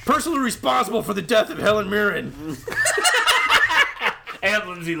harsh. Personally responsible for the death of Helen Mirren. And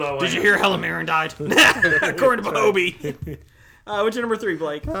Lindsay Lohan. Did you hear Helen Mirren died? According to Hobie. What's your number 3,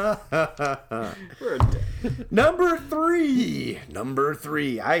 Blake? Number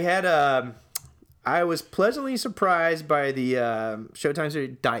 3. I was pleasantly surprised by the Showtime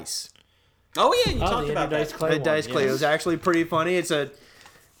series Dice. Oh yeah, you talked about Dice Clay. The Dice Clay. It was actually pretty funny. It's a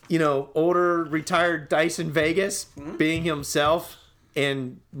older retired Dice in Vegas being himself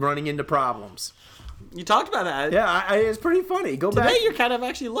and running into problems. You talked about that. Yeah, it's pretty funny. Today back. You're kind of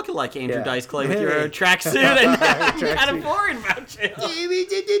actually looking like Andrew Dice Clay with your tracksuit, and I'm kind of worried about you.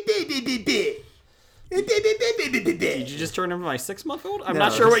 Did you just turn into my 6-month-old? I'm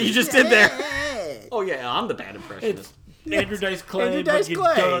not sure what you just did there. Oh yeah, I'm the bad impressionist. Andrew Dice Clay, but you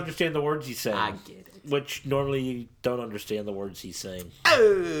don't understand the words he's saying. I get it. Which normally you don't understand the words he's saying.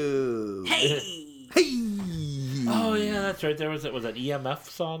 Oh. Hey. Oh yeah, that's right. There was that EMF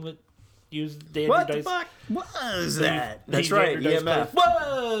song that used Andrew What Dice. the fuck was that? That's right, EMF.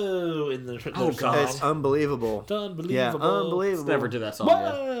 Whoa! In the God. It's unbelievable. It's unbelievable. Yeah, unbelievable. Never did that song.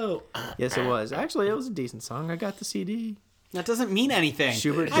 Whoa! Yes, it was. Actually, it was a decent song. I got the CD. That doesn't mean anything.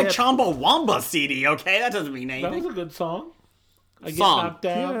 Schubert I had Hip. Chumbawamba CD, okay? That doesn't mean anything. That was a good song. I get Song. knocked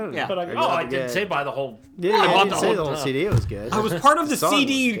down. Yeah. But I didn't say buy the whole. Yeah, I I bought didn't the say whole the whole CD. It was good. I was part of the song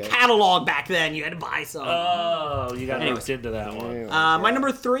CD was good. catalog back then. You had to buy some. Oh, you got hooked into that one. My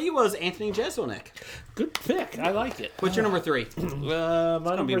number 3 was Anthony Jeselnik. Good pick. I like it. What's your number 3?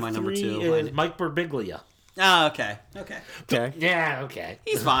 My number 2 is Mike Birbiglia. Oh, okay. Okay. Yeah, okay.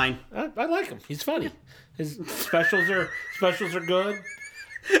 He's fine. I like him. He's funny. His specials are good.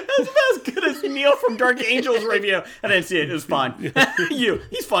 That's about as good as Neil from Dark Angels review. I didn't see it. It was fine.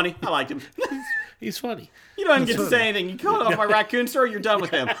 He's funny. I liked him. He's funny. You don't even get to say anything. You cut off my raccoon story, you're done with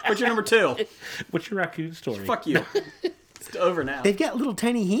him. What's your number 2? What's your raccoon story? Fuck you. It's over now. They've got little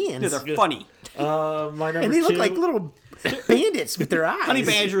tiny hands. Dude, they're funny. My number And they 2. look like little bandits with their eyes. Honey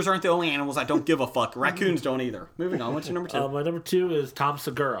badgers aren't the only animals I don't give a fuck. Raccoons don't either. Moving on. What's your number 2? My number 2 is Tom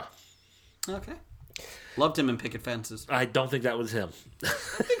Segura. Okay. Loved him in Picket Fences. I don't think that was him. I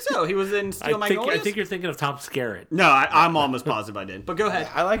think so. He was in Steel Magnolias? I think you're thinking of Tom Skerritt. No, I'm almost positive I did. But go ahead.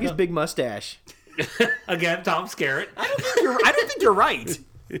 I like his big mustache. Again, Tom Skerritt. I don't think you're right.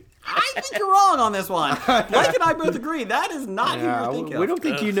 I think you're wrong on this one. Blake and I both agree. That is not who you're thinking We of. don't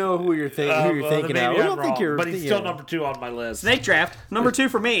think you know who you're thinking of. Maybe We don't I'm think you're. wrong, but he's still number 2 on my list. Snake Draft. Number 2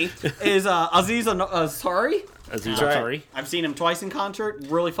 for me is Aziz Ansari. Aziz Ansari. I've seen him twice in concert.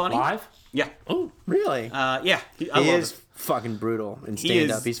 Really funny. Live? Yeah. Oh, really? Yeah. I He love is him. fucking brutal in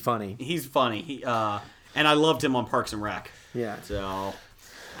stand up. He's funny. He's funny. And I loved him on Parks and Rec. Yeah. So,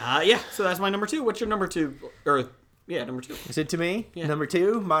 yeah. So that's my number 2. What's your number 2? Or number 2. Is it to me? Yeah. Number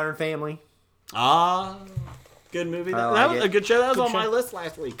 2, Modern Family. Good movie. I That like was it. a good show. That was Good on my show. list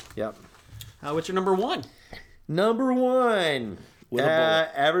last week. Yep. What's your number 1? Number 1. With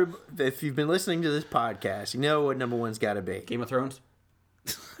a bullet. If you've been listening to this podcast, you know what number 1's got to be. Game of Thrones?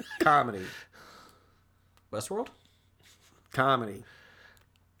 Comedy. Westworld? Comedy.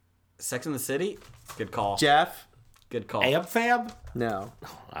 Sex and the City? Good call. Jeff? Good call. Ab-Fab? No.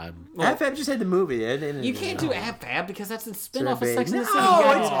 I'm AFAB just had the movie. You can't do Ab-Fab because that's a spin-off of big. Sex and the City. No, You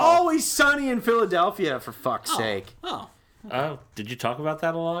gotta it's do- Always Sunny in Philadelphia, for fuck's sake. Oh. Oh, did you talk about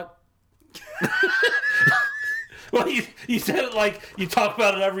that a lot? Well, you said it like you talk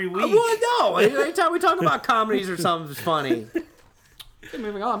about it every week. Well, no. Anytime we talk about comedies or something funny. Okay,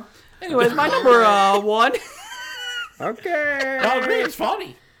 moving on. Anyways, my number 1. Okay. I agree, it's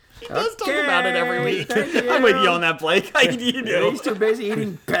funny. He does talk about it every week. Thank you. I'm with you on that, Blake. You know. He's too busy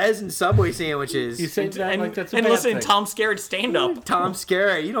eating Pez and Subway sandwiches. You say that like that's a and bad listen thing. to Tom Skerritt stand-up. Tom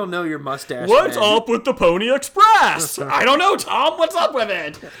Skerritt, you don't know your mustache. What's man. up with the Pony Express? I don't know, Tom. What's up with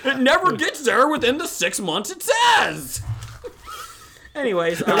it? It never gets there within the 6 months it says.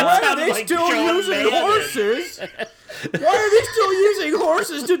 Anyways, Why are sounded they like still John using Madden. horses? Why are they still using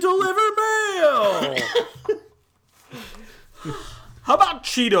horses to deliver mail? how about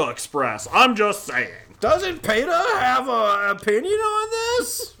Cheetah Express? I'm just saying. Doesn't PETA have an opinion on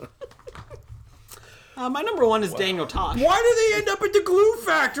this? My number 1 is Daniel Tosh. Why do they end up at the glue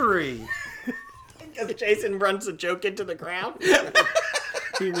factory? Because Jason runs a joke into the crowd.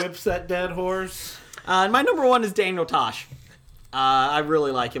 He whips that dead horse. And my number 1 is Daniel Tosh. I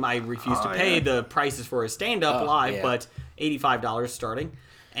really like him. I refuse to pay the prices for his stand-up live, yeah. but $85 starting.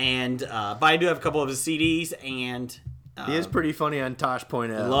 And but I do have a couple of his CDs, and He is pretty funny on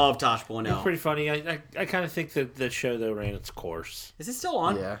Tosh.0. love Tosh.0. It's pretty funny. I kind of think that the show though ran its course. Is it still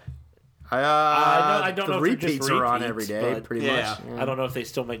on? Yeah. I don't the know if they're just repeats are on repeats, every day, but- pretty Yeah. much. I don't know if they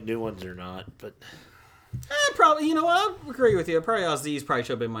still make new ones or not, but Probably. You know what? I agree with you. Probably Aziz probably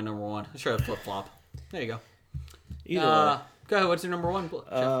should have been my number 1. I should have flip-flop. There you go. either way. Go ahead. What's your number 1?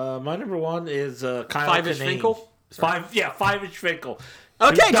 Jeff? My number 1 is Kyle Five-ish Kinane. Finkel? Five-ish Finkel.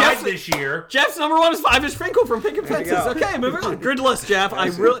 Okay, who died Jeff. this year. Jeff's number 1 is 5-ish Finkel from Picket Fences. go. Okay, moving on. Good list, Jeff.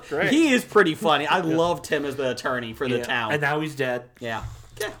 He is pretty funny. I loved him as the attorney for the Yeah. town. And now he's dead. Yeah.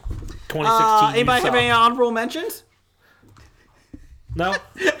 Okay. 2016. Anybody have you any suck. honorable mentions? No.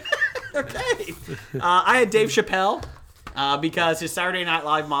 Okay. I had Dave Chappelle because his Saturday Night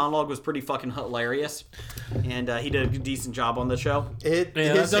Live monologue was pretty fucking hilarious, and he did a decent job on the show. Yeah,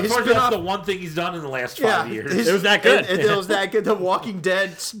 unfortunately, that's the one thing he's done in the last 5 years. It was that good. It was that good. The Walking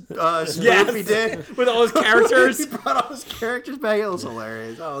Dead spoof he did. With all his characters. He brought all his characters back. It was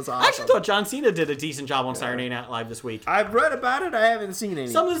hilarious. That was awesome. I actually thought John Cena did a decent job on Saturday Night Live this week. I've read about it. I haven't seen any.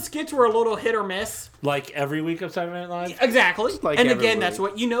 Some of the skits were a little hit or miss. Like every week of Saturday Night Live? Exactly. Like and every again, week. that's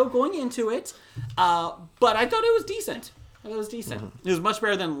what you know going into it. But I thought it was decent. It was decent. Mm-hmm. It was much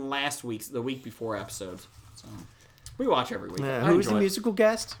better than the week before episodes. So we watch every week. Yeah, I who's the enjoy it. musical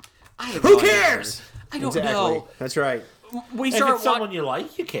guest? I have Who no idea. cares? I don't Exactly. know. That's right. We If start it's someone you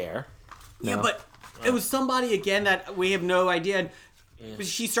like, you care. Yeah, but it was somebody again that we have no idea.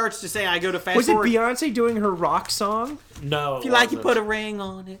 She starts to say, "I go to fast Was it forward." Beyonce doing her rock song? No. If you like, you put a ring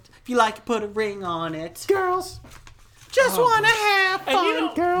on it. If you like, you put a ring on it. Girls. Just wanna have And you fun,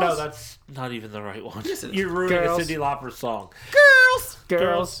 know, girls. no, that's not even the right one. Yes, it is. You're ruining Girls. a Cyndi Lauper song. girls.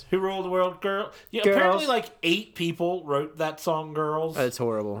 Girls. Who ruled the world? Girl. Yeah, Girls. apparently like 8 people wrote that song, Girls. That's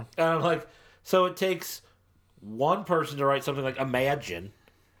horrible. And I'm like, so it takes one person to write something like Imagine,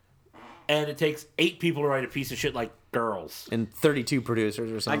 and it takes 8 people to write a piece of shit like Girls. And 32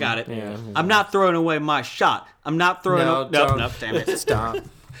 producers or I something. got it. Yeah. I'm not throwing away my shot. I'm not throwing No, don't. Nope, damn it. Stop.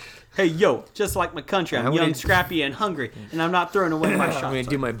 Hey, yo, just like my country, I'm I'm young, gonna- scrappy, and hungry, and I'm not throwing away my I'm shot. going to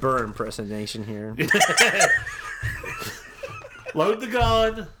do my Burr impersonation here. Load the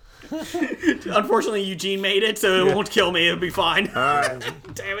gun. Unfortunately, Eugene made it, so it won't kill me. It'll be fine. All right.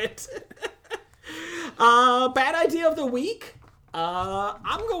 Damn it. Bad idea of the week.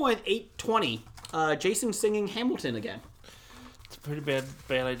 I'm going 820. Jason singing Hamilton again. It's a pretty bad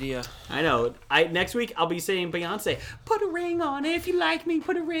idea. I know. Next week I'll be saying Beyonce. Put a ring on it if you like me.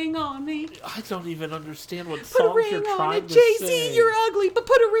 Put a ring on me. I don't even understand what Put a songs ring you're on trying it, to Jay-Z. sing. You're ugly, but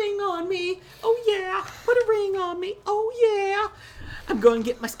put a ring on me. Oh yeah. Put a ring on me. Oh yeah. I'm going to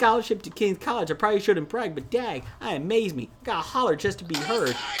get my scholarship to King's College. I probably shouldn't brag, but dag, I amaze me. Gotta holler just to be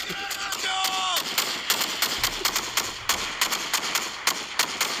heard.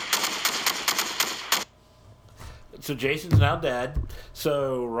 So Jason's now dead.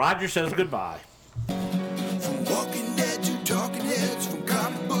 So Roger says goodbye. From Walking Dead to Talking Heads, from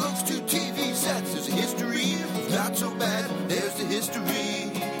comic books to TV sets, there's a history of not so bad. There's the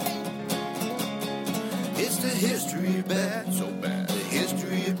history. It's the history of bad, so bad. The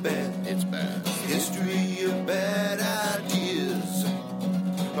history of bad, it's bad. The history of bad ideas.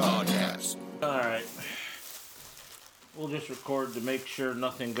 Podcast. All right. We'll just record to make sure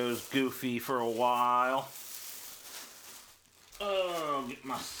nothing goes goofy for a while. Oh, get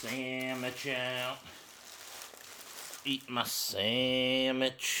my sandwich out. Eat my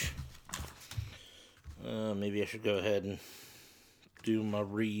sandwich. Maybe I should go ahead and do my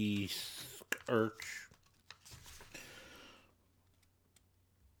research.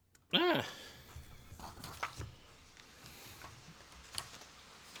 Ah.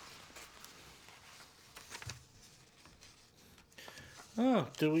 Oh,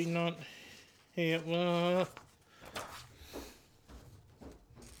 do we not have...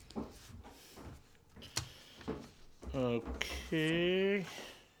 Okay.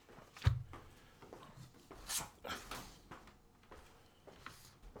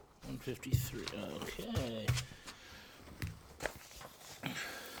 $153. Okay.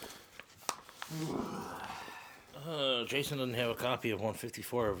 Jason doesn't have a copy of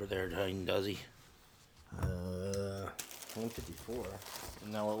 154 over there, does he? 154.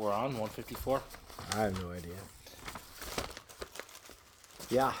 Now what we're on, 154? I have no idea.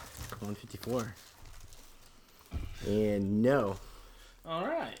 Yeah, 154. And no, All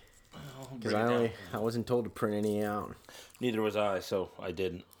right. because I wasn't told to print any out. Neither was I, so I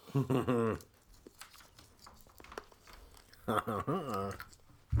didn't.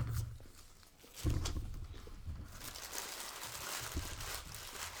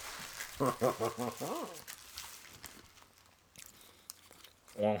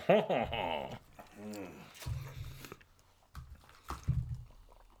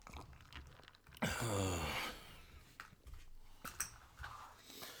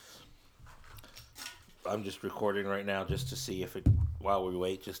 I'm just recording right now just to see if it, while we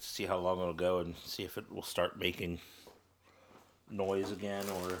wait, just to see how long it'll go and see if it will start making noise again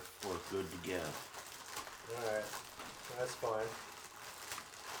or if we're good to go. Alright, that's fine.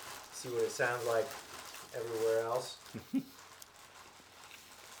 See what it sounds like everywhere else.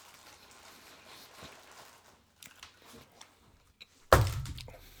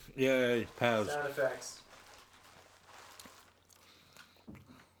 Yay, pause. Sound effects.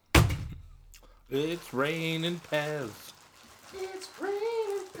 It's raining Pez. It's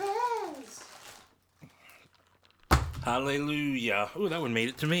raining Pez. Hallelujah. Ooh, that one made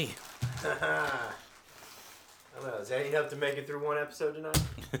it to me. I don't know, is that enough to make it through one episode tonight?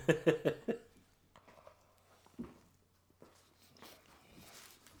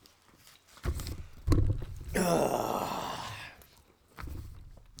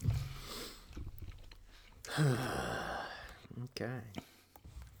 Okay.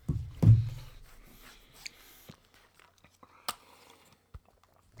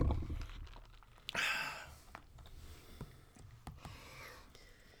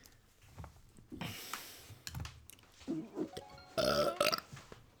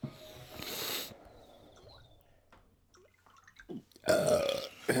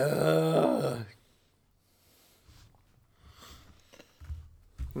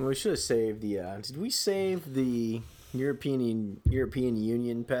 We should have saved the. Did we save the European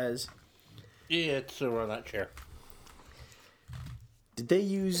Union Pez? Yeah, it's over on that chair. Did they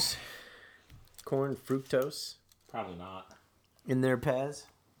use corn fructose Probably not. in their Pez?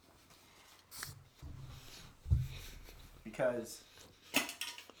 Because I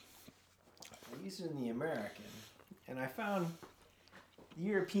used it in the American, and I found the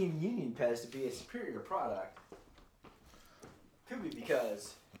European Union pez to be a superior product. Could be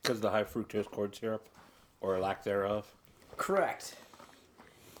because of the high fructose corn syrup, or lack thereof. correct.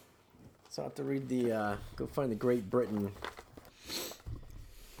 So I have to read the go find the Great Britain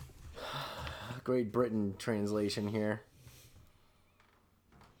translation here.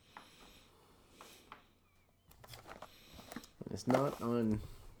 It's not on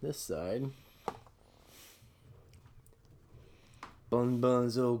this side.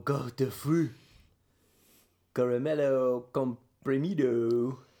 Bonbons au goût de fruits. Caramello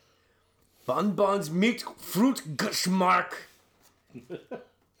comprimido. Bonbons mit Fruchtgeschmack.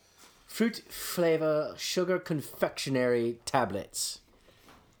 Fruit flavor sugar confectionery tablets.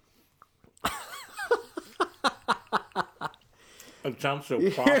 It sounds so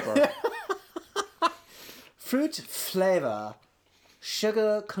proper. Fruit flavor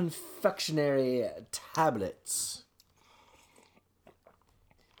sugar confectionery tablets.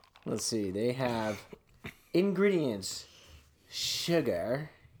 Let's see, they have ingredients: sugar,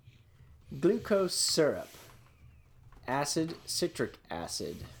 glucose syrup, acid citric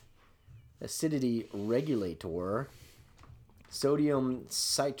acid, acidity regulator, sodium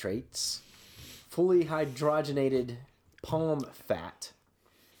citrates, fully hydrogenated palm fat,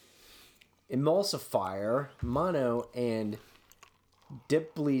 emulsifier, mono and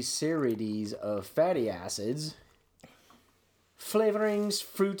dipglycerides of fatty acids, flavorings,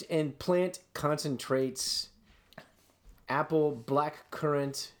 fruit and plant concentrates, apple, black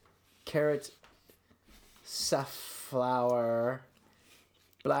currant, carrot, safflower,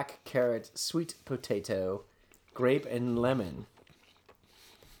 black carrot, sweet potato, grape and lemon.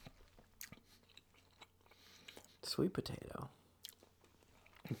 Sweet potato.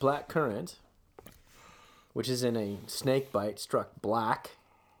 Black currant, which is in a snake bite, struck black,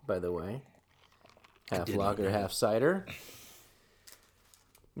 by the way. Half lager, half cider.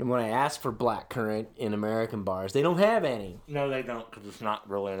 And when I ask for black currant in American bars, they don't have any. No, they don't, because it's not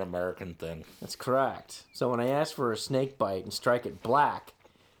really an American thing. That's correct. So when I ask for a snake bite and strike it black,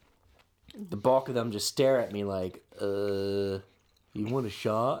 the bulk of them just stare at me like, you want a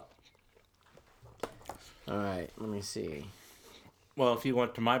shot? All right, let me see. Well, if you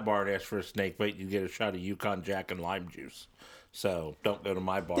went to my bar and asked for a snake bite, you get a shot of Yukon Jack and lime juice. So don't go to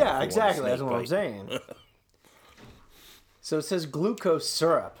my bar. Yeah, exactly. That's what I'm saying. So it says glucose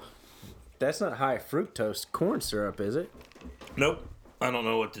syrup. That's not high fructose corn syrup, is it? Nope. I don't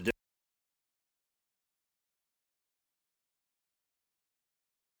know what to do.